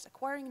algorithms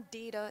acquiring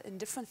data in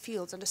different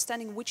fields,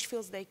 understanding which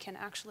fields they can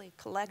actually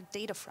collect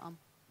data from,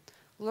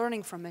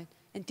 learning from it,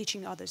 and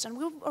teaching others. And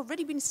we've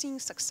already been seeing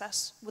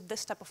success with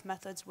this type of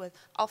methods with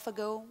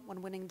AlphaGo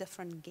when winning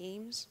different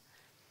games.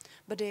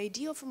 But the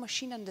idea of a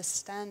machine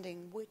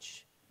understanding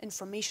which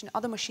information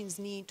other machines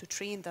need to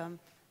train them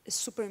is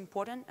super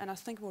important, and I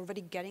think we're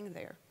already getting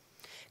there.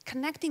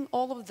 Connecting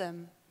all of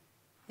them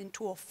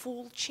into a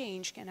full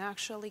change can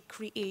actually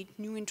create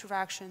new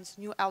interactions,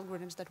 new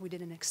algorithms that we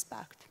didn't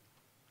expect.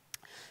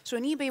 So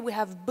in eBay, we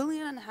have 1.5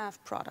 billion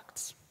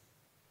products,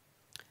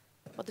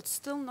 but it's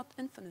still not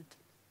infinite.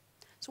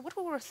 So what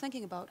we were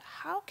thinking about,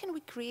 how can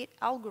we create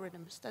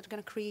algorithms that are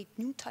going to create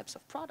new types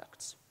of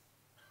products?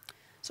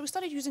 So we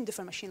started using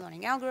different machine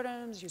learning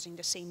algorithms, using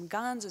the same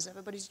guns as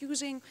everybody's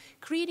using,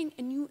 creating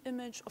a new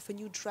image of a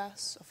new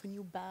dress, of a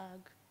new bag.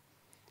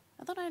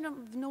 And then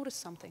I noticed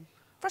something.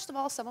 First of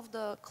all, some of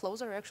the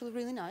clothes are actually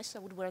really nice. I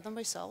would wear them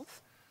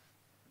myself.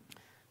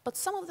 But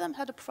some of them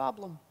had a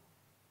problem.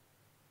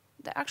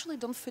 They actually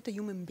don't fit a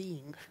human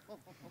being.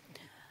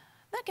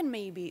 That can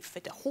maybe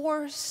fit a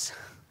horse,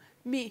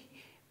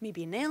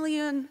 maybe an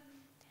alien.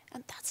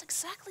 And that's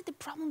exactly the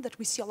problem that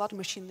we see a lot in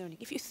machine learning.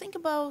 If you think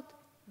about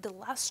the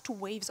last two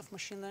waves of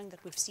machine learning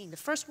that we've seen, the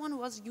first one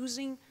was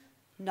using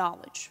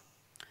knowledge.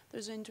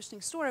 There's an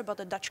interesting story about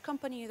a Dutch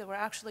company that were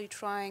actually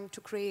trying to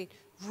create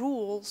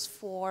rules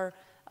for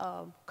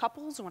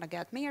couples who want to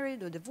get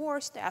married or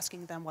divorced,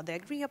 asking them what they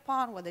agree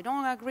upon, what they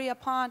don't agree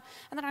upon,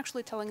 and then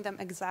actually telling them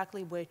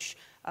exactly which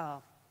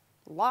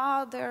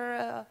law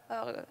they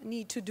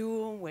need to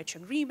do, which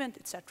agreement,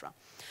 etc.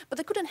 But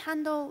they couldn't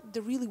handle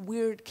the really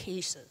weird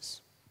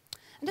cases.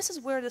 And this is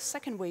where the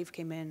second wave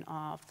came in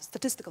of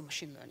statistical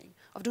machine learning,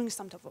 of doing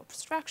some type of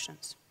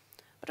abstractions.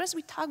 But as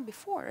we talked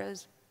before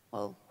is,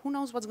 well, who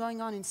knows what's going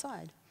on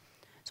inside?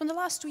 So in the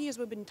last 2 years,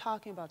 we've been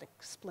talking about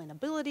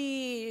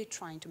explainability,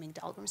 trying to make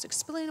the algorithms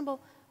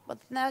explainable, but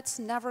that's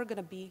never going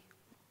to be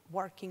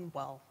working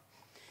well.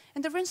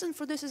 And the reason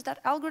for this is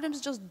that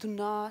algorithms just do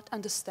not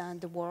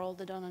understand the world.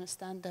 They don't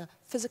understand the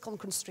physical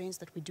constraints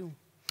that we do.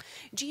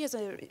 G is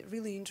a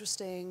really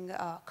interesting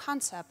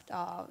concept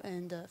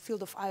in the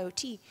field of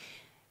IoT.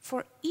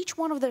 For each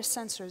one of their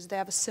sensors, they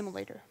have a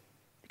simulator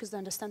because they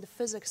understand the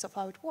physics of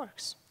how it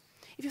works.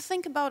 If you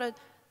think about it,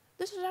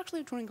 this is actually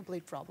a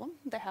Turing-complete problem.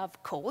 They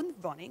have code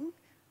running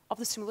of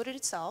the simulator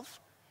itself.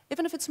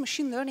 Even if it's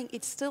machine learning,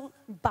 it's still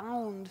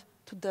bound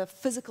to the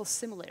physical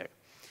simulator.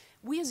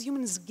 We as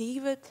humans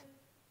gave it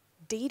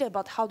data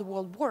about how the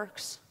world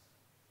works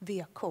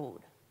via code.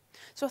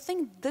 So I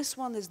think this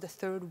one is the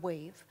third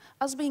wave,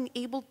 us being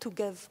able to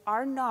give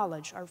our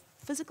knowledge, our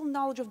physical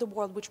knowledge of the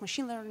world, which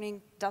machine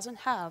learning doesn't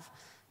have,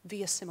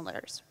 via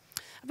simulators.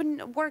 I've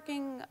been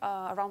working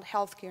around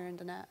healthcare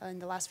in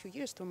the last few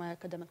years through my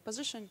academic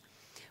position.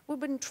 We've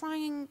been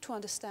trying to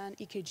understand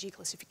EKG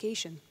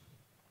classification.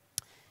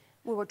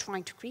 We were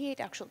trying to create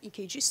actual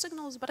EKG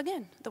signals, but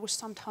again, they were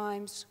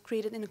sometimes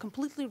created in a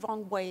completely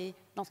wrong way,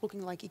 not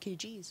looking like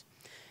EKGs.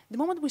 The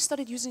moment we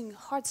started using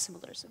heart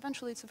simulators,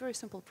 eventually it's a very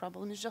simple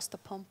problem, it's just a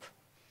pump.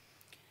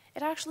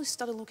 It actually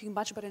started looking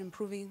much better and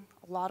improving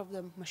a lot of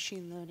the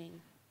machine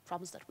learning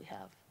problems that we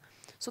have.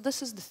 So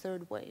this is the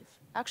third wave,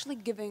 actually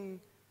giving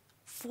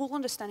full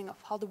understanding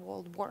of how the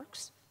world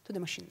works to the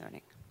machine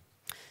learning.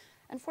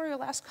 And for your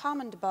last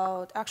comment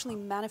about actually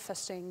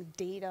manifesting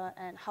data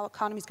and how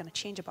economy is going to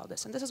change about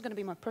this, and this is going to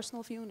be my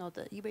personal view, not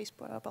the eBay's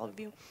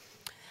view.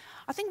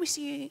 I think we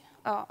see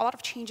a lot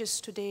of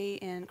changes today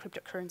in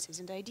cryptocurrencies,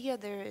 and the idea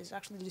there is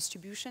actually the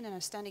distribution and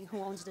understanding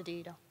who owns the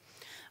data.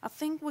 I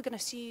think we're going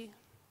to see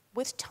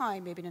with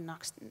time, maybe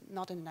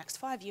not in the next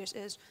 5 years,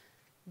 is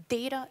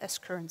data as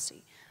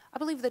currency. I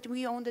believe that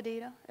we own the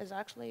data, as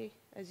actually,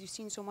 as you've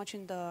seen so much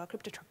in the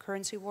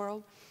cryptocurrency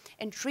world.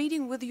 And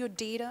trading with your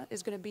data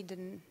is going to be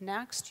the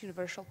next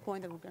universal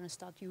point that we're going to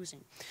start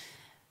using.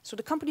 So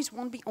the companies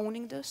won't be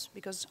owning this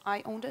because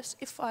I own this.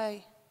 If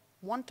I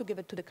want to give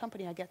it to the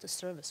company, I get a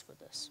service for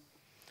this.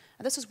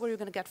 And this is where you're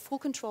going to get full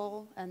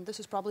control, and this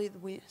is probably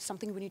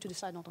something we need to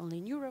decide not only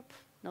in Europe,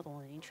 not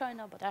only in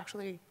China, but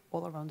actually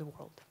all around the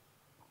world.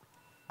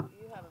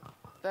 You have a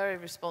very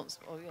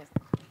responsible, oh yes.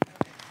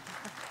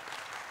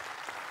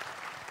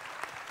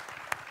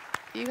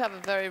 You have a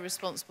very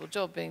responsible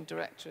job being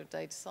Director of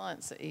Data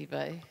Science at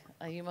eBay.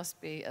 You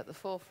must be at the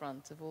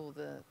forefront of all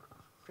the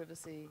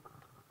privacy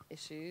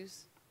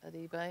issues at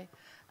eBay,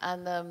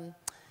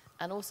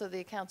 and also the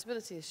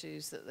accountability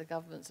issues that the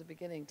governments are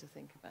beginning to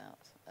think about.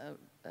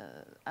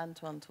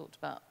 Antoine talked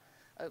about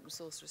open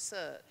source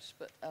research,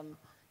 but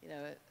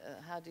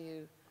how do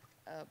you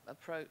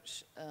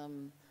approach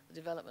the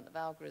development of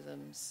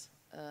algorithms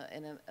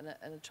in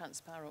a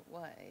transparent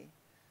way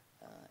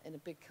in a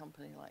big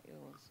company like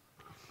yours?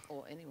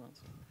 Or anyone's.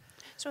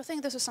 So I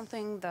think this is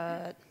something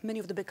that many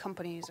of the big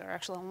companies are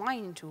actually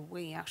aligned to.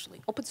 We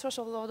actually open source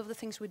a lot of the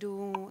things we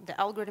do, the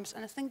algorithms,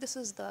 and I think this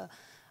is the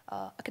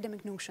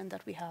academic notion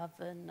that we have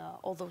in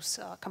all those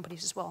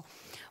companies as well.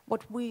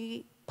 What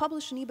we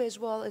publish in eBay as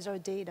well is our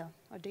data.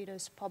 Our data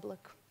is public.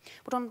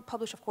 We don't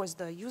publish, of course,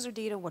 the user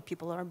data, what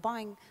people are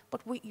buying,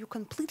 but you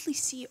completely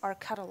see our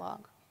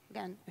catalog.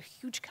 Again, a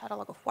huge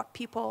catalog of what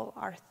people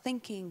are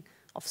thinking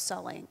of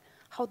selling,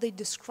 how they're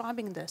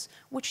describing this,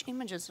 which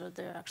images are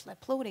they actually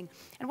uploading.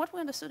 And what we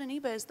understood in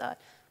eBay is that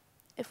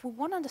if we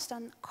want to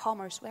understand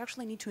commerce, we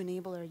actually need to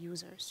enable our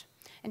users.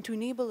 And to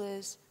enable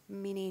is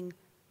meaning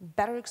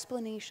better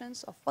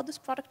explanations of what this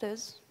product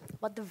is,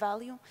 what the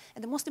value,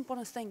 and the most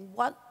important thing,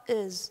 what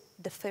is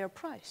the fair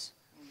price?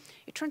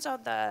 It turns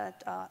out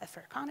that a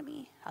fair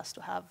economy has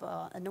to have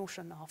a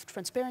notion of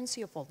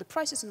transparency of all the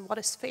prices and what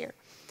is fair.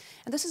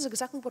 And this is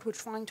exactly what we're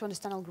trying to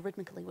understand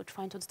algorithmically. We're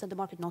trying to understand the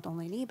market not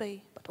only in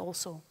eBay, but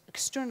also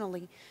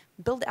externally,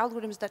 build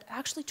algorithms that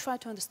actually try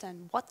to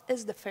understand what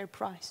is the fair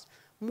price.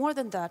 More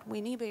than that, we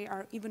in eBay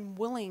are even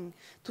willing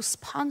to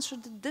sponsor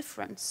the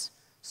difference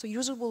so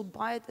users will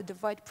buy it at the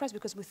right price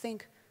because we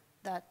think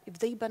that if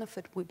they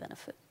benefit, we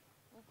benefit.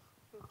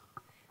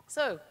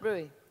 So,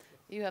 Rui,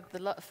 you have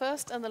the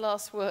first and the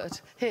last word.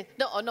 Here,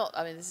 I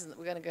mean,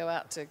 we're going to go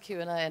out to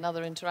Q&A and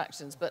other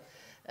interactions, but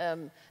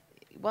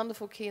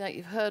wonderful keynote.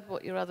 You've heard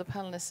what your other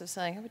panelists are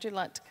saying. How would you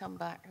like to come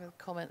back with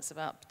comments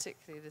about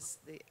particularly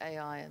the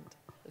AI and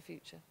the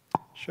future?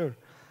 Sure.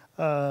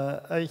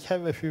 I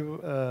have a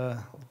few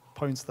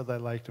points that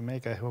I'd like to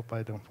make. I hope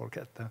I don't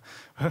forget them.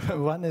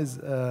 One is,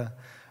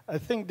 I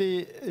think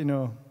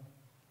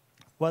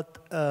what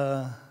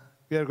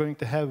we are going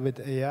to have with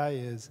AI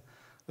is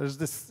there's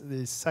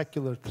these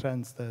secular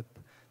trends that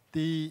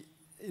the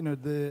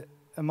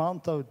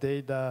amount of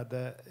data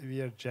that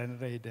we are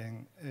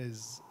generating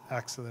is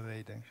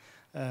accelerating.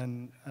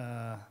 And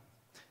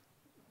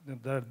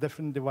there are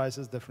different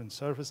devices, different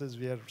surfaces.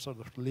 We are sort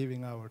of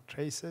leaving our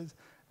traces.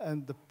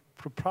 And the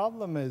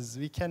problem is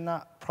we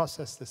cannot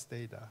process this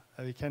data.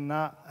 We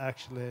cannot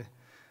actually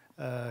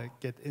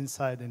get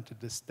insight into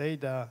this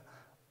data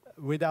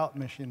without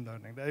machine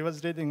learning. I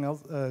was reading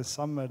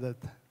somewhere that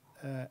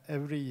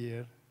every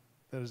year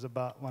there's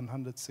about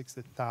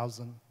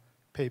 160,000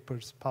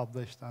 papers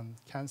published on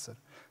cancer.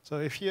 So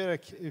if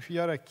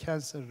you're a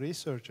cancer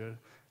researcher,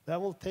 that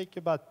will take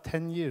about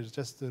 10 years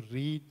just to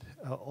read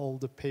all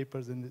the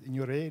papers in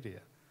your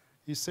area.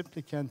 You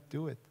simply can't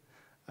do it.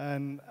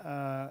 And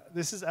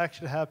this is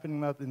actually happening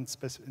not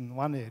in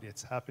one area,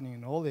 it's happening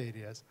in all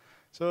areas.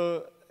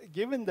 So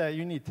given that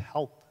you need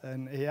help,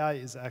 and AI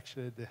is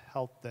actually the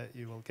help that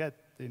you will get,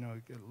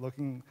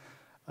 looking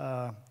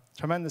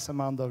tremendous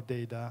amount of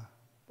data,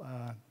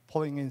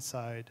 pulling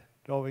inside,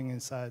 drawing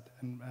inside,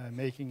 and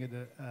making it,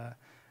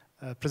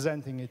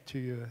 presenting it to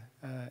you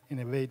in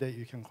a way that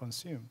you can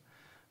consume.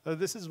 So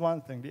this is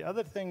one thing. The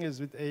other thing is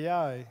with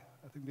AI, I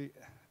think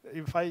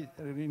if I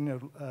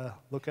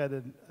look at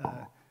it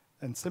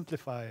and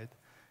simplify it,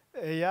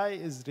 AI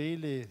is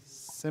really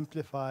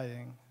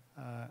simplifying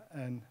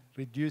and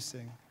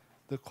reducing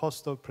the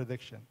cost of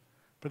prediction.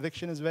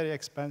 Prediction is very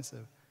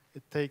expensive.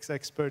 It takes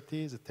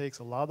expertise, it takes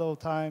a lot of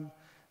time,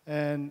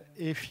 and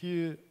if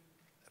you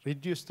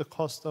reduce the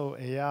cost of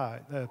AI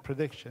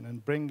prediction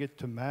and bring it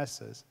to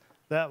masses,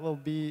 that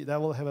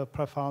will have a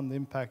profound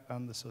impact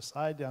on the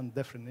society, on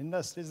different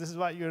industries. This is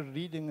what you're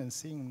reading and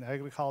seeing in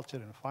agriculture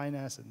and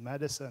finance and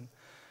medicine.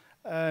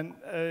 And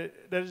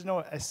there is no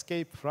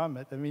escape from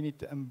it, and we need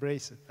to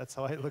embrace it. That's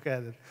how I look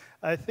at it.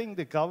 I think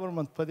the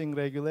government putting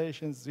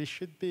regulations, we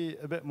should be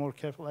a bit more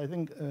careful. I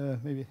think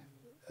maybe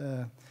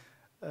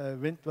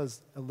Vint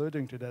was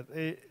alluding to that.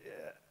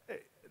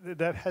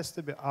 There has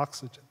to be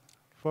oxygen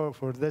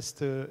for this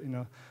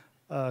to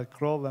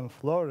grow and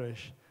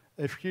flourish.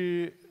 If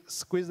you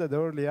squeeze that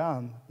early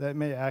on, that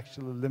may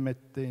actually limit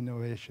the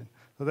innovation.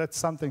 So that's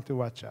something to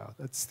watch out.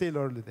 It's still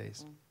early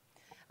days.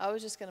 I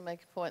was just going to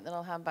make a point, then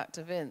I'll hand back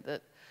to Vint,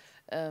 that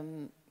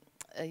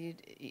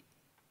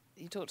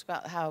you talked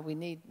about how we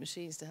need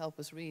machines to help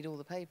us read all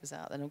the papers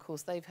out there, and of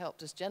course they've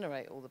helped us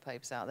generate all the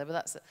papers out there,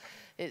 but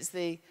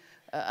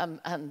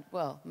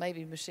well,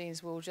 maybe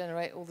machines will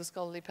generate all the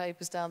scholarly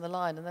papers down the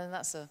line, and then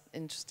that's an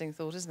interesting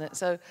thought, isn't it?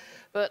 So,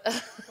 but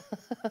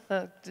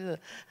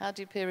how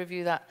do you peer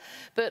review that?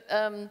 But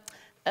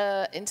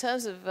in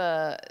terms of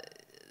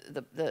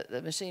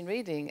the machine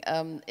reading,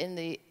 in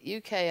the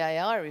UK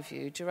AI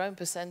review, Jerome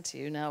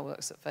Pesenti, who now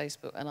works at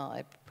Facebook, and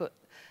I put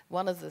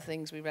one of the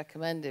things we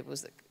recommended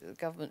was that the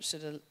government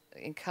should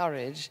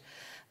encourage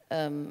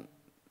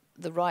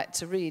the right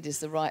to read is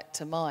the right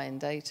to mine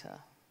data.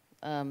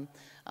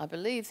 I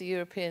believe the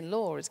European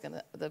law is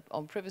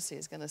on privacy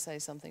is going to say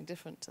something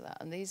different to that,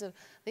 and these are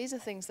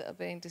things that are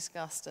being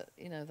discussed at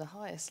the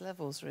highest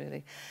levels,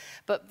 really.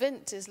 But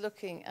Vint is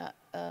looking at.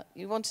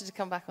 You wanted to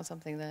come back on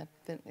something there,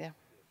 Vint? Yeah.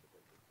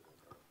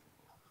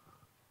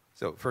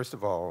 So first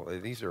of all,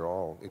 these are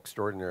all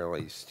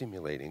extraordinarily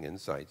stimulating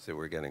insights that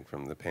we're getting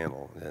from the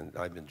panel, and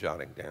I've been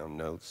jotting down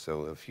notes,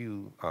 so a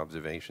few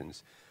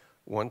observations.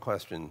 One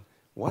question,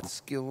 what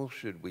skills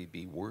should we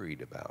be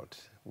worried about?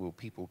 Will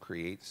people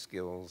create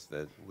skills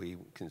that we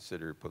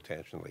consider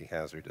potentially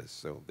hazardous?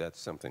 So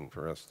that's something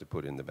for us to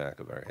put in the back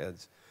of our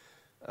heads.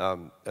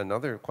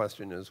 Another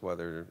question is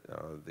whether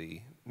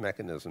the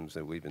mechanisms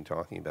that we've been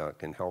talking about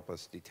can help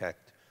us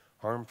detect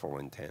harmful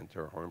intent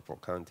or harmful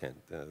content.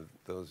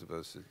 Those of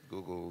us at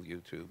Google,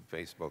 YouTube,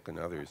 Facebook, and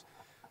others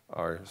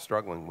are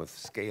struggling with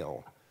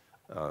scale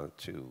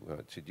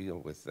to deal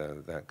with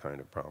that kind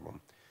of problem.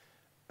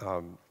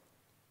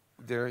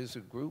 There is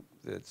a group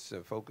that's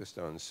focused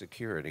on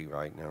security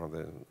right now,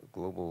 the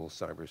Global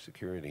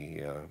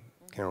Cybersecurity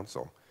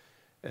Council,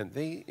 and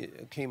they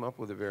came up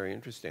with a very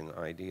interesting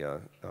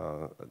idea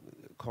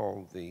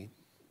called the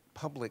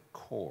public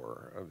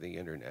core of the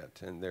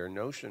internet, and their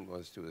notion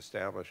was to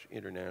establish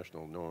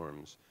international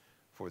norms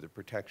for the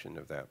protection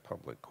of that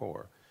public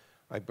core.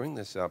 I bring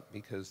this up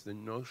because the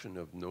notion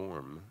of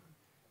norm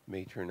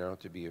may turn out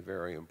to be a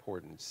very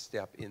important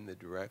step in the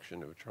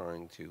direction of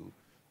trying to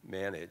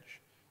manage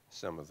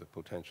some of the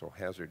potential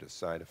hazardous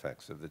side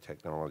effects of the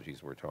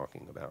technologies we're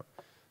talking about.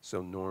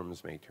 So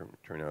norms may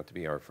turn out to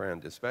be our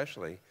friend,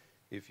 especially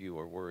if you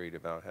are worried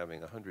about having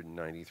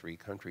 193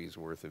 countries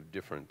worth of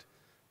different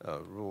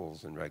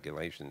rules and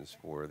regulations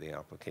for the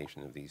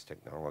application of these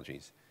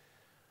technologies.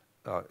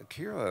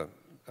 Kira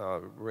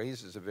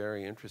raises a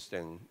very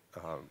interesting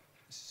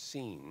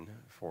scene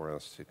for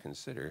us to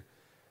consider.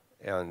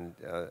 And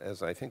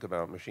as I think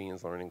about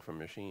machines learning from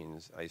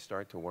machines, I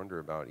start to wonder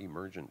about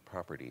emergent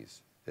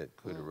properties that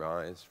could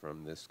arise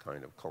from this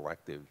kind of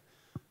collective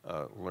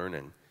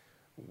learning.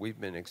 We've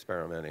been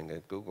experimenting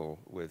at Google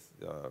with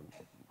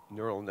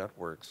neural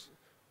networks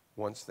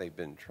once they've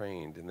been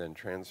trained, and then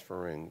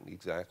transferring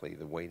exactly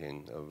the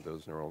weighting of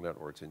those neural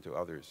networks into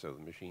others, so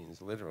the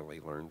machines literally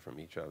learn from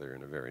each other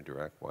in a very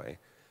direct way.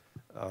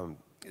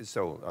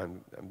 So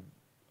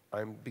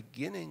I'm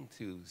beginning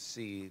to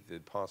see the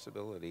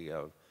possibility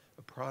of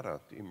a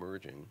product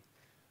emerging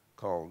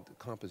called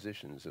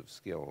compositions of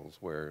skills,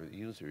 where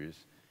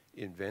users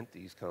invent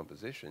these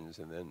compositions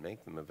and then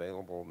make them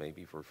available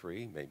maybe for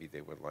free. Maybe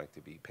they would like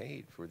to be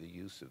paid for the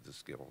use of the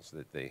skills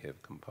that they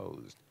have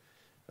composed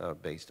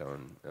based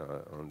on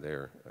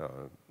their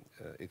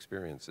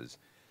experiences.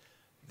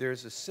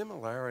 There's a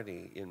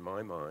similarity in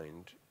my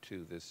mind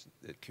to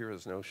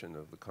Kira's notion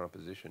of the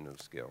composition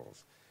of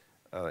skills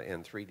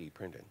and 3D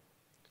printing,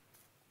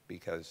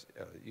 because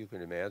you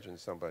can imagine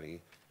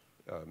somebody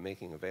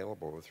making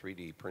available a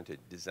 3D printed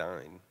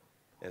design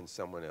and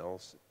someone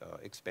else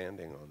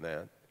expanding on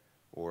that,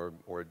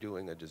 or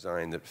doing a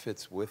design that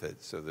fits with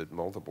it so that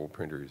multiple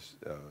printers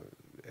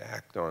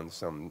act on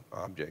some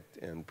object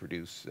and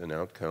produce an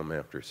outcome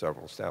after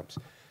several steps.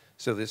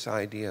 So this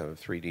idea of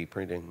 3D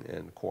printing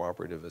and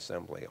cooperative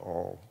assembly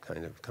all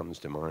kind of comes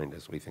to mind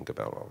as we think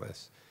about all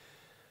this.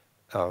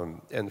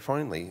 And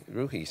finally,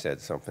 Ruhi said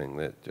something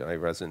that I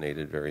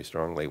resonated very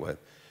strongly with.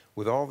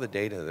 With all the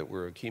data that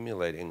we're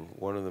accumulating,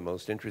 one of the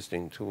most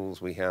interesting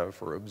tools we have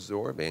for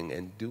absorbing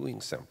and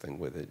doing something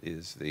with it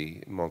is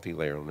the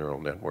multi-layer neural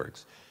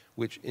networks,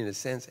 which in a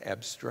sense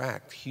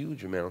abstract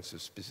huge amounts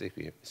of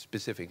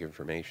specific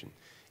information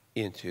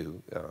into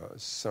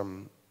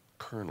some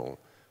kernel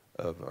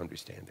of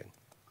understanding.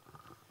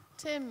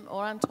 Tim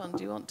or Antoine,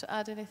 do you want to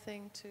add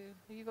anything to,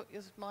 have you got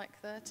your mic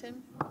there,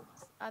 Tim?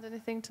 Add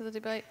anything to the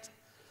debate?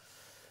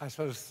 I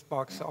suppose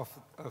sparks off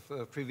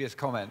of previous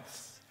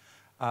comments.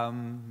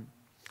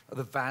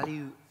 The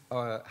value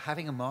of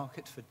having a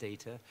market for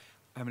data,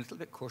 I'm a little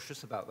bit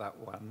cautious about that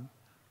one.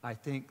 I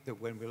think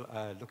that when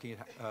we're looking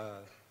at,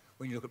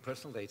 when you look at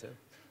personal data,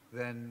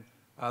 then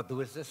there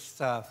was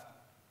this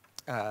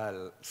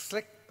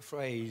slick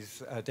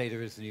phrase,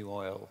 data is the new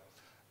oil,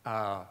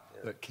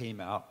 that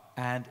came out,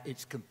 and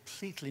it's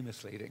completely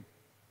misleading.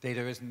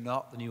 Data is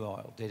not the new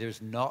oil. Data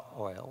is not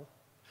oil.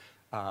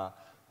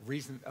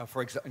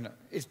 for example,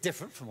 it's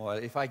different from oil.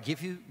 If I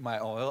give you my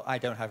oil, I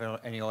don't have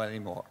any oil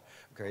anymore.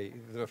 Okay,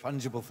 there are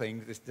fungible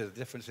things. The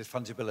difference is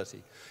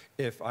fungibility.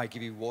 If I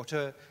give you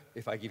water,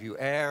 if I give you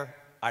air,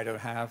 I don't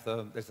have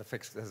them. There's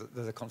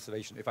a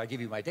conservation. If I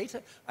give you my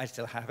data, I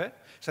still have it.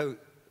 So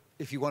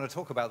if you want to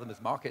talk about them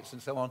as markets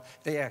and so on,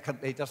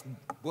 they just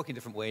work in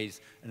different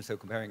ways. And so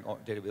comparing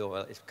data with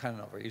oil is kind of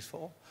not very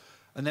useful.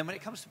 And then when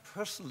it comes to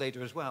personal data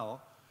as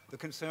well, the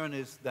concern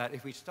is that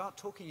if we start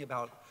talking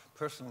about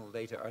personal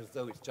data as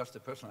though it's just a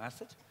personal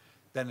asset,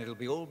 then it'll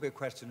all be a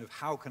question of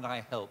how can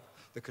I help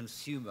the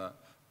consumer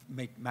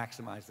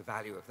maximize the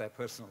value of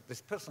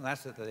this personal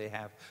asset that they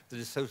have that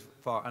is so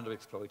far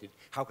underexploited.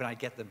 How can I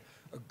get them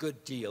a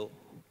good deal?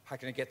 How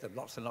can I get them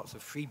lots and lots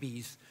of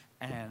freebies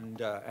and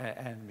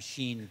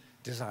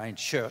machine-designed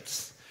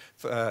shirts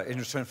in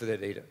return for their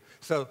data?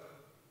 So,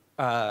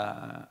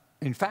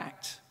 in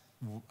fact,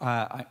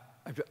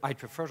 I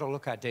prefer to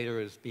look at data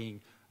as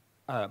being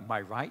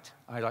my right.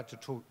 I like to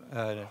talk.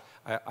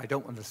 I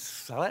don't want to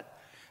sell it.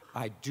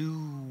 I do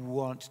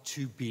want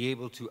to be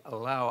able to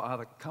allow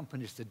other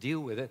companies to deal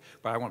with it,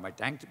 but I want my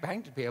bank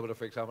to be able to,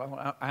 for example, I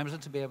want Amazon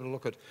to be able to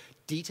look at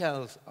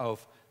details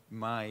of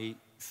my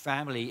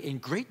family in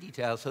great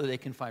detail so they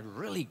can find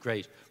really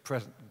great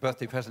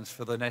birthday presents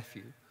for their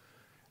nephew.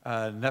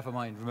 Never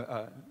mind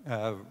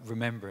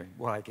remembering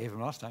what I gave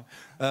him last time.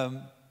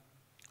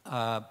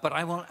 But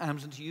I want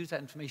Amazon to use that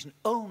information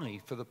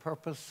only for the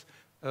purpose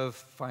of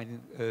finding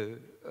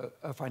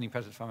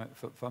presents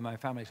for my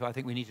family. So I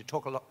think we need to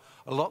talk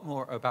a lot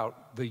more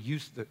about the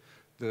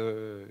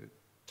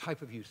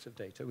type of use of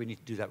data. We need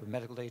to do that with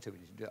medical data. We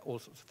need to do that all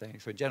sorts of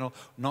things. So in general,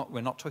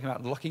 we're not talking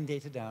about locking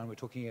data down. We're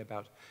talking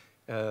about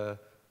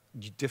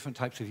different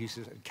types of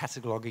uses and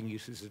cataloging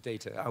uses of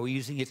data. Are we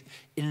using it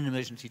in an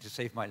emergency to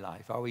save my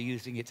life? Are we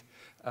using it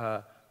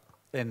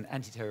in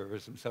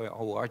anti-terrorism? So,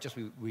 or just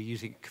we're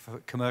using it for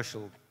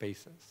commercial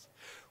basis.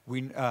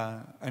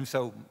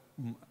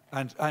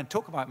 And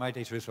talk about my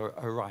data is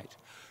a right.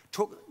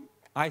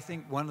 I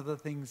think one of the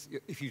things,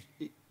 if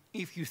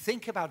you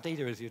think about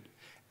data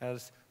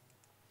as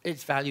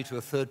its value to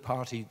a third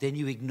party, then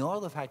you ignore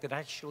the fact that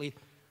actually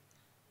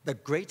the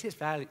greatest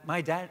value,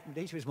 my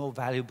data is more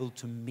valuable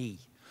to me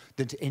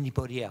than to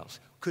anybody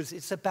else, because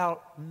it's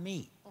about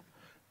me.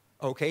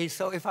 Okay,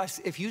 so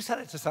if you sell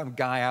it to some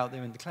guy out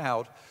there in the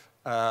cloud,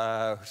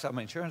 some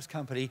insurance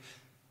company,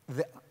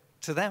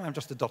 to them I'm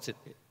just a dot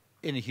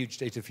in a huge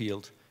data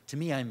field. To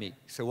me, I'm me.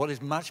 So what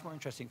is much more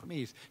interesting for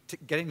me is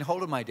getting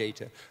hold of my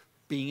data,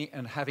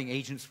 and having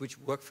agents which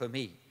work for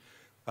me,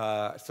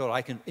 so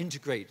I can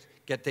integrate,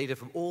 get data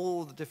from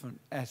all the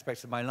different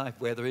aspects of my life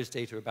where there is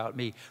data about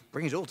me,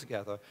 bring it all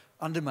together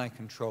under my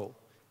control.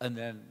 And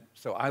then,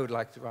 so I would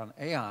like to run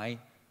AI,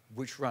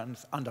 which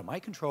runs under my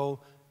control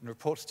and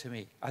reports to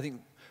me. I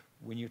think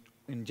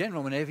in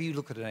general, whenever you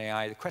look at an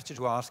AI, the question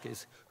to ask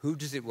is, who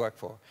does it work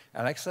for?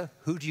 Alexa,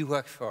 who do you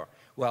work for?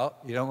 Well,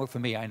 you don't work for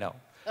me, I know.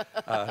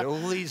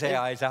 All these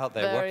AIs out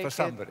there work for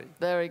somebody.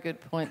 Very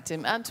good point,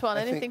 Tim. Antoine,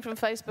 anything from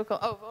Facebook?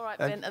 Oh, all right,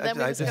 Ben, and then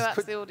we just go out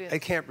to the audience. I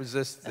can't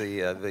resist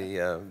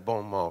the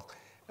bon mot.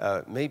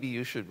 Maybe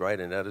you should write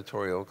an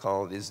editorial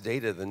called, "Is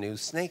Data the New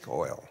Snake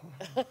Oil?"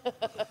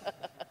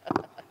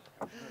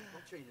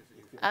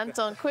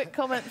 Anton, quick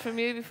comment from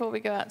you before we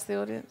go out to the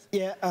audience.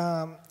 Yeah,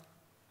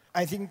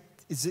 I think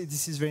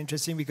this is very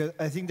interesting because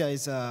I think there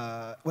is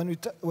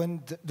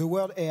when the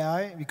word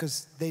AI,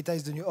 because data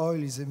is the new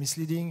oil, is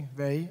misleading.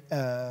 Very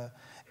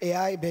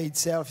AI by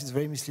itself is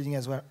very misleading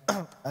as well.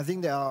 I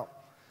think there are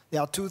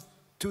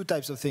two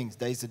types of things.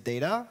 There is the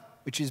data,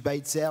 which is by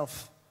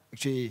itself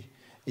actually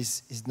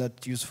is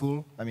not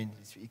useful. I mean,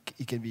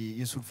 it can be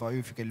useful for you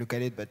if you can look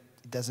at it, but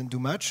it doesn't do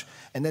much.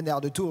 And then there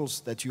are the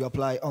tools that you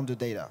apply on the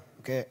data.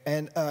 Okay,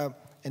 and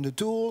the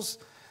tools.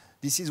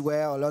 This is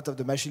where a lot of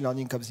the machine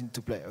learning comes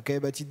into play, okay?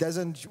 But it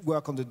doesn't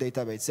work on the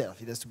data by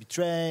itself. It has to be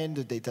trained,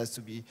 the data has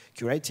to be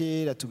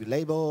curated, has to be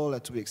labeled,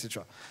 has to be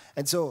etc.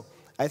 And so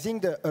I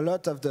think that a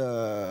lot of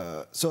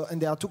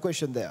and there are two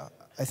questions there.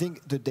 I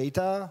think the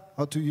data,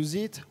 how to use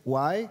it,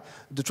 why,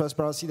 the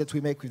transparency that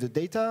we make with the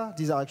data,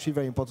 these are actually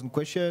very important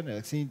questions, and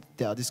I think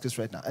they are discussed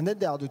right now. And then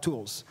there are the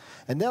tools.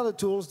 And there are the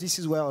tools, this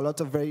is where a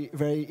lot of very,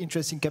 very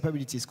interesting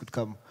capabilities could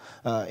come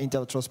in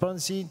terms of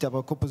transparency, in terms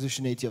of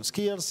compositionality of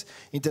skills,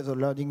 in terms of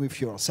learning with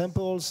your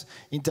samples,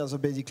 in terms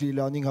of basically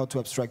learning how to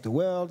abstract the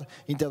world,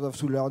 in terms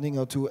of learning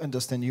how to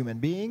understand human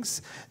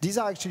beings. These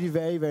are actually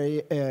very,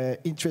 very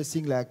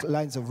interesting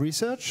lines of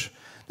research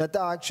that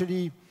are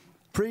actually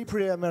pretty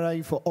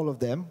preliminary for all of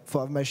them.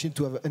 For a machine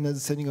to have an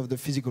understanding of the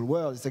physical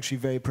world, it's actually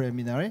very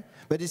preliminary,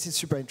 but this is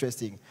super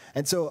interesting.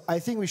 And so I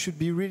think we should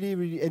be really,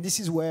 really, and this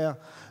is where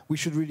we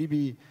should really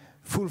be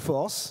full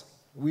force.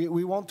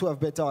 We want to have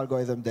better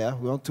algorithm there.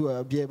 We want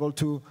to be able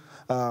to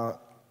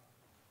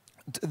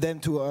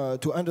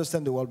to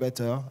understand the world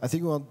better. I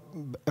think we want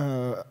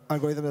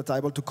algorithms that are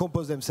able to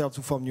compose themselves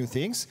to form new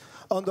things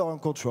under our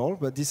control,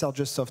 but these are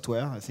just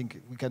software. I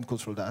think we can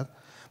control that.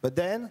 But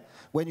then,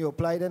 when you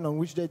apply them on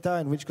which data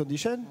and which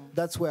condition,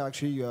 that's where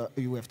actually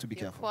you have to be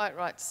careful. Quite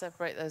right to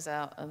separate those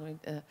out.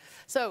 And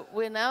so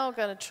we're now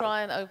going to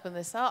try and open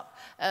this up.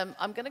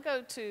 I'm going to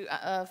go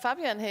to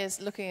Fabian here is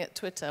looking at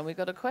Twitter. We've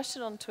got a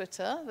question on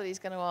Twitter that he's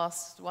going to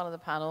ask one of the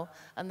panel,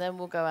 and then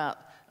we'll go out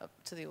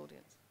to the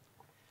audience.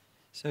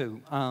 So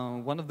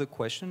one of the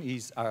questions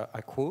is, I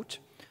quote,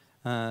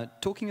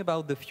 talking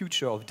about the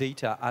future of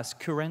data as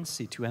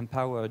currency to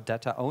empower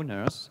data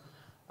owners,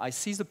 I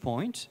see the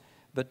point,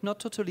 but not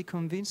totally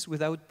convinced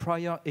without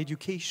prior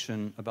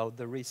education about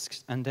the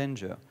risks and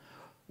danger.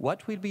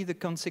 What will be the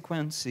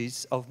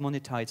consequences of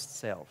monetized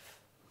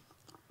self?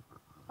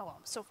 Oh,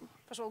 well, so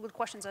first of all, good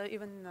questions. I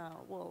even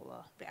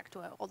will react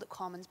to all the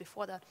comments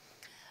before that.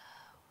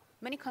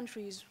 Many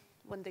countries,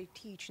 when they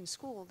teach in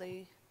school,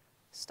 they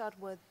start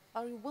with,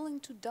 are you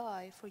willing to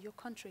die for your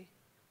country?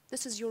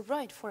 This is your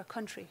right for a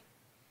country.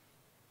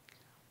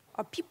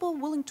 Are people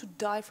willing to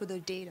die for their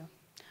data?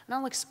 And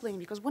I'll explain,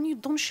 because when you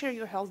don't share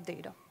your health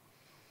data,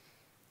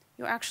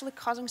 you're actually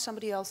causing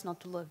somebody else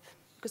not to live.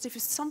 Because if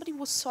somebody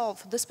was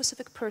solved for this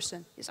specific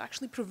person, it's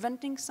actually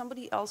preventing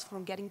somebody else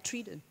from getting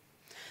treated.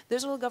 The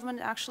Israeli government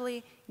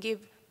actually gave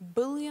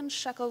billion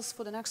shekels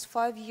for the next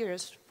 5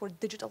 years for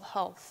digital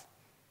health,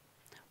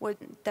 where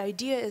the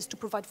idea is to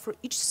provide for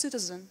each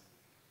citizen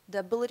the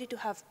ability to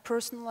have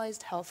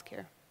personalized health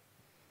care.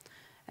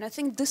 And I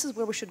think this is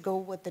where we should go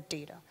with the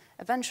data.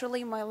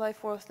 Eventually, my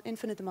life worth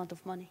infinite amount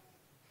of money.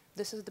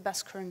 This is the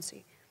best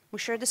currency. We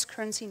share this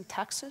currency in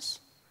taxes.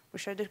 We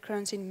share the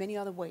currency in many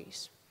other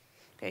ways.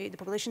 Okay? The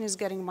population is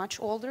getting much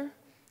older,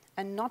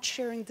 and not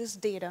sharing this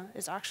data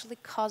is actually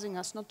causing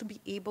us not to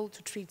be able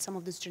to treat some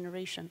of this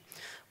generation.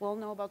 We all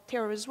know about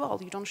terror as well.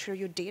 You don't share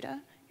your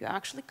data, you're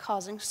actually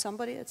causing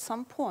somebody at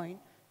some point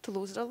to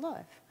lose their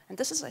life. And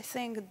this is, I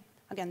think,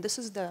 again, this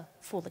is the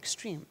full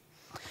extreme.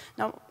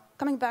 Now,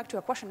 coming back to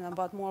a question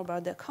about more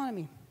about the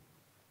economy.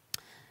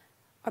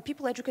 Are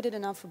people educated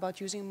enough about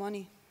using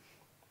money,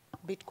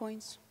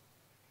 bitcoins?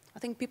 I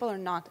think people are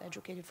not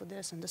educated for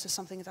this, and this is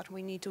something that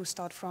we need to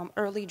start from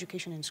early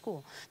education in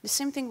school. The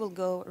same thing will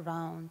go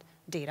around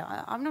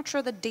data. I'm not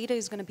sure that data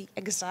is going to be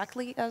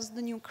exactly as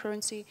the new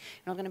currency.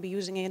 You're not going to be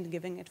using it,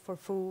 giving it for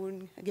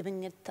food,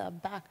 giving it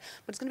back,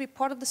 but it's going to be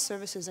part of the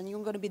services, and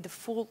you're going to be the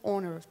full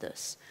owner of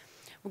this.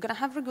 We're going to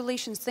have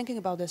regulations thinking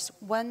about this.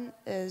 When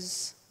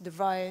is the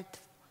right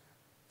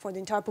for the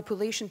entire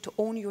population to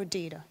own your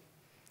data?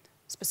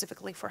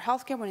 Specifically for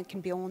healthcare, when it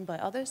can be owned by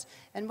others,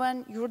 and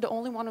when you're the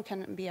only one who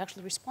can be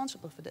actually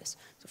responsible for this.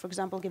 So for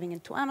example, giving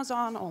it to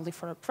Amazon only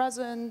for a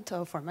present,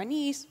 or for my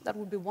niece, that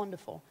would be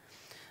wonderful.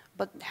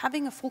 But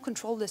having a full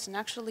control of this and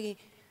actually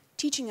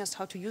teaching us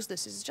how to use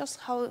this is just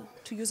how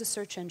to use a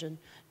search engine.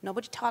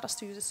 Nobody taught us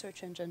to use a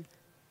search engine.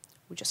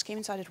 We just came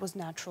inside, it was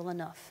natural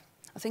enough.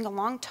 I think a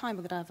long time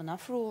we're gonna have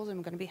enough rules, and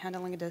we're gonna be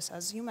handling this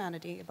as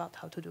humanity about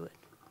how to do it.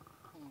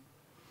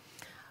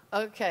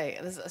 Okay,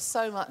 there's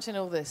so much in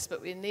all this,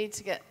 but we need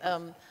to get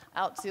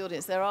out to the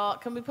audience.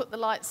 Can we put the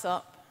lights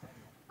up?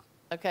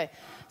 Okay,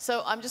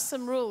 so just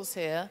some rules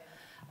here.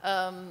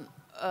 I'm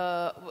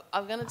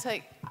going to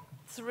take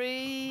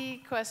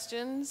 3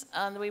 questions,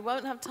 and we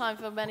won't have time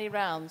for many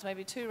rounds,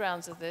 maybe 2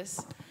 rounds of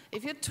this.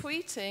 If you're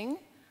tweeting,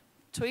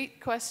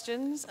 tweet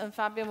questions, and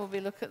Fabian will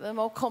look at them,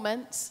 or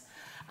comments.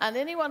 And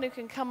anyone who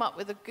can come up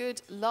with a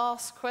good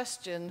last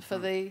question for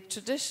the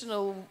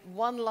traditional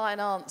one-line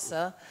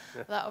answer,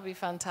 that would be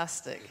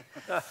fantastic.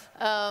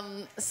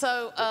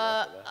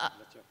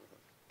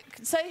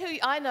 Say who,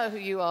 I know who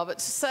you are,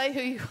 but say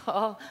who you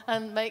are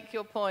and make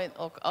your point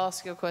or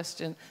ask your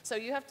question. So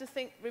you have to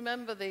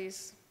remember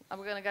these.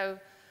 And we're going to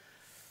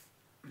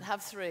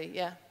have 3,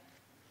 yeah.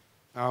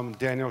 I'm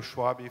Daniel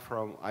Schwabi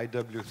from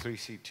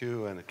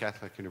IW3C2 and the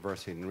Catholic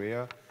University in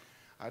Rio.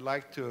 I'd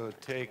like to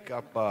take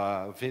up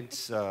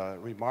Vince's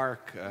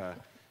remark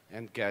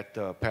and get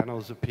the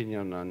panel's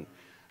opinion on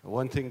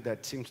one thing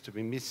that seems to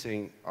be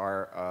missing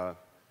are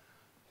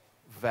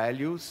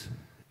values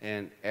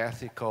and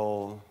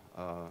ethical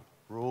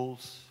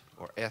rules,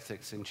 or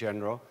ethics in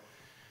general,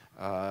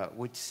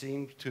 which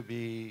seem to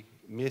be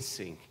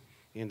missing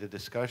in the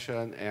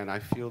discussion, and I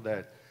feel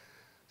that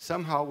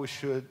somehow we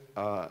should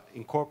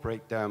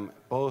incorporate them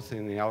both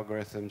in the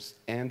algorithms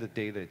and the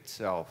data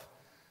itself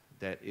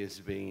that is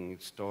being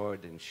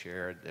stored and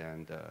shared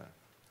and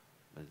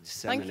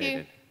disseminated. Thank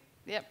you.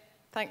 Yep.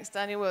 Thanks,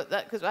 Daniel.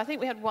 Because I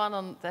think we had one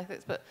on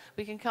ethics, but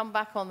we can come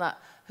back on that.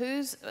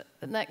 Who's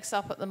next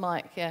up at the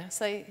mic? Yeah,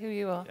 say who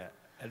you are. Yeah.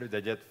 Hello,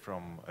 Dadiet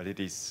from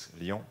Lidis,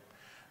 Lyon.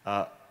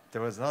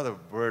 There was another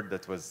word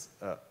that was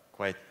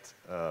quite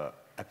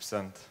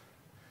absent,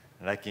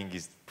 lacking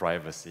is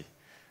privacy.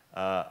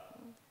 The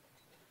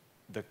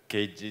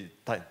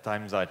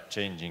times are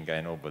changing,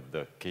 I know, but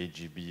the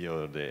KGB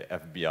or the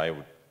FBI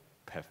would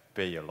have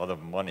paid a lot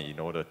of money in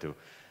order to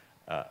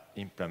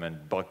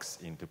implement bugs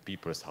into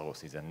people's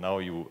houses, and now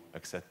you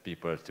accept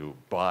people to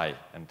buy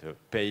and to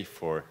pay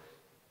for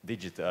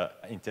digital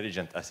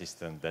intelligent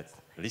assistant that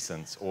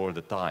listens all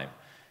the time.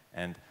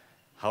 And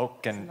how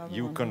can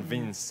you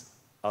convince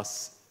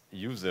us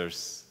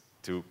users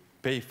to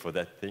pay for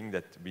that thing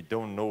that we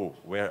don't know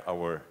where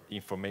our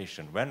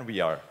information, when we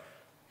are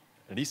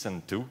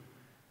listened to,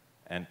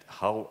 and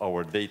how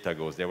our data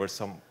goes. There were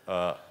some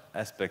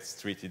aspects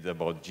treated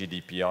about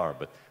GDPR,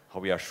 but how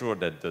we are sure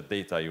that the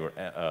data you're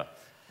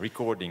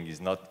recording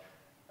is not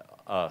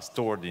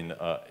stored in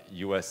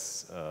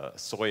US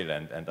soil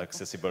and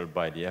accessible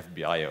by the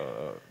FBI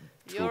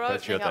You're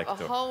opening up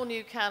a whole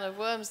new can of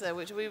worms there,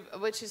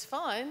 which is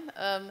fine.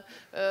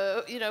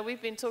 You know,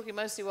 we've been talking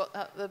mostly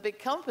what the big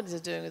companies are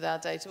doing with our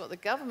data, what the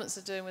governments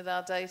are doing with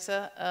our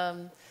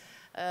data.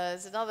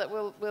 There's another.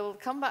 We'll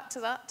come back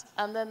to that.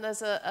 And then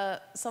there's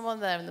someone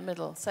there in the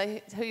middle.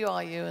 Say who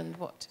are you and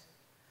what?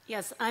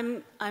 Yes,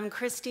 I'm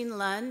Christine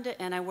Lund,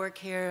 and I work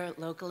here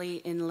locally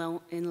in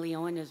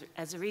Lyon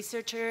as a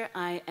researcher.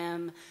 I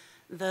am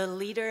the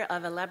leader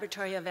of a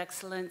laboratory of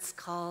excellence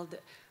called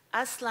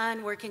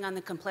Aslan, working on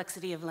the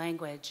complexity of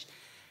language.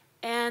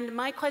 And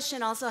my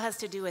question also has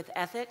to do with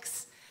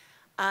ethics.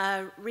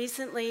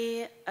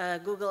 Recently,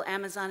 Google,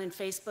 Amazon, and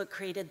Facebook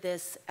created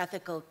this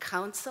ethical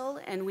council,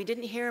 and we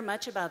didn't hear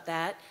much about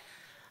that.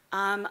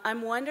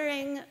 I'm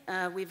wondering,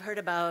 we've heard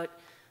about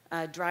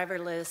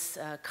driverless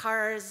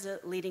cars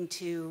leading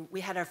to,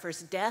 we had our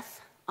first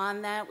death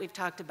on that. We've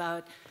talked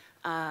about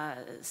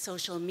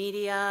social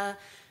media,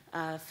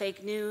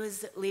 fake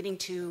news leading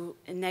to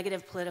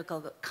negative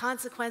political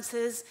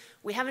consequences.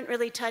 We haven't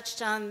really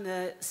touched on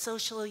the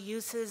social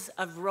uses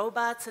of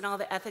robots and all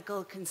the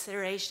ethical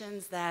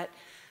considerations that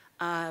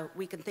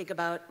we can think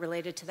about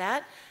related to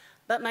that.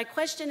 But my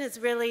question is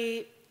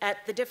really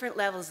at the different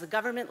levels, the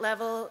government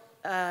level,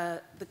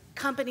 the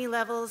company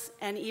levels,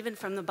 and even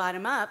from the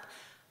bottom up,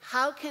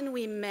 how can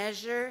we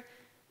measure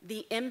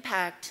the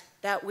impact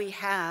that we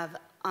have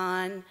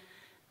on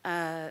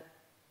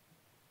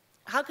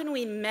how can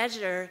we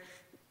measure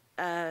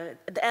the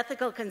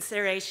ethical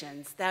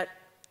considerations, that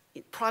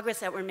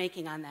progress that we're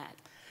making on that?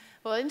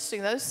 Well,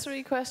 interesting. Those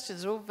three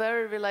questions are all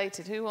very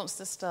related. Who wants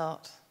to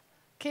start?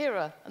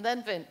 Kira, and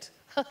then Vint.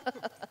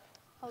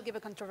 I'll give a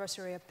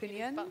controversial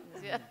opinion.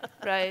 Buttons, yeah.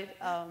 Right.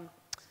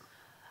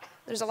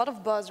 There's a lot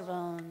of buzz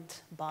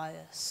around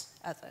bias,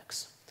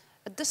 ethics.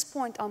 At this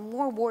point, I'm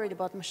more worried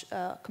about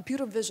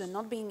computer vision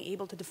not being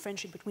able to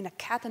differentiate between a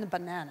cat and a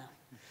banana.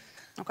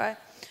 Okay?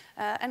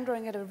 Andrew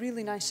had a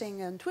really nice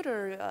saying on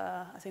Twitter,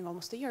 I think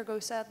almost a year ago,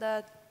 said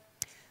that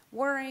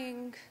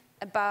worrying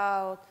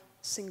about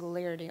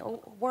singularity, or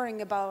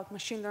worrying about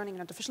machine learning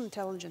and artificial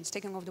intelligence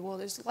taking over the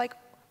world is like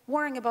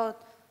worrying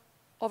about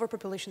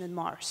overpopulation in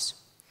Mars.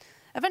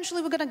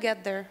 Eventually we're going to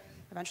get there.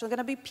 Eventually going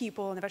to be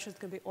people, and eventually it's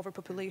going to be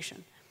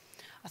overpopulation.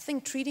 I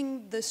think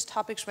treating these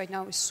topics right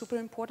now is super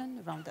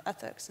important around the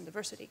ethics and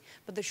diversity,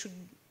 but they should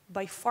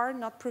by far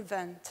not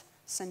prevent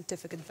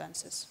scientific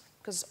advances,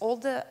 because all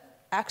the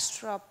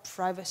extra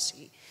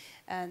privacy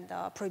and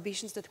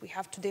prohibitions that we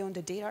have today on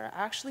the data are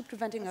actually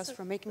preventing us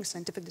from making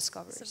scientific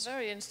discoveries. It's a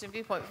very interesting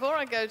viewpoint. Before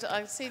I go to,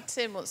 I see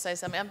Tim wants to say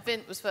something, and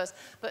Vint was first,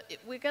 but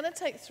we're going to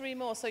take three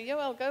more. So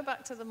Yoel, go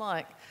back to the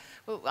mic.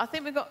 Well, I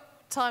think we've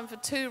got time for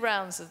 2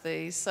 rounds of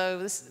these, so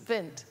this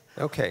Vint.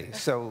 Okay,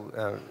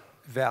 so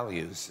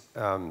values.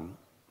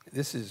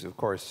 This is, of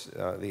course,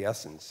 the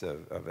essence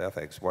of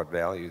ethics. What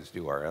values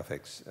do our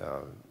ethics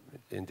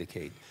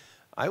indicate?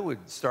 I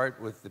would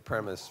start with the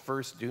premise,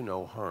 first, do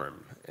no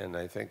harm. And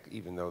I think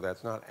even though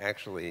that's not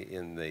actually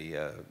in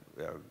the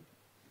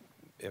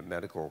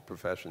medical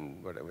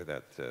profession, whatever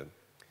that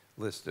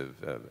list of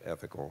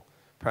ethical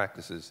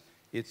practices,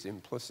 it's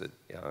implicit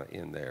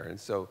in there. And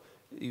so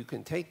you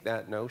can take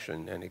that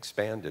notion and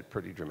expand it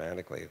pretty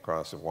dramatically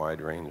across a wide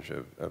range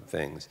of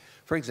things.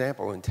 For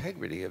example,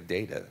 integrity of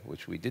data,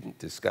 which we didn't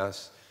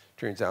discuss,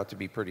 turns out to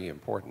be pretty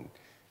important.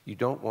 You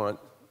don't want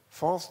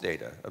false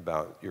data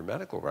about your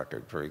medical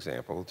record, for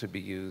example, to be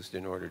used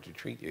in order to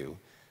treat you.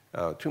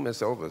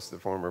 Tuomas Ilves, the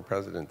former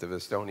president of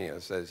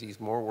Estonia, says he's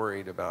more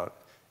worried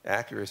about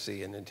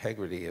accuracy and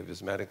integrity of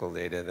his medical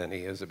data than he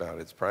is about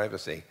its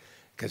privacy,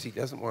 because he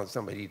doesn't want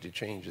somebody to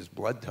change his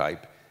blood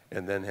type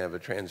and then have a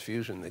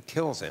transfusion that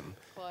kills him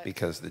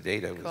because the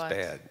data was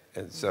bad.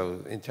 And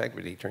so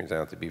integrity turns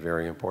out to be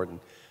very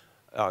important.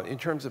 In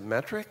terms of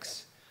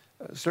metrics,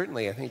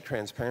 certainly I think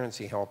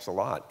transparency helps a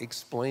lot.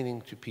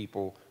 Explaining to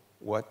people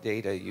what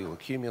data you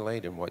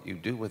accumulate and what you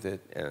do with it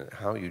and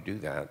how you do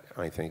that,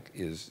 I think,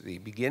 is the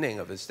beginning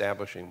of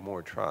establishing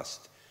more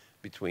trust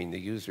between the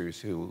users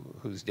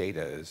whose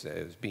data is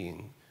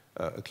being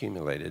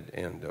accumulated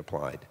and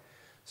applied.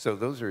 So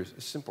those are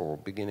simple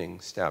beginning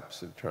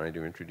steps of trying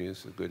to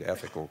introduce a good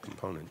ethical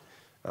component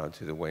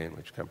to the way in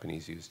which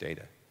companies use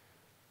data.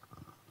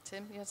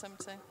 Tim, you had something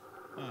to say?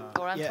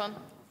 Or Antoine?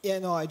 Yeah,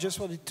 no, I just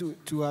wanted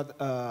to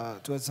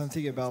add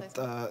something about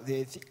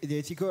the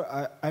ethical.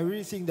 I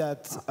really think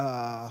that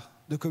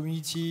the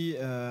community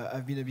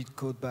have been a bit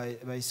caught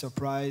by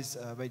surprise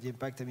by the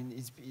impact. I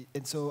mean,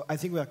 and so I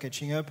think we are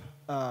catching up.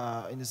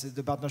 In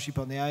the partnership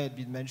on AI had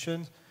been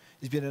mentioned.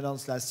 It's been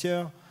announced last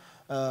year.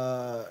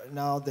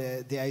 Now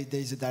there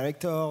is a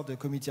director. The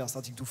committee are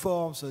starting to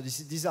form. So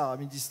this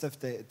stuff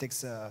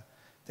takes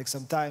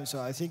some time.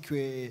 So I think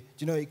it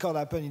can't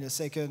happen in a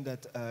second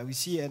that we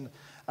see. And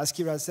as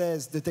Kira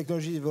says, the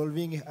technology is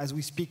evolving as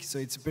we speak, so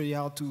it's very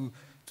hard to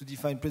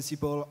define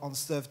principle on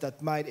stuff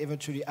that might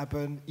eventually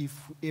happen if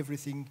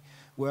everything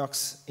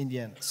works in the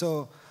end.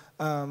 So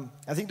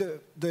I think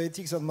the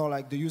ethics are more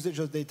like the usage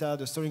of data,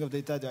 the storing of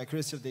data, the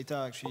accuracy of data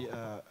are actually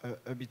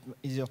a bit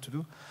easier to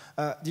do.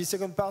 The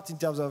second part in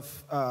terms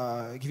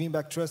of giving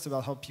back trust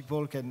about how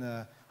people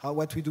can,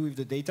 what we do with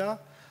the data.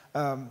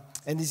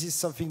 And this is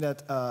something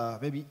that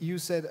maybe you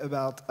said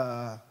about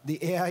the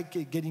AI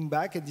getting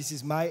back, and this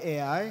is my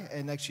AI,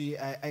 and actually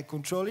I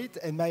control it,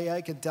 and my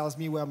AI can tell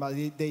me where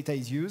my data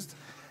is used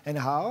and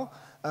how.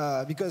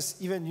 Because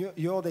even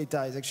your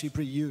data is actually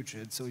pretty huge,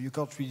 and so you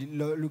can't really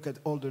look at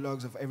all the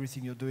logs of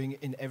everything you're doing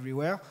in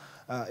everywhere.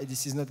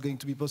 This is not going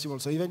to be possible.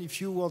 So even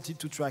if you wanted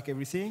to track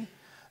everything,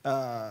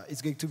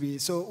 it's going to be,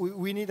 so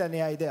we need an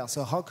AI there.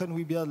 So how can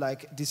we build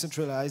like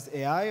decentralized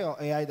AI or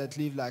AI that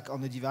live like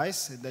on a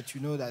device, and that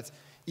you know that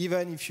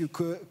even if you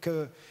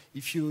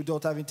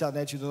don't have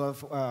internet, you don't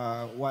have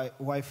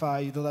Wi-Fi,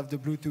 you don't have the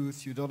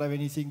Bluetooth, you don't have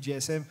anything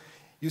GSM,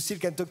 you still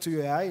can talk to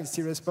your AI and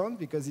still respond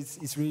because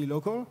it's really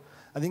local.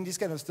 I think this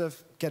kind of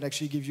stuff can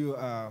actually give you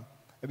a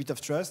bit of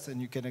trust, and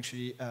you can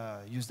actually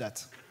use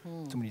that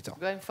to monitor.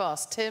 Going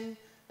fast. Tim,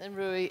 then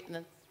Rui, and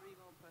then 3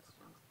 more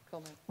questions.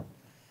 Comment.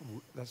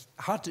 That's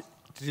hard to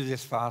do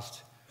this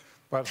fast,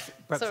 but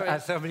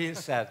as somebody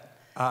has said,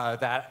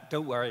 that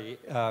don't worry,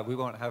 we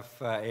won't have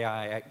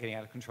AI getting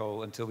out of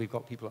control until we've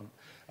got people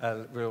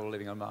on, we're all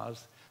living on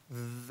Mars.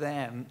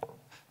 Then,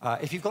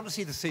 if you've got to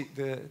see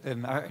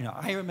then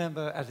I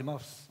remember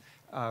Asimov's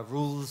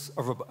rules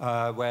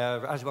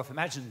where Asimov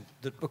imagined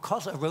that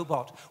because a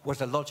robot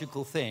was a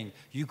logical thing,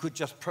 you could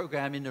just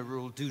program in a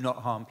rule, do not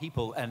harm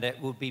people, and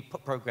it would be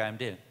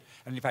programmed in.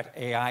 And in fact,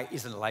 AI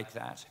isn't like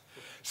that.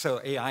 So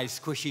AI is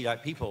squishy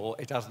like people.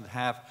 It doesn't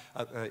have,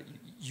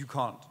 you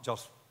can't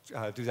just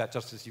do that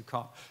just as you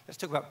can't. Let's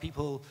talk about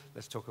people.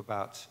 Let's talk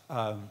about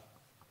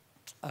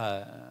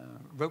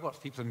robots,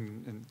 people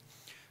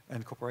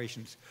and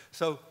corporations.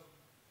 So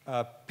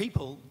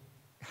people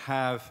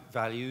have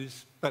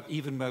values, but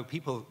even though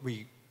people,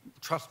 we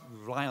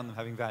rely on them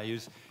having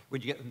values, when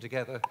you get them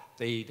together,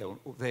 they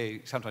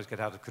sometimes get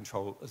out of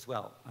control as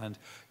well. And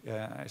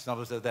it's not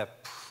as though they're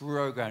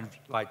programmed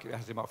like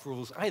Asimov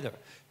rules either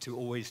to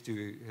always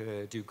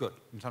do good.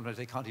 And sometimes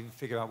they can't even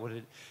figure out what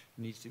it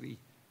needs to be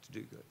to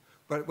do good.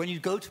 But when you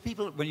go to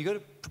people, when you go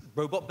to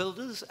robot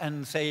builders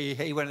and say,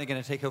 hey, when are they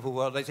going to take over the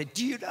world? They say,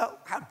 do you know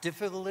how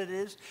difficult it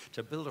is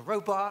to build a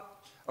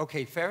robot?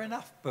 Okay, fair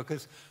enough,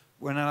 because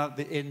when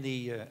in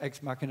the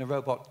Ex Machina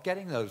robot,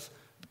 getting those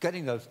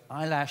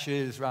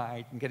eyelashes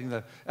right and getting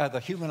the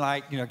human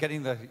light,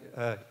 getting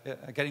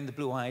the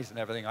blue eyes and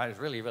everything right is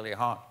really, really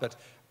hard. But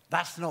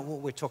that's not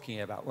what we're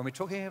talking about. When we're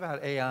talking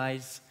about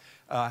AIs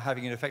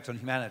having an effect on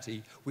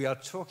humanity, we are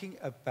talking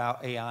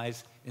about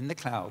AIs in the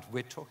cloud.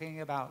 We're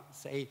talking about,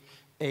 say,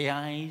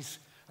 AIs.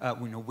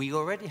 We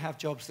already have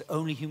jobs that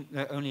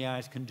only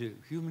AIs can do.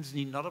 Humans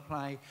need not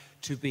apply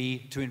to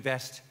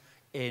invest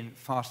in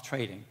fast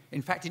trading.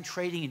 In fact, in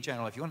trading in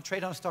general, if you want to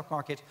trade on a stock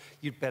market,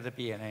 you'd better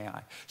be an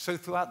AI. So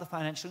throughout the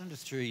financial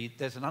industry,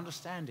 there's an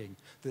understanding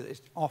that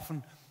it's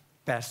often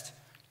best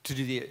to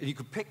do you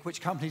could pick which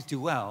companies do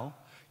well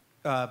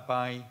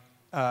by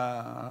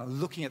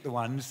looking at the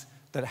ones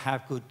that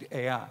have good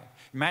AI.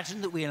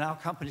 Imagine that we allow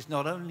companies,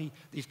 not only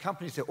these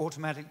companies that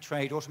automatically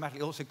trade,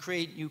 automatically also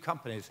create new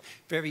companies.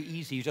 Very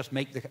easy, you just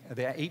make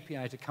the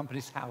API to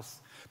Companies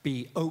House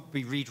be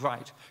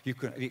read-write.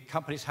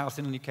 Companies House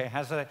in the UK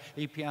has an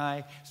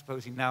API.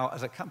 Supposing now,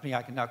 as a company,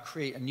 I can now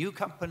create a new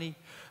company,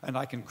 and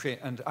I can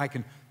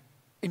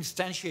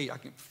instantiate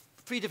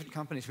 3 different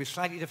companies with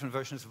slightly different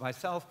versions of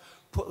myself,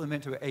 put them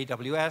into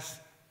AWS,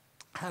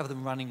 have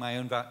them running my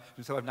own,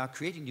 and so I'm now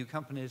creating new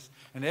companies,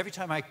 and every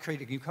time I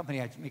create a new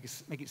company, I make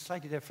it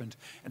slightly different,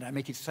 and I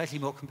make it slightly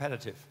more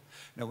competitive.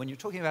 Now, when you're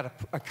talking about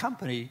a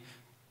company,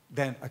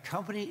 then a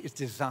company is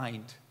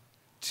designed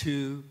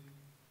to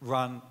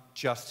run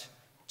just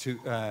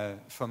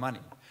for money.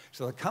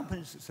 So the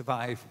companies that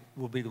survive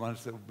will be the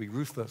ones that will be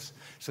ruthless.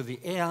 So the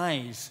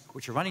AIs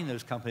which are running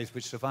those companies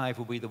which survive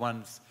will be the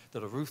ones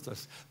that are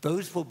ruthless.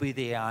 Those will be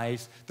the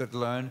AIs that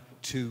learn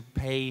to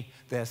pay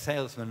their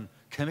salesmen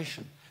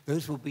commission.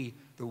 Those will be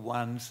the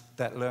ones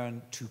that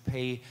learn to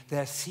pay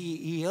their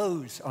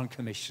CEOs on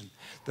commission.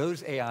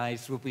 Those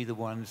AIs will be the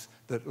ones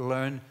that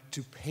learn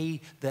to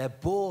pay their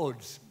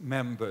boards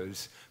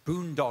members,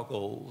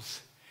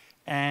 boondoggles,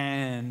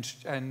 and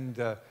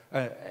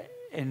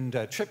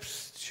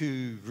trips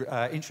to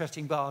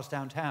interesting bars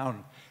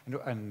downtown.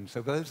 And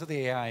so those are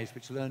the AIs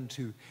which learn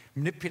to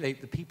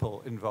manipulate the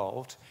people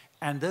involved.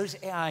 And those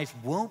AIs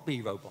won't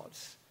be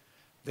robots.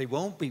 We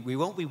won't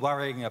be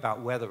worrying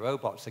about whether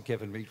robots are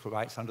given equal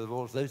rights under the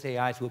rules. Those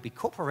AIs will be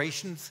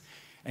corporations.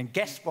 And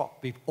guess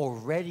what? We've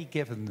already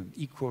given them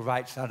equal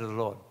rights under the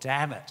law.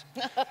 Damn it.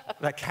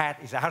 The cat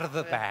is out of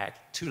the bag.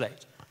 Too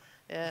late.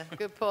 Yeah,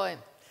 good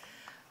point.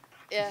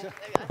 Yeah.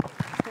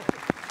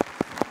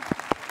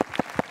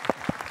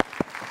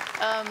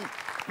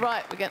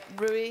 Right, we get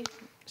Rui,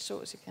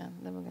 short as you can,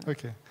 then we're going to...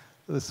 Okay.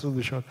 This will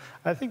be short.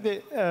 I think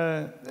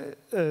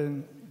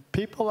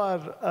people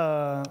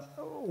are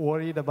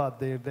worried about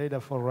their data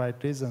for right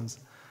reasons.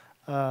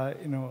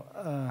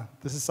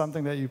 This is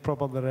something that you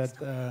probably read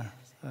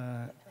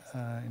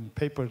in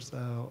papers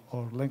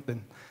or LinkedIn.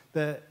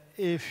 That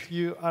if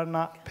you are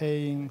not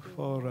paying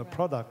for a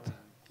product,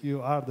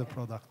 you are the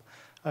product.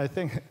 I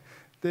think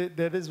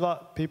that is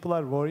what people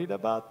are worried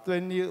about.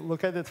 When you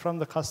look at it from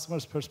the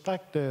customer's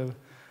perspective,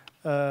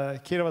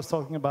 Kira was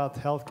talking about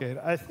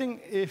healthcare. I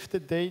think if the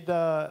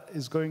data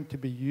is going to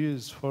be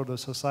used for the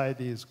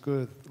society is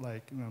good,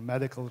 like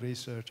medical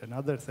research and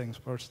other things,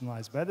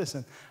 personalized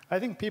medicine, I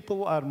think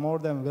people are more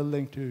than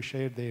willing to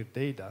share their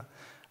data.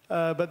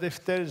 But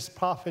if there's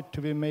profit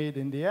to be made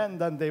in the end,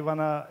 then they want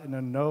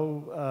to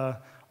know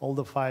all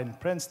the fine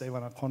prints. They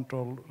want to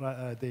control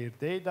their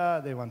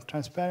data. They want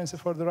transparency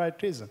for the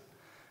right reason.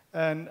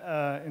 And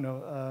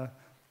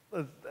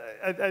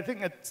I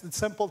think in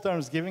simple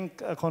terms, giving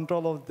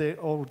control of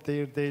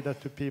their data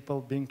to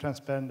people, being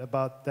transparent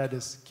about that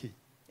is key.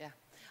 Yeah,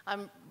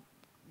 I'm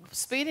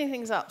speeding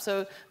things up.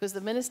 So because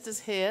the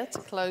minister's here to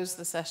close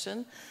the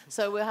session,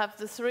 so we'll have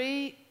the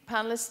three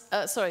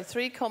panelists.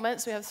 Three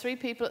comments. We have three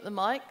people at the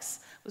mics.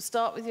 We'll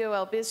start with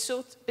Yoel. Be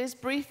as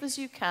brief as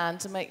you can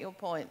to make your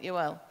point.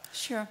 Yoel.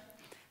 Sure.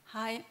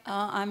 Hi,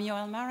 I'm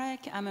Yoel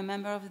Marek. I'm a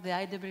member of the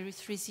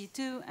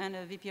IW3C2 and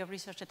a VP of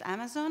Research at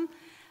Amazon.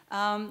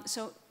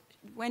 So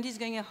Wendy's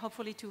going to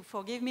hopefully to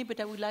forgive me, but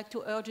I would like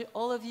to urge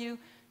all of you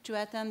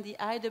to attend the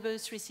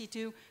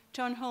IW3C2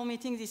 town hall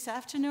meeting this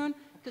afternoon,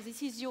 because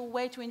this is your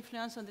way to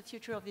influence on the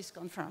future of this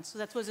conference. So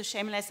that was a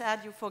shameless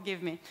ad, you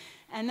forgive me.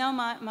 And now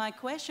my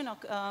question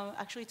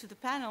actually to the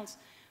panels.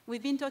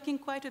 We've been talking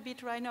quite a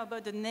bit right now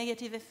about the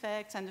negative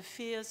effects and the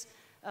fears,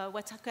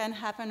 what can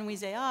happen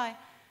with AI.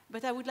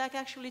 But I would like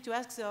actually to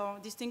ask our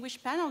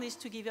distinguished panelists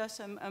to give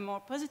us a more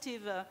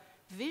positive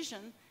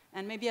vision.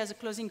 And maybe as a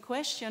closing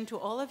question to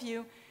all of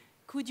you,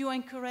 could you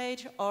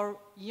encourage our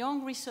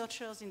young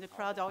researchers in the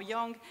crowd, our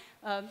young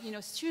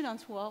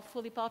students who are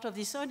fully part of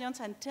this audience,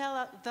 and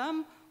tell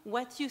them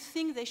what you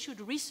think they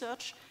should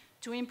research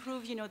to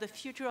improve the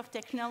future of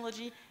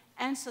technology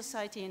and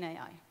society in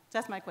AI?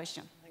 That's my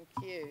question.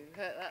 Thank you.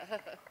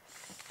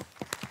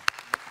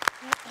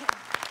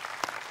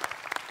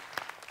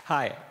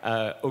 Hi,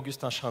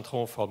 Augustin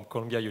Chintron from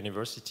Columbia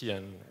University,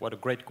 and what a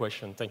great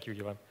question. Thank you,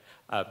 Johan.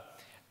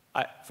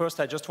 First,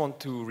 I just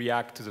want to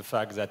react to the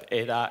fact that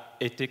data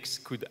ethics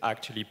could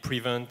actually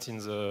prevent in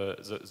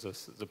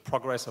the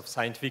progress of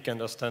scientific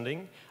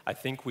understanding. I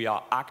think we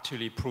are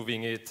actually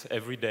proving it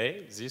every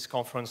day. This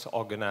conference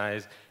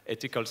organized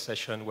ethical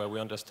session where we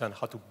understand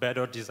how to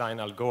better design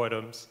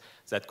algorithms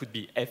that could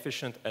be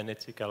efficient and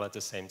ethical at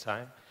the same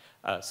time.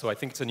 So I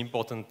think it's an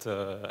important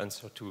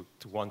answer to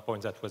one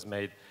point that was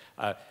made.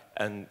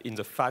 And in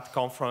the FAT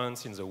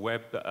conference, in the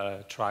web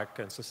track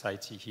and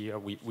society here,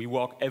 we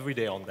work every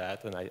day on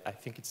that, and I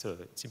think it's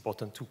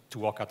important to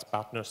work at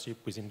partnership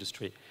with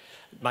industry.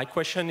 My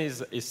question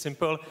is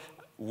simple.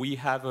 We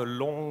have a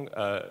long,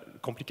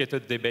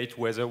 complicated debate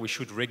whether we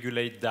should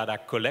regulate data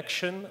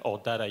collection or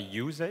data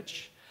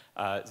usage.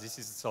 This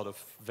is sort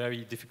of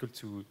very difficult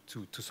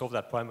to solve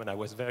that problem, and I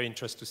was very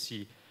interested to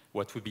see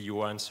what would be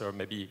your answer,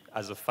 maybe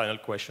as a final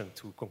question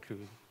to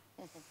conclude.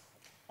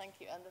 Thank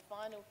you. And the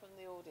final from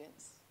the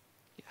audience.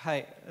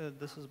 Hi,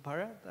 this is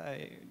Bharat.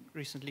 I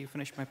recently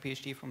finished my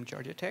PhD from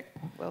Georgia Tech.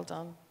 Well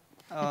done.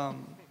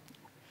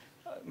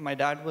 My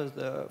dad was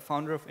the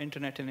founder of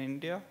internet in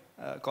India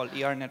called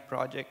ERNet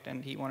Project,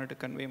 and he wanted to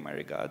convey my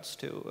regards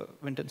to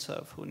Vinton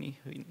Cerf, who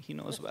he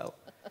knows well.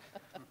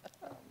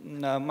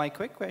 My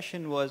quick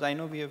question was, I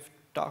know we have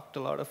talked a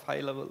lot of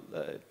high-level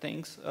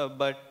things,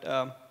 but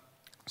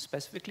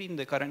specifically in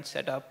the current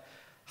setup,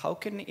 how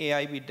can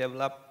AI be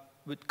developed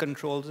with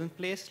controls in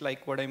place?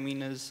 Like, what I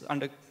mean is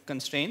under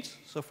constraints.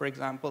 So for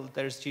example,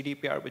 there's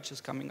GDPR, which is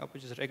coming up,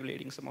 which is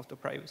regulating some of the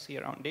privacy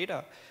around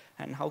data.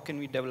 And how can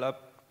we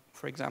develop,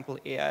 for example,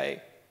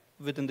 AI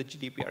within the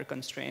GDPR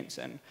constraints?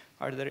 And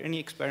are there any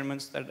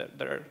experiments that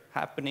are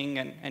happening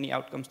and any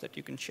outcomes that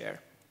you can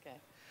share? Okay.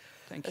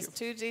 Thank you. It's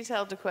too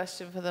detailed a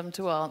question for them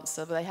to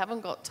answer, but they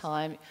haven't got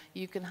time.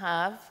 You can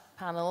have,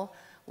 panel,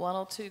 one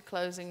or two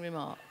closing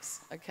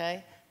remarks,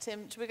 okay?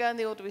 Tim, should we go in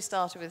the order we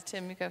started with?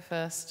 Tim, you go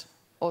first.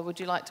 Or would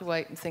you like to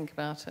wait and think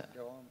about it?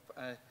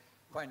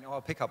 Fine,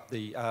 I'll pick up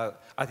the,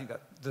 I think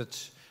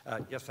that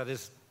yes, that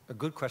is a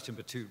good question,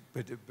 but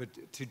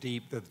too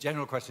deep. The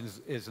general question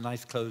is a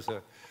nice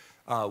closer.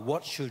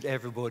 What should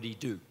everybody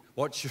do?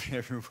 What should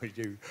everybody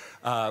do?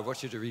 What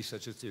should the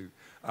researchers do?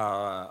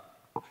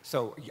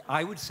 So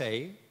I would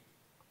say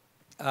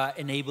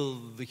enable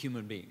the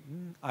human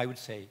being. I would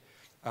say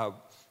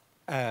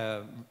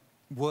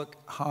work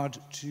hard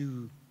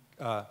to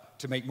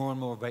make more and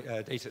more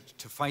data,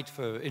 to fight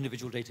for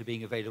individual data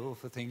being available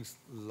for things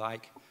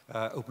like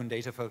open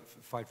data,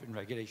 fight for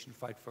regulation,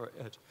 fight for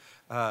it,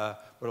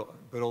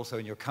 but also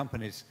in your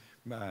companies,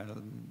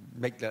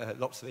 make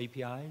lots of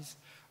APIs,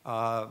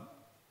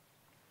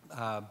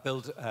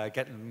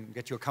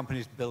 get your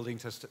companies building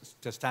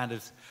to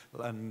standards,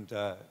 and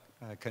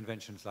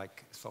conventions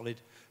like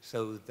Solid,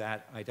 so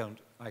that I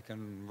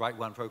can write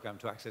one program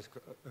to access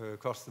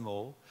across them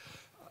all.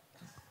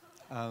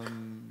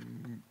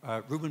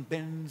 Ruben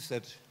Binns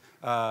at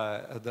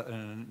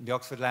the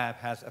Oxford Lab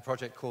has a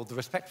project called the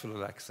Respectful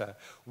Alexa,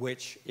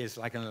 which is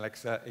like an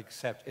Alexa,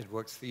 except it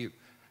works for you.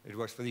 It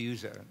works for the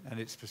user, and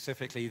it's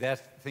specifically, they're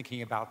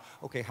thinking about,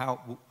 okay,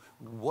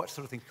 what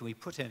sort of things can we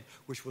put in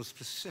which will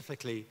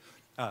specifically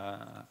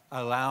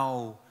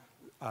allow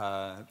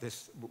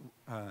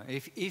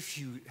if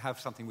you have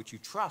something which you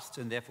trust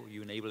and therefore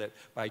you enable it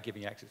by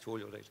giving access to all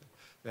your data,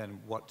 then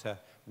what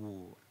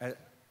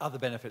other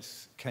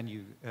benefits can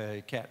you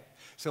get?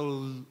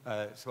 So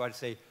I'd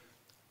say,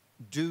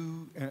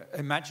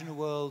 imagine a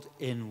world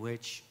in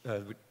which,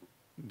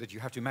 that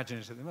you have to imagine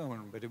it at the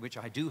moment, but in which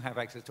I do have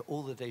access to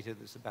all the data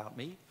that's about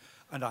me,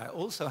 and I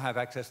also have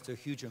access to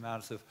huge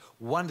amounts of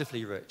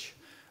wonderfully rich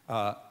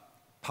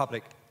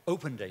public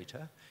open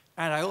data,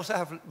 and I also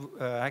have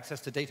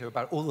access to data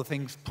about all the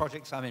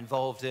projects I'm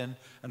involved in,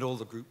 and all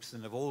the groups,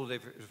 and of all the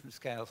different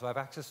scales. So I have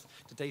access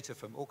to data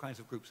from all kinds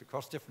of groups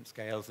across different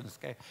scales in a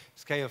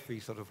scale-free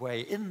sort of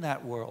way. In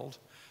that world,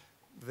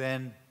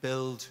 then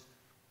build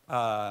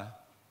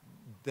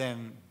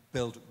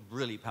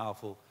really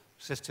powerful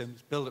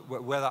systems,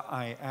 whether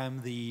I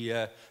am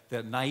the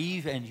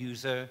naive end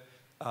user,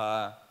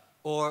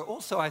 or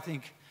also I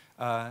think,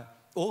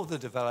 or the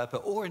developer,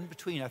 or in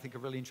between, I think a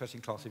really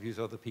interesting class of users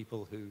are the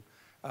people who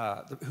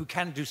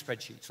can do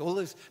spreadsheets. All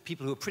those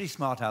people who are pretty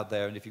smart out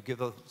there, and if you give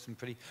them some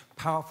pretty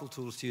powerful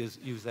tools to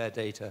use their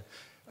data,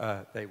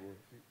 they will.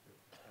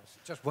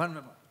 Just one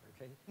remark.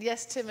 Okay.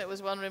 Yes, Tim, it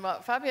was one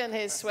remark. Fabian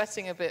here is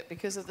sweating a bit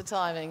because of the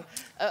timing.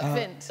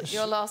 Vint,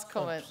 your last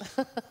comment.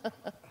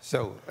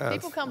 So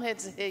people come here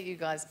to hear you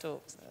guys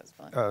talk, so that's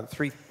fine.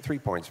 Three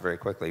points very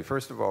quickly.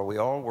 First of all, we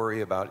all worry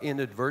about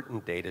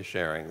inadvertent data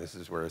sharing. This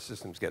is where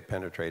systems get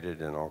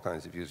penetrated and all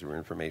kinds of user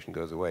information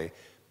goes away.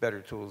 Better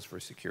tools for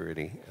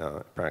security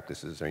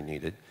practices are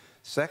needed.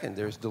 Second,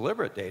 there's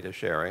deliberate data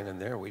sharing,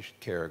 and there we should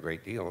care a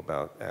great deal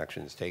about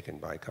actions taken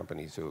by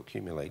companies who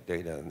accumulate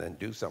data and then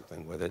do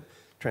something with it.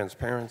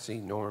 Transparency,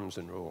 norms,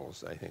 and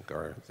rules, I think,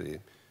 are the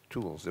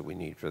tools that we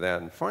need for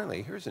that. And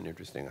finally, here's an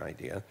interesting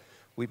idea.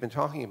 We've been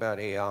talking about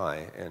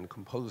AI and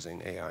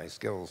composing AI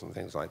skills and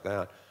things like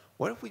that.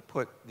 What if we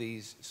put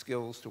these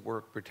skills to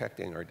work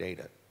protecting our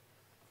data?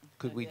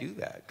 Could we do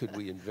that? Could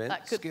we invent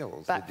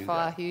skills to do that?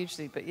 Backfire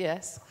hugely, but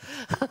yes.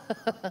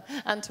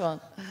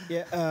 Antoine.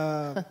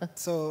 Yeah,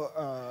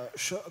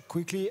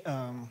 quickly,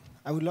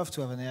 I would love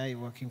to have an AI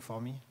working for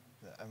me.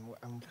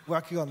 I'm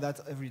working on that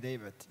every day,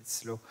 but it's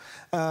slow.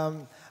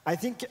 I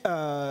think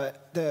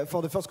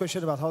for the first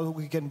question about how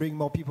we can bring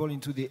more people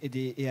into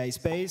the AI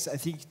space, I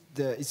think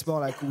it's more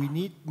like we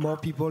need more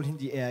people in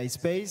the AI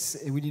space.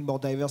 We need more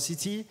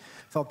diversity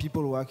for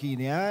people working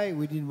in AI.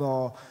 We need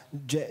more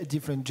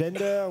different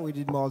gender. We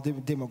need more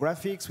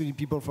demographics. We need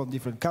people from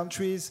different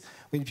countries.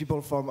 We need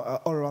people from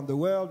all around the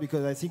world,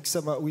 because I think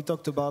we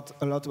talked a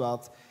lot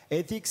about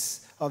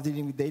ethics of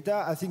dealing with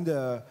data. I think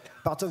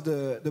part of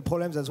the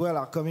problems as well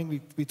are coming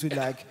between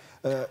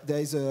there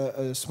is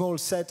a small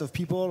set of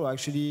people who are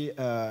actually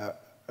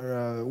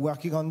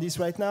working on this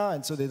right now,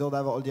 and so they don't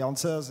have all the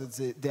answers.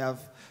 They have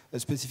a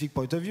specific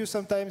point of view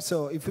sometimes.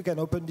 So if we can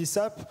open this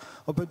up,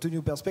 open to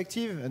new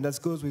perspective, and that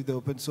goes with the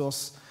open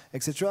source,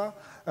 etc.,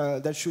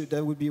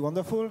 that would be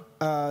wonderful.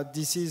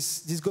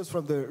 This goes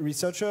from the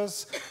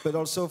researchers, but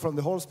also from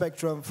the whole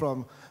spectrum,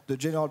 from the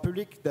general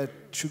public that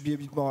should be a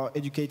bit more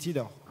educated,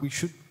 or we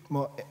should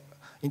more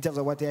in terms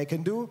of what AI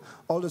can do,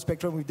 all the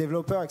spectrum with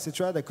developer,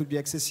 etc., that could be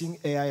accessing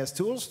AI as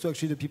tools to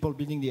actually the people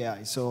building the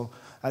AI. So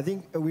I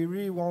think we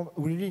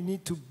really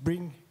need to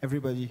bring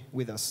everybody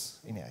with us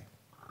in AI.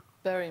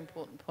 Very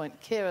important point.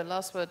 Kira,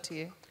 last word to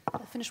you.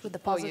 I'll finish with the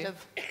positive.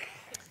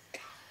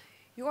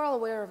 You are all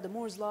aware of the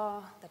Moore's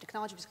Law, that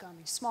technology is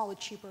becoming smaller,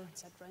 cheaper,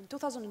 etc. In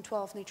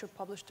 2012, Nature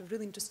published a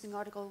really interesting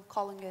article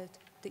calling it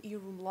the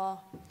E-room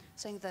law,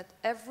 saying that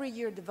every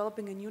year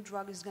developing a new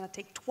drug is going to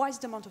take twice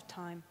the amount of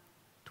time,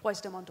 twice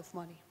the amount of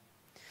money.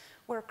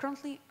 We're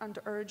currently on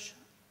the urge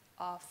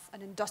of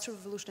an industrial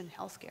revolution in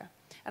healthcare,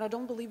 and I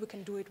don't believe we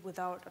can do it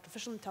without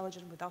artificial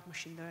intelligence, without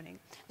machine learning.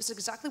 This is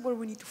exactly where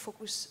we need to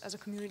focus as a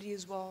community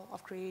as well,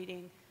 of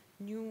creating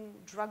new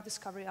drug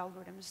discovery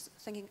algorithms,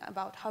 thinking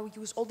about how we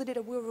use all the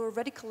data we've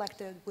already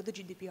collected with the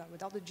GDPR,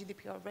 without the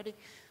GDPR ready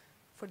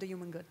for the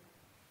human good.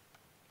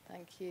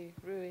 Thank you.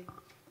 Rui.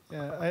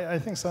 Yeah, I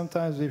think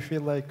sometimes we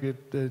feel like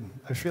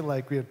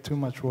we're too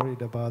much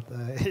worried about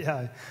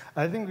AI.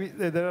 I think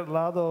there are a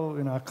lot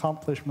of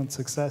accomplishment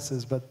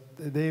successes, but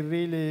they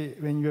really,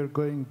 when you're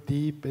going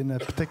deep in a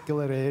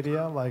particular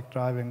area, like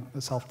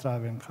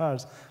self-driving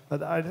cars,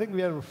 but I think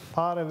we are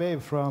far away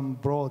from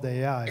broad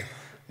AI,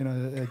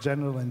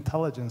 general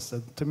intelligence.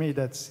 To me,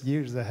 that's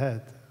years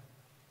ahead.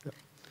 Yeah.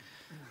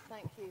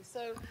 Thank you.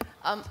 So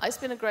it's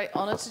been a great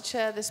honor to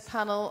chair this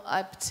panel.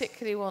 I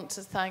particularly want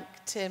to thank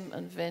Tim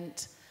and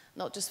Vint,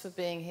 not just for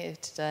being here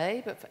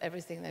today, but for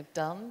everything they've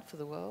done for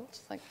the world.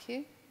 Thank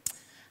you.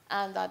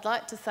 And I'd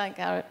like to thank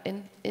our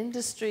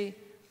industry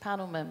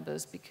panel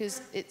members,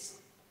 because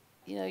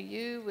you know,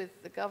 you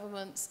with the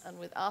governments and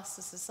with us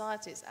as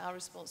society, it's our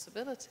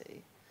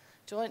responsibility,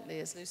 jointly,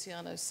 as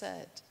Luciano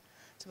said,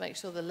 to make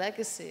sure the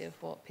legacy of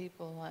what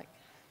people like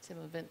Tim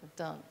and Vinton have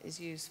done is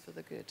used for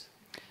the good.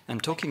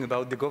 And talking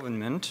about the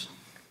government.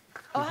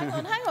 Oh, hang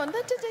on.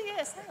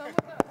 Yes, hang on.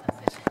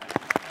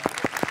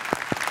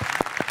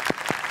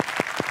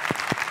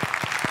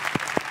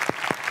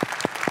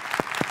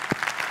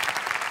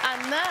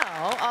 And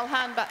now I'll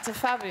hand back to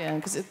Fabien,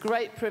 because it's a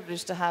great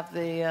privilege to have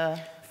the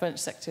French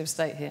Secretary of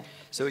State here.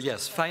 So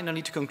yes,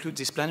 finally to conclude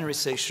this plenary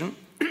session,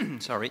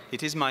 sorry,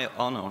 it is my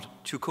honor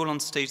to call on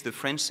stage the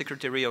French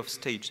Secretary of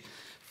State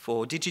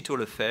for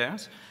Digital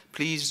Affairs.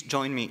 Please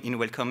join me in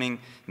welcoming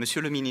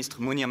Monsieur le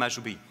Ministre Mounir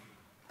Mahjoubi.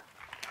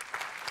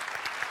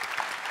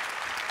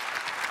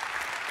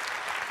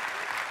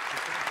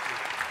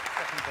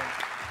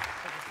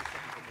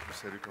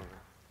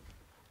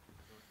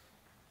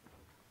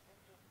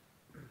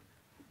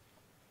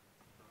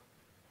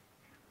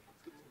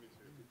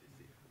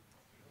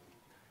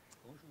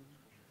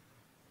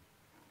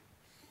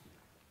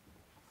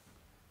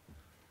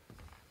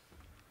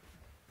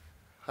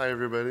 Hi,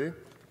 everybody.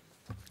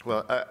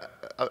 Well,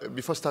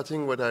 before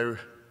starting what I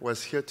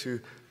was here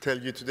to tell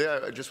you today,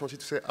 I just wanted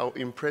to say how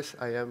impressed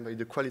I am by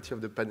the quality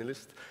of the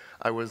panelists.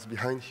 I was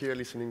behind here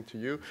listening to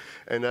you,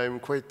 and I'm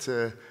quite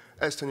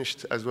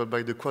astonished as well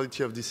by the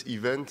quality of this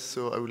event.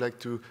 So I would like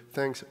to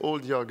thank all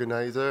the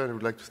organizers, and I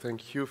would like to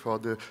thank you for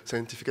the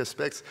scientific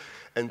aspects,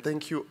 and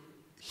thank you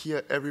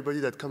here,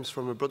 everybody that comes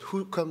from abroad.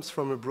 Who comes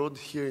from abroad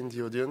here in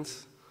the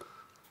audience?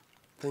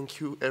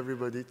 Thank you,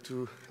 everybody,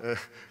 to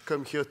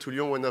come here to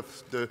Lyon, one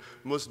of the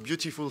most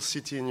beautiful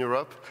cities in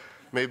Europe,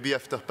 maybe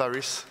after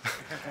Paris.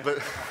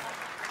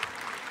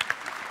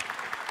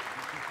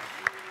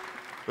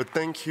 but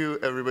thank you,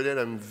 everybody, and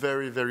I'm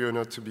very, very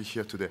honored to be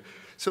here today.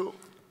 So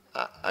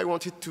I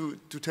wanted to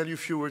tell you a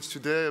few words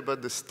today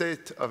about the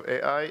state of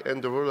AI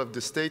and the role of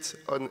the states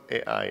on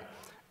AI.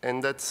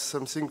 And that's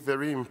something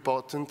very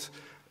important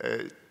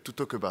to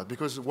talk about,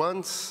 because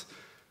once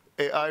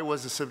AI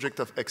was the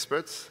subject of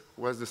experts,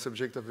 was the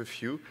subject of a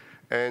few,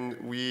 and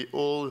we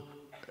all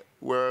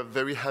were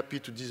very happy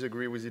to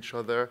disagree with each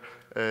other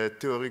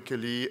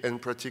theoretically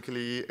and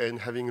practically, and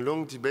having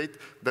long debate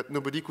that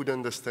nobody could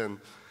understand.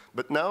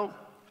 But now,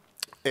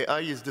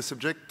 AI is the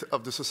subject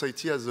of the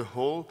society as a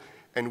whole,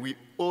 and we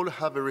all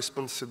have a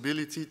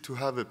responsibility to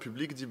have a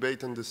public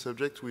debate on the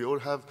subject. We all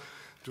have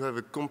to have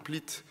a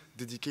complete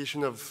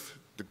dedication of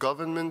the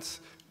governments,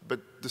 but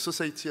the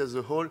society as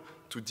a whole,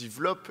 to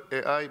develop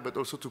AI, but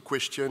also to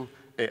question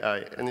AI.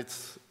 And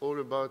it's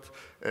all about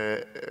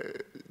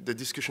the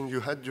discussion you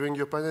had during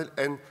your panel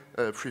and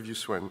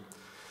previous one.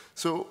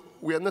 So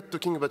we are not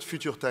talking about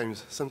future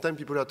times. Sometimes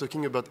people are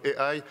talking about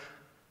AI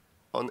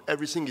on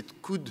everything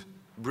it could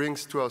bring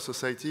to our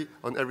society,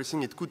 on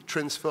everything it could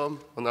transform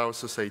on our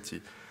society.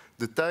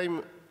 The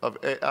time of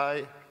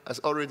AI has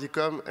already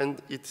come,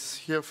 and it's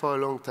here for a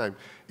long time.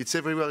 It's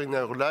everywhere in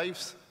our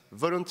lives,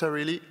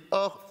 voluntarily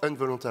or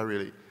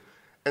involuntarily.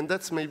 And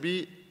that's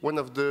maybe one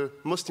of the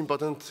most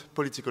important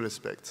political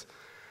aspects.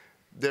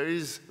 There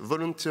is a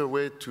volunteer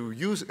way to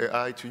use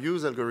AI, to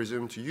use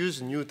algorithms, to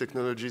use new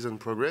technologies and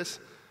progress,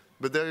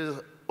 but there is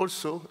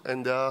also,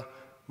 and there are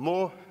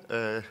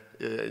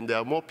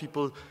more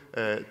people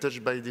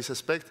touched by this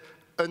aspect,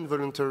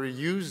 involuntary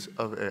use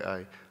of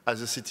AI. As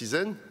a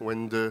citizen,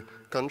 when the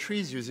country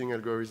is using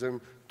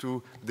algorithms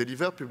to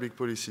deliver public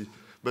policy,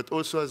 but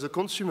also as a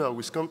consumer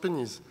with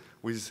companies,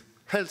 with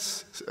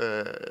health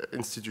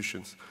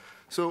institutions.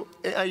 So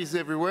AI is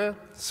everywhere,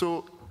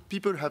 so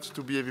people have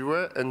to be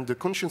everywhere, and the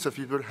conscience of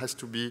people has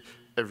to be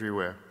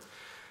everywhere.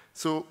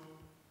 So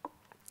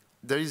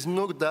there is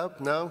no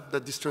doubt now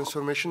that this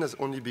transformation has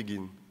only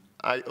begun.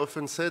 I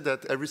often say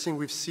that everything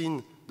we've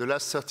seen the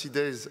last 30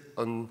 days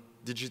on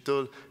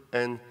digital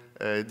and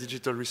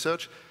digital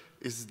research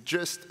is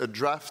just a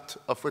draft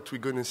of what we're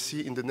going to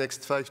see in the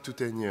next 5 to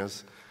 10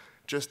 years.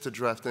 Just a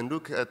draft. And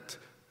look at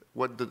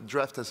what the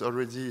draft has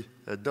already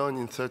done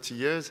in 30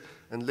 years,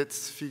 and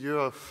let's figure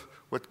out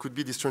what could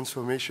be this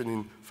transformation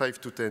in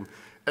 5 to 10.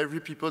 Every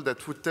people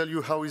that would tell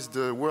you how is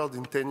the world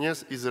in 10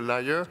 years is a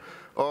liar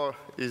or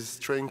is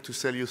trying to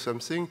sell you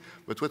something,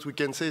 but what we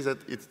can say is that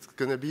it's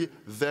going to be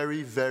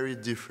very, very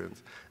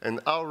different. And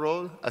our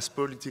role as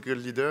political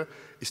leader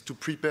is to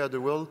prepare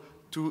the world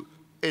to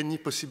any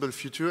possible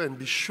future and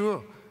be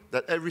sure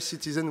that every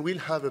citizen will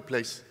have a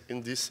place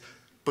in this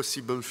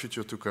possible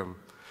future to come.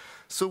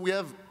 So we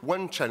have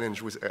one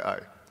challenge with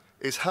AI,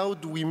 is how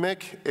do we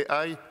make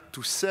AI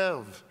to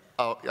serve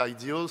our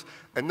ideals,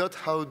 and not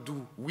how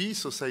do we,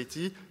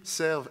 society,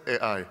 serve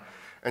AI.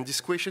 And this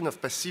question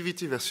of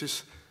passivity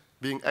versus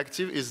being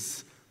active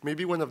is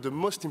maybe one of the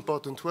most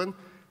important ones,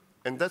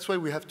 and that's why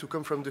we have to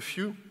come from the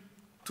few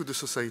to the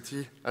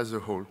society as a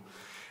whole.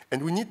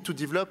 And we need to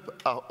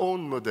develop our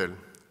own model,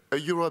 a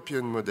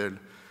European model,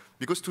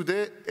 because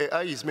today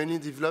AI is mainly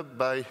developed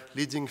by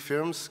leading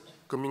firms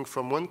coming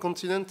from one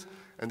continent,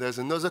 and there's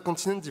another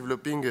continent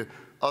developing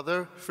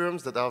other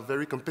firms that are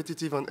very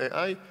competitive on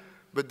AI,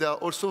 but they are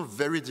also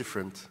very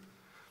different.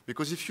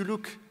 Because if you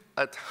look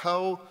at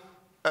how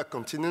a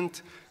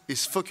continent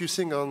is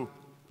focusing on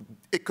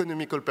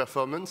economical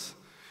performance,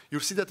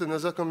 you'll see that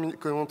another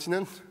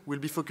continent will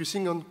be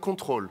focusing on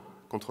control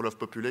of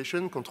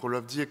population, control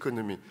of the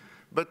economy.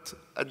 But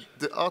at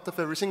the heart of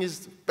everything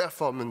is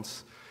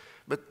performance.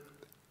 But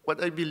what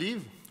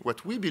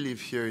we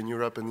believe here in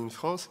Europe and in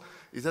France,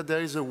 is that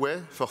there is a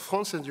way for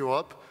France and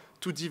Europe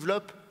to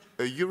develop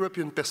a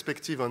European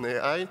perspective on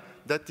AI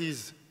that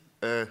is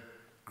a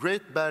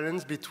great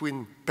balance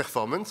between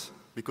performance,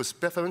 because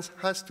performance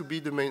has to be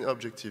the main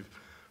objective,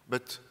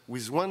 but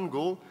with one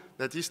goal,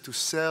 that is to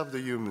serve the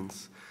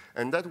humans.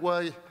 And that's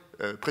why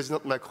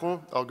President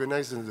Macron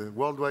organized a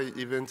worldwide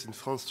event in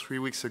France 3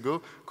 weeks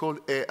ago called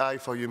AI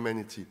for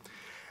Humanity.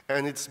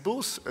 And it's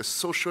both a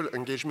social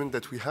engagement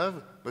that we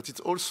have, but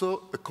it's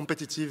also a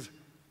competitive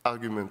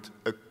argument,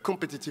 a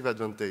competitive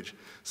advantage,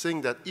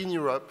 saying that in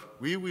Europe,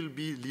 we will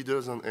be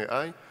leaders on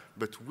AI,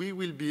 but we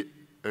will be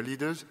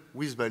leaders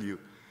with value.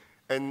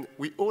 And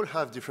we all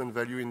have different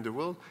value in the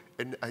world,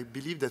 and I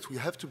believe that we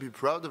have to be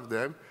proud of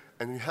them,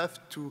 and we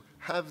have to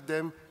have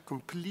them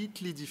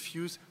completely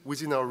diffused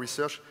within our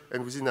research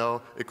and within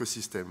our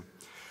ecosystem.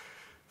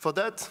 For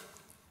that,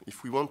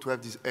 if we want to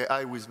have this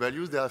AI with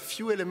values, there are a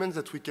few elements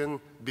that we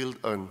can build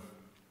on.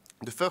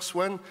 The first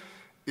one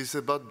is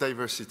about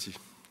diversity.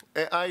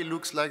 AI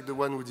looks like the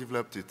one who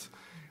developed it.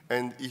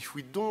 And if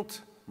we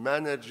don't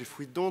manage, if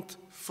we don't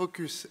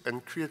focus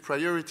and create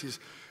priorities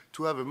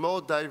to have a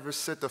more diverse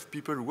set of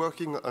people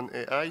working on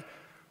AI,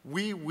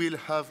 we will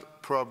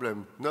have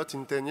problem. Not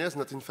in 10 years,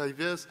 not in 5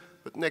 years,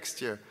 but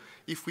next year.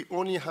 If we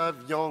only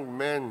have young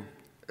men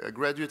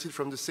graduated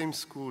from the same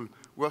school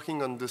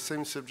working on the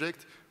same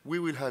subject, we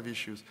will have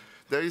issues.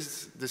 There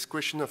is this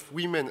question of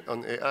women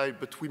on AI,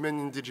 but women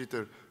in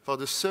digital. For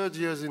the 3rd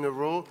year in a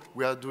row,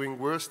 we are doing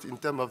worst in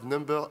terms of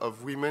number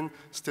of women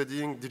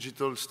studying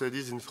digital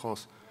studies in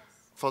France.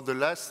 For the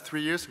last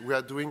 3 years, we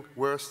are doing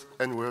worse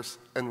and worse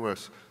and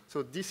worse.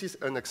 So this is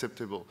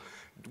unacceptable.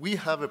 We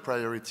have a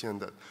priority on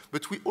that.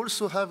 But we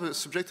also have a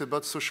subject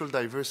about social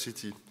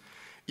diversity.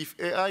 If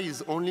AI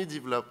is only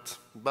developed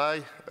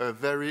by a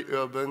very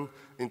urban,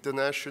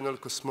 international,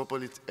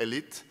 cosmopolitan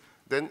elite,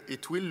 then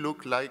it will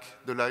look like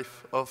the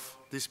life of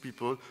these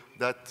people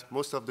that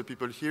most of the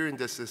people here in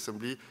this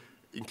assembly,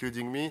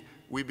 including me,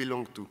 we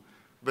belong to.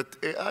 But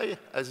AI,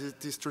 as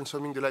it is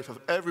transforming the life of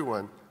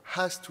everyone,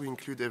 has to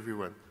include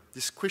everyone.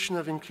 This question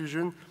of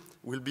inclusion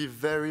will be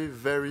very,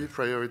 very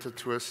priority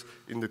to us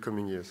in the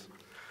coming years.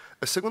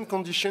 A second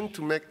condition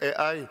to make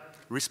AI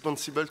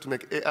responsible, to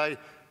make AI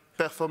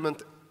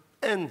performant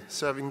and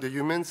serving the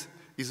humans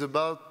is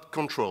about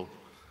control.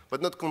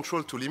 But not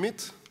control to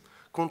limit,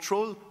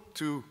 control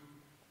to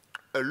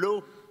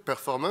allow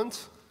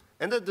performance,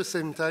 and at the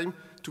same time,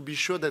 to be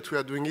sure that we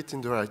are doing it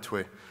in the right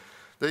way.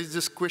 There is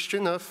this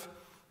question of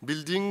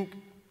building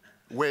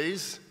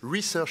ways,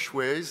 research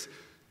ways,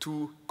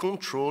 to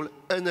control,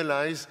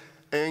 analyze,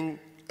 and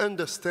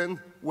understand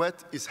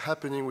what is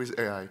happening with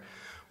AI.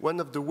 One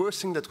of the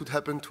worst things that could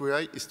happen to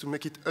AI is to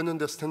make it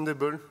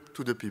ununderstandable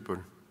to the people.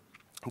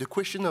 The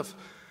question of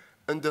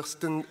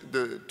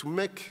to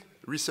make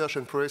research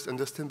and progress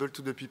understandable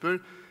to the people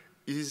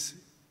is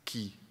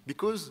key.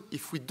 Because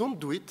if we don't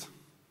do it,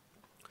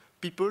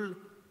 people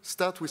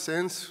start with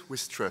science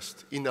with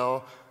trust in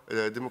our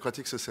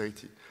democratic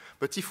society.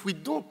 But if we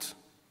don't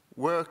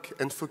work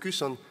and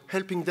focus on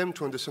helping them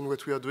to understand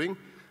what we are doing,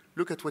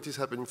 look at what is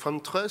happening. From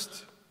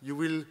trust, you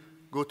will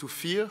go to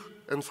fear,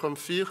 and from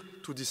fear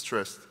to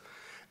distrust.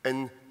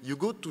 And you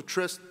go to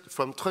trust,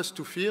 from trust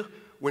to fear,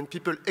 when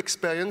people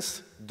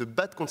experience the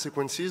bad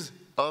consequences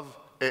of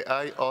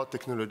AI or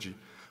technology.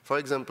 For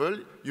example,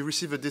 you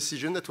receive a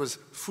decision that was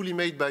fully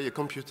made by a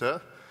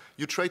computer.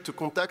 You try to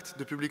contact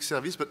the public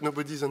service, but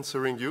nobody's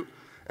answering you.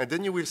 And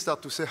then you will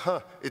start to say,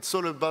 it's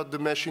all about the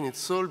machine.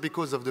 It's all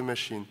because of the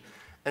machine.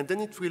 And then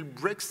it will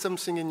break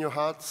something in your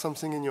heart,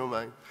 something in your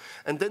mind.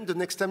 And then the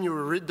next time you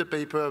will read the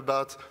paper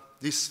about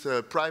this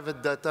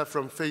private data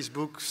from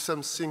Facebook,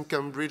 something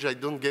Cambridge, I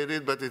don't get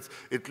it, but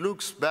it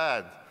looks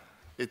bad.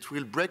 It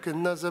will break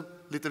another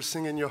little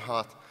thing in your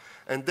heart.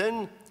 And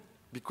then,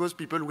 because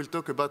people will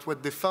talk about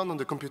what they found on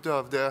the computer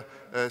of their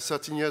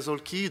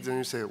 13-year-old kids, and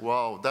you say,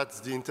 wow,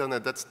 that's the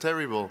internet, that's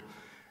terrible.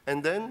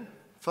 And then,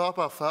 far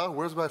by far,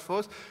 worse by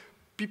force,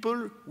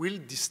 people will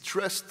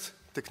distrust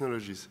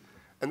technologies.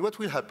 And what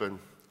will happen?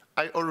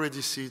 I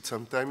already see it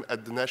sometime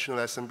at the National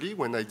Assembly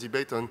when I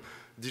debate on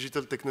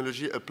digital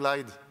technology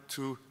applied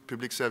to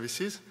public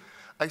services.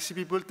 I see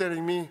people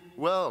telling me,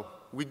 well,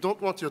 we don't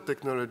want your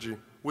technology.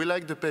 We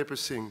like the paper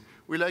thing.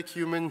 We like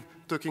human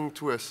talking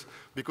to us.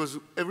 Because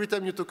every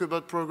time you talk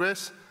about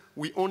progress,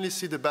 we only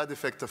see the bad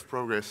effect of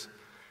progress.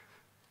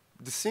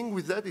 The thing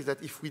with that is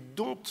that if we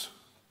don't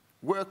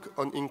work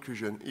on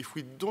inclusion, if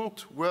we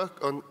don't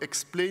work on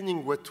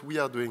explaining what we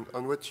are doing,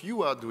 on what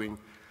you are doing,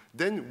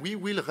 then we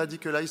will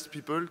radicalize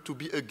people to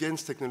be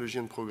against technology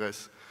and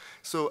progress.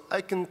 So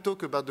I can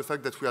talk about the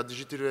fact that we are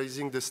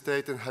digitalizing the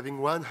state and having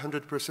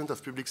 100%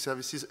 of public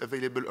services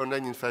available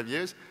online in 5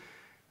 years.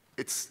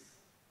 It's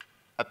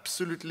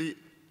absolutely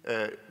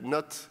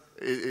not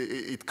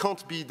it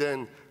can't be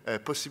then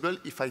possible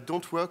if I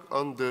don't work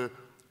on the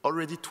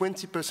already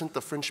 20%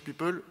 of French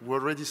people who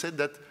already said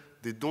that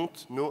they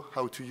don't know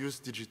how to use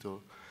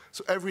digital.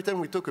 So every time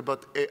we talk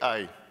about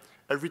AI,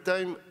 every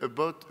time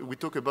we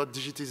talk about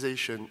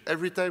digitization,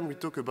 every time we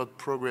talk about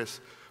progress,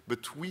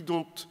 but we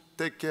don't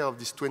take care of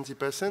this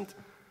 20%,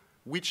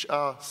 which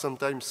are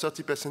sometimes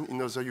 30%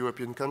 in other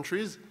European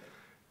countries,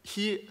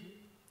 here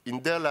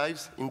in their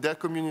lives, in their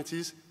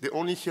communities, they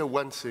only hear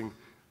one thing.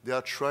 They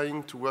are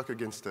trying to work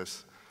against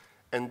us.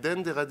 And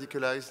then they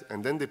radicalize,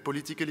 and then they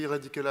politically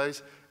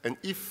radicalize, and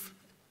if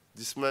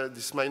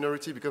this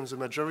minority becomes a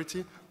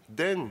majority,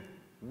 then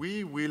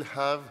we will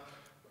have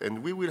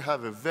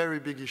a very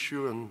big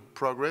issue on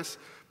progress,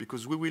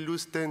 because we will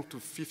lose 10 to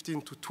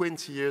 15 to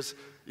 20 years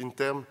in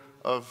terms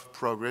of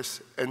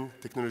progress and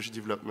technology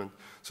development.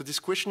 So this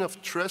question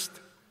of trust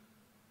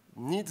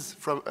needs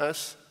from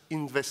us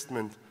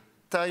investment,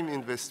 time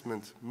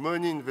investment,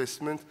 money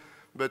investment,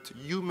 but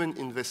human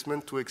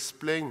investment to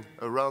explain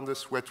around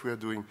us what we are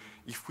doing.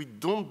 If we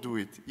don't do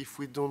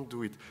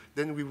it,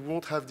 then we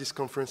won't have this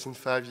conference in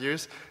 5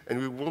 years, and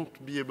we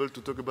won't be able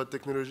to talk about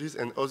technologies,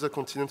 and other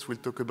continents will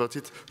talk about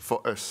it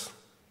for us.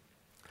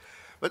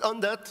 But on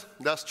that,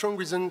 there are strong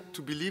reasons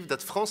to believe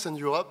that France and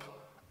Europe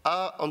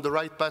are on the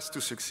right path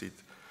to succeed.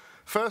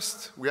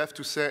 First, we have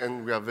to say,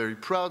 and we are very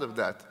proud of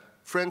that,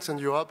 France and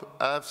Europe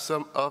have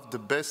some of the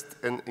best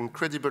and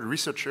incredible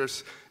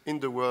researchers in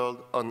the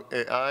world on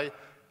AI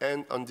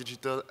and on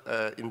digital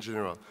in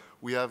general.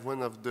 We have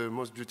one of the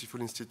most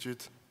beautiful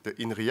institutes, the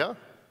INRIA,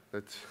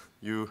 that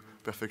you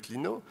perfectly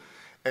know.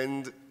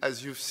 And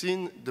as you've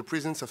seen, the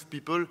presence of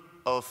people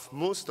of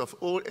most of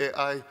all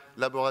AI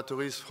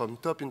laboratories from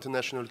top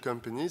international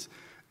companies,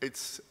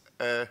 it's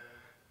a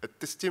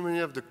testimony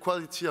of the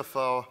quality of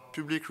our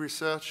public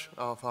research,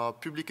 of our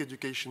public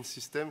education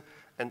system,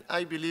 and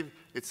I believe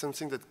it's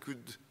something that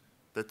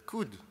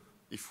could,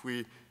 if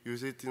we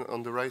use it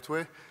on the right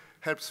way,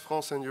 helps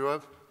France and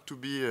Europe to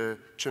be a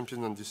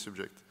champion on this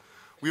subject.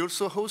 We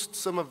also host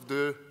some of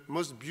the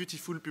most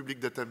beautiful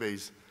public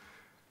databases.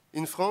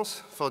 In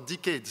France, for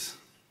decades,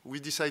 we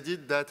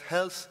decided that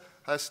health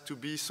has to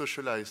be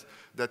socialized,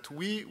 that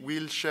we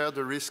will share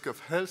the risk of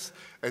health,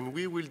 and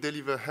we will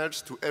deliver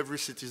health to every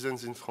citizen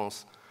in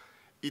France.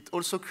 It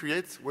also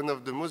creates one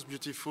of the most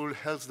beautiful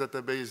health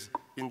databases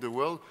in the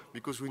world,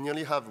 because we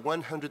nearly have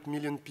 100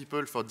 million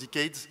people for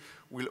decades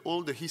with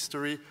all the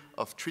history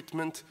of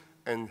treatment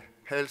and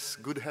health,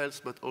 good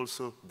health, but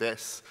also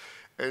death.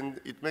 And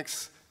it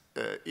makes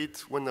it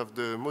one of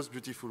the most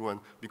beautiful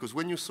ones, because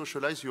when you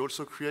socialize, you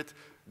also create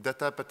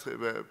data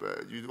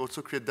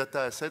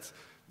assets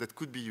that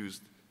could be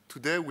used.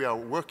 Today, we are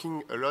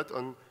working a lot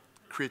on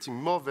creating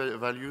more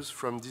values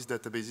from these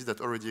databases that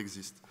already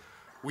exist.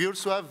 We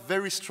also have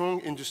very strong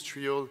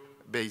industrial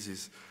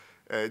bases.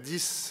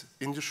 These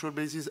industrial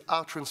bases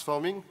are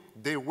transforming.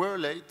 They were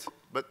late,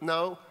 but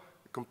now,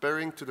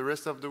 comparing to the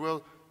rest of the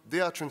world,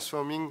 they are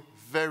transforming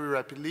very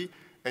rapidly,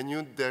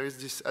 and there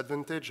is this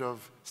advantage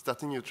of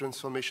starting your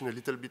transformation a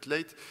little bit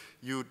late.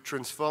 You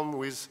transform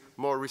with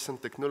more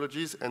recent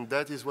technologies, and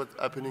that is what's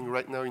happening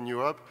right now in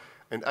Europe,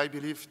 and I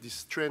believe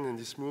this trend and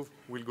this move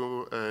will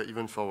go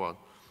even forward.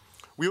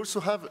 We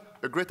also have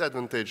a great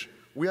advantage.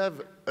 We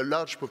have a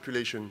large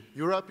population.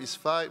 Europe is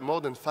more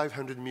than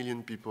 500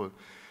 million people.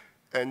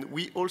 And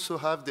we also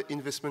have the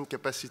investment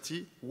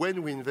capacity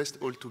when we invest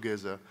all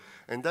together.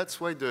 And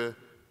that's why the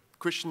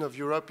question of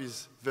Europe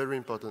is very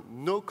important.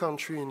 No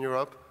country in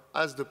Europe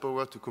has the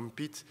power to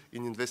compete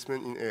in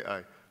investment in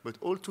AI. But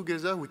all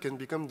together, we can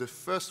become the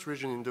first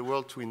region in the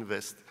world to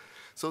invest.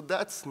 So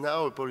that's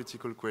now a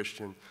political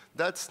question.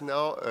 That's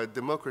now a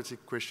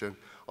democratic question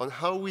on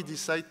how we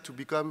decide to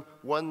become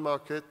one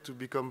market, to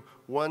become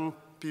one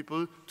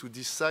people, to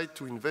decide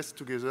to invest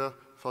together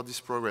for this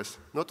progress.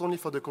 Not only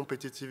for the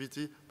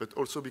competitivity, but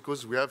also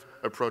because we have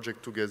a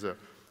project together.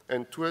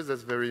 And to us,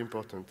 that's very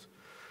important.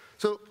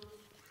 So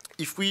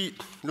if we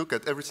look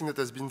at everything that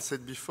has been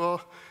said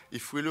before,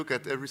 if we look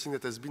at everything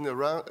that has been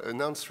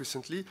announced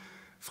recently,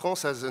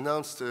 France has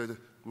announced a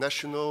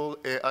national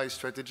AI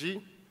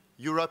strategy.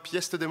 Europe,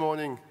 yesterday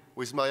morning,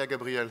 with Maria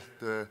Gabriel,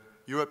 the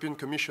European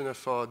Commissioner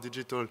for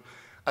Digital,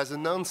 has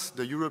announced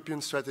the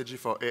European strategy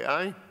for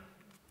AI.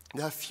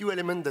 There are a few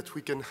elements that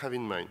we can have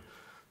in mind.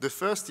 The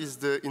first is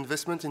the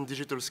investment in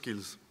digital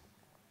skills.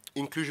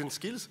 Inclusion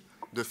skills,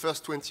 the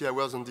first 20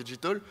 hours on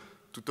digital,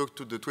 to talk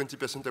to the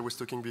 20% I was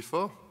talking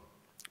before,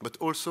 but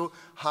also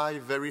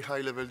very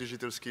high-level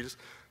digital skills,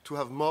 to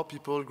have more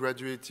people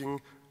graduating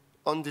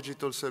on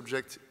digital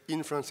subjects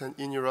in France and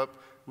in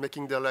Europe,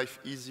 making their life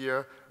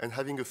easier and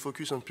having a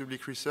focus on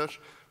public research,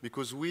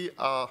 because we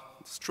are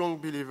strong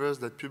believers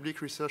that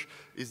public research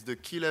is the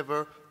key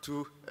lever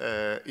to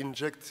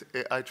inject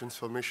AI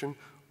transformation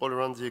all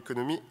around the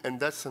economy, and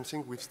that's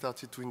something we've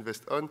started to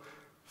invest on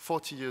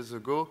 40 years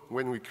ago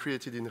when we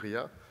created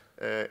INRIA.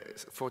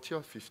 40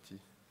 or 50?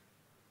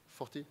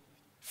 40?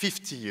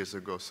 50 years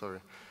ago, sorry,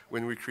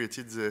 when we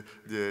created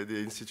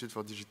the Institute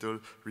for Digital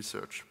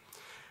Research.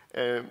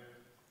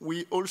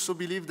 We also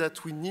believe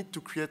that we need to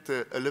create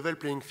a level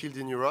playing field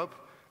in Europe,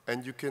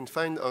 And you can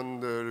find on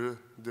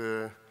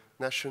the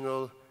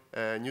national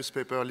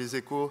newspaper Les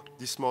Echos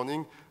this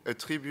morning a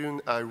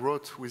tribune I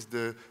wrote with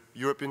the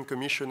European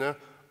Commissioner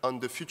on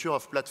the future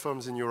of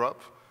platforms in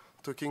Europe,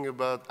 talking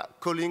about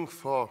calling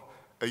for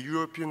a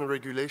European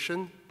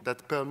regulation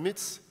that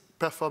permits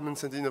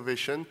performance and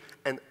innovation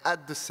and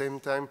at the same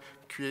time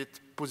create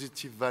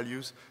positive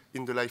values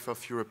in the life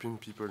of European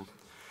people.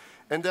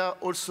 And there are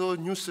also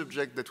new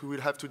subjects that we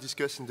will have to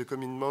discuss in the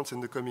coming months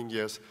and the coming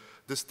years.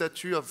 The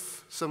statue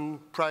of some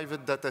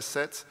private data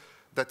sets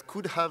that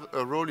could have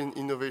a role in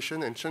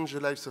innovation and change the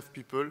lives of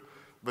people,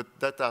 but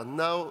that are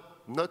now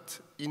not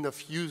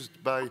enough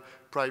used by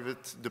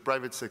the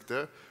private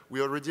sector.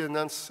 We already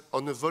announced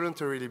on a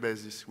voluntary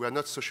basis. We are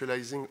not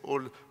socializing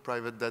all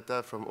private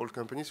data from all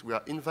companies. We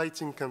are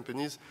inviting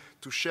companies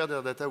to share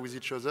their data with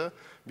each other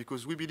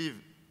because we believe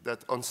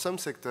that on some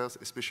sectors,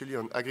 especially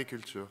on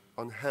agriculture,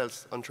 on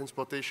health, on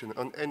transportation,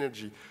 on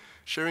energy,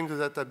 sharing the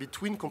data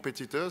between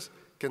competitors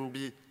can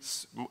be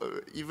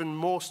even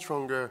more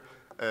stronger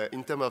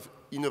in terms of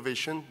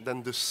innovation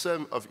than the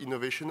sum of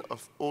innovation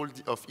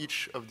of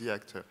each of the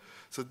actors.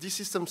 So this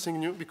is something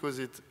new because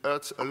it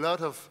hurts a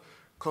lot of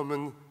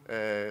common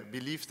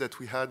beliefs that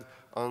we had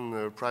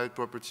on private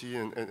property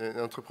and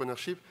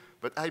entrepreneurship.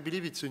 But I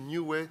believe it's a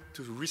new way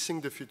to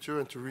rethink the future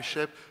and to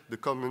reshape the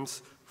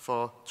commons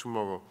for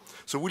tomorrow.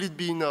 So will it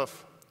be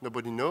enough?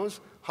 Nobody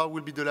knows. How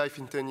will be the life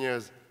in 10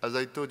 years? As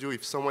I told you,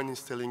 if someone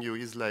is telling you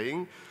he's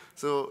lying.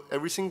 So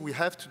everything we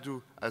have to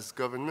do as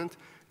government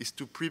is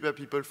to prepare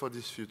people for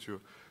this future.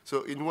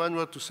 So in one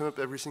word, to sum up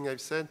everything I've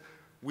said,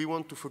 we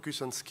want to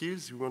focus on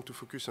skills, we want to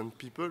focus on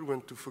people, we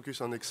want to focus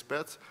on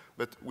experts,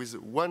 but with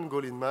one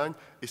goal in mind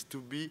is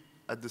to be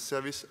at the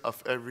service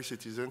of every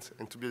citizen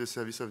and to be at the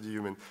service of the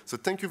human. So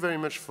thank you very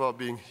much for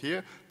being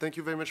here. Thank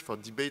you very much for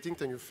debating.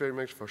 Thank you very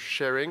much for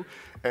sharing.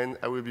 And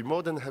I will be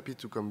more than happy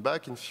to come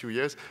back in a few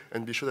years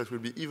and be sure that there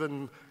will be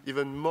even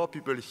more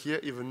people here,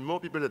 even more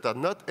people that are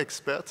not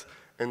experts,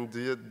 and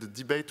the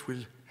debate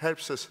will help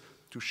us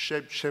to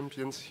shape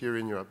champions here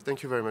in Europe.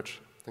 Thank you very much.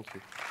 Thank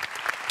you.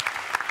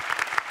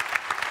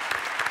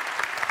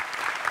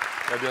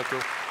 À bientôt.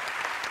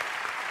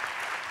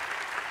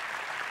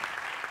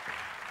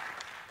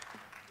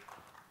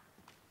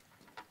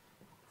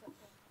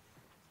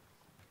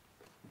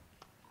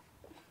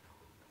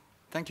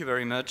 Thank you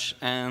very much.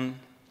 And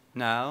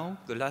now,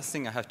 the last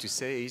thing I have to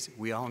say is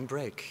we are on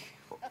break.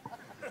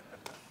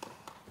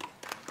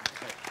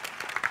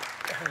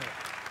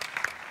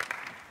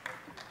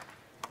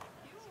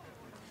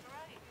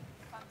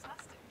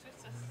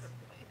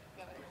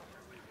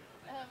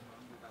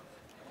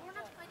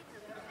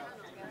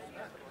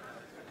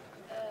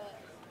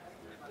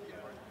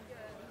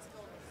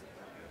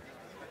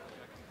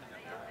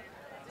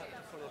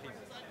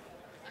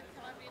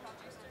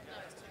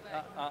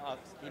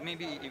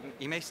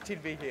 He may still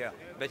be here,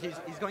 but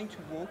he's going to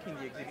walk in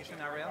the exhibition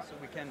area so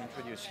we can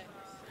introduce.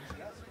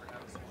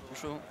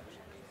 Bonjour.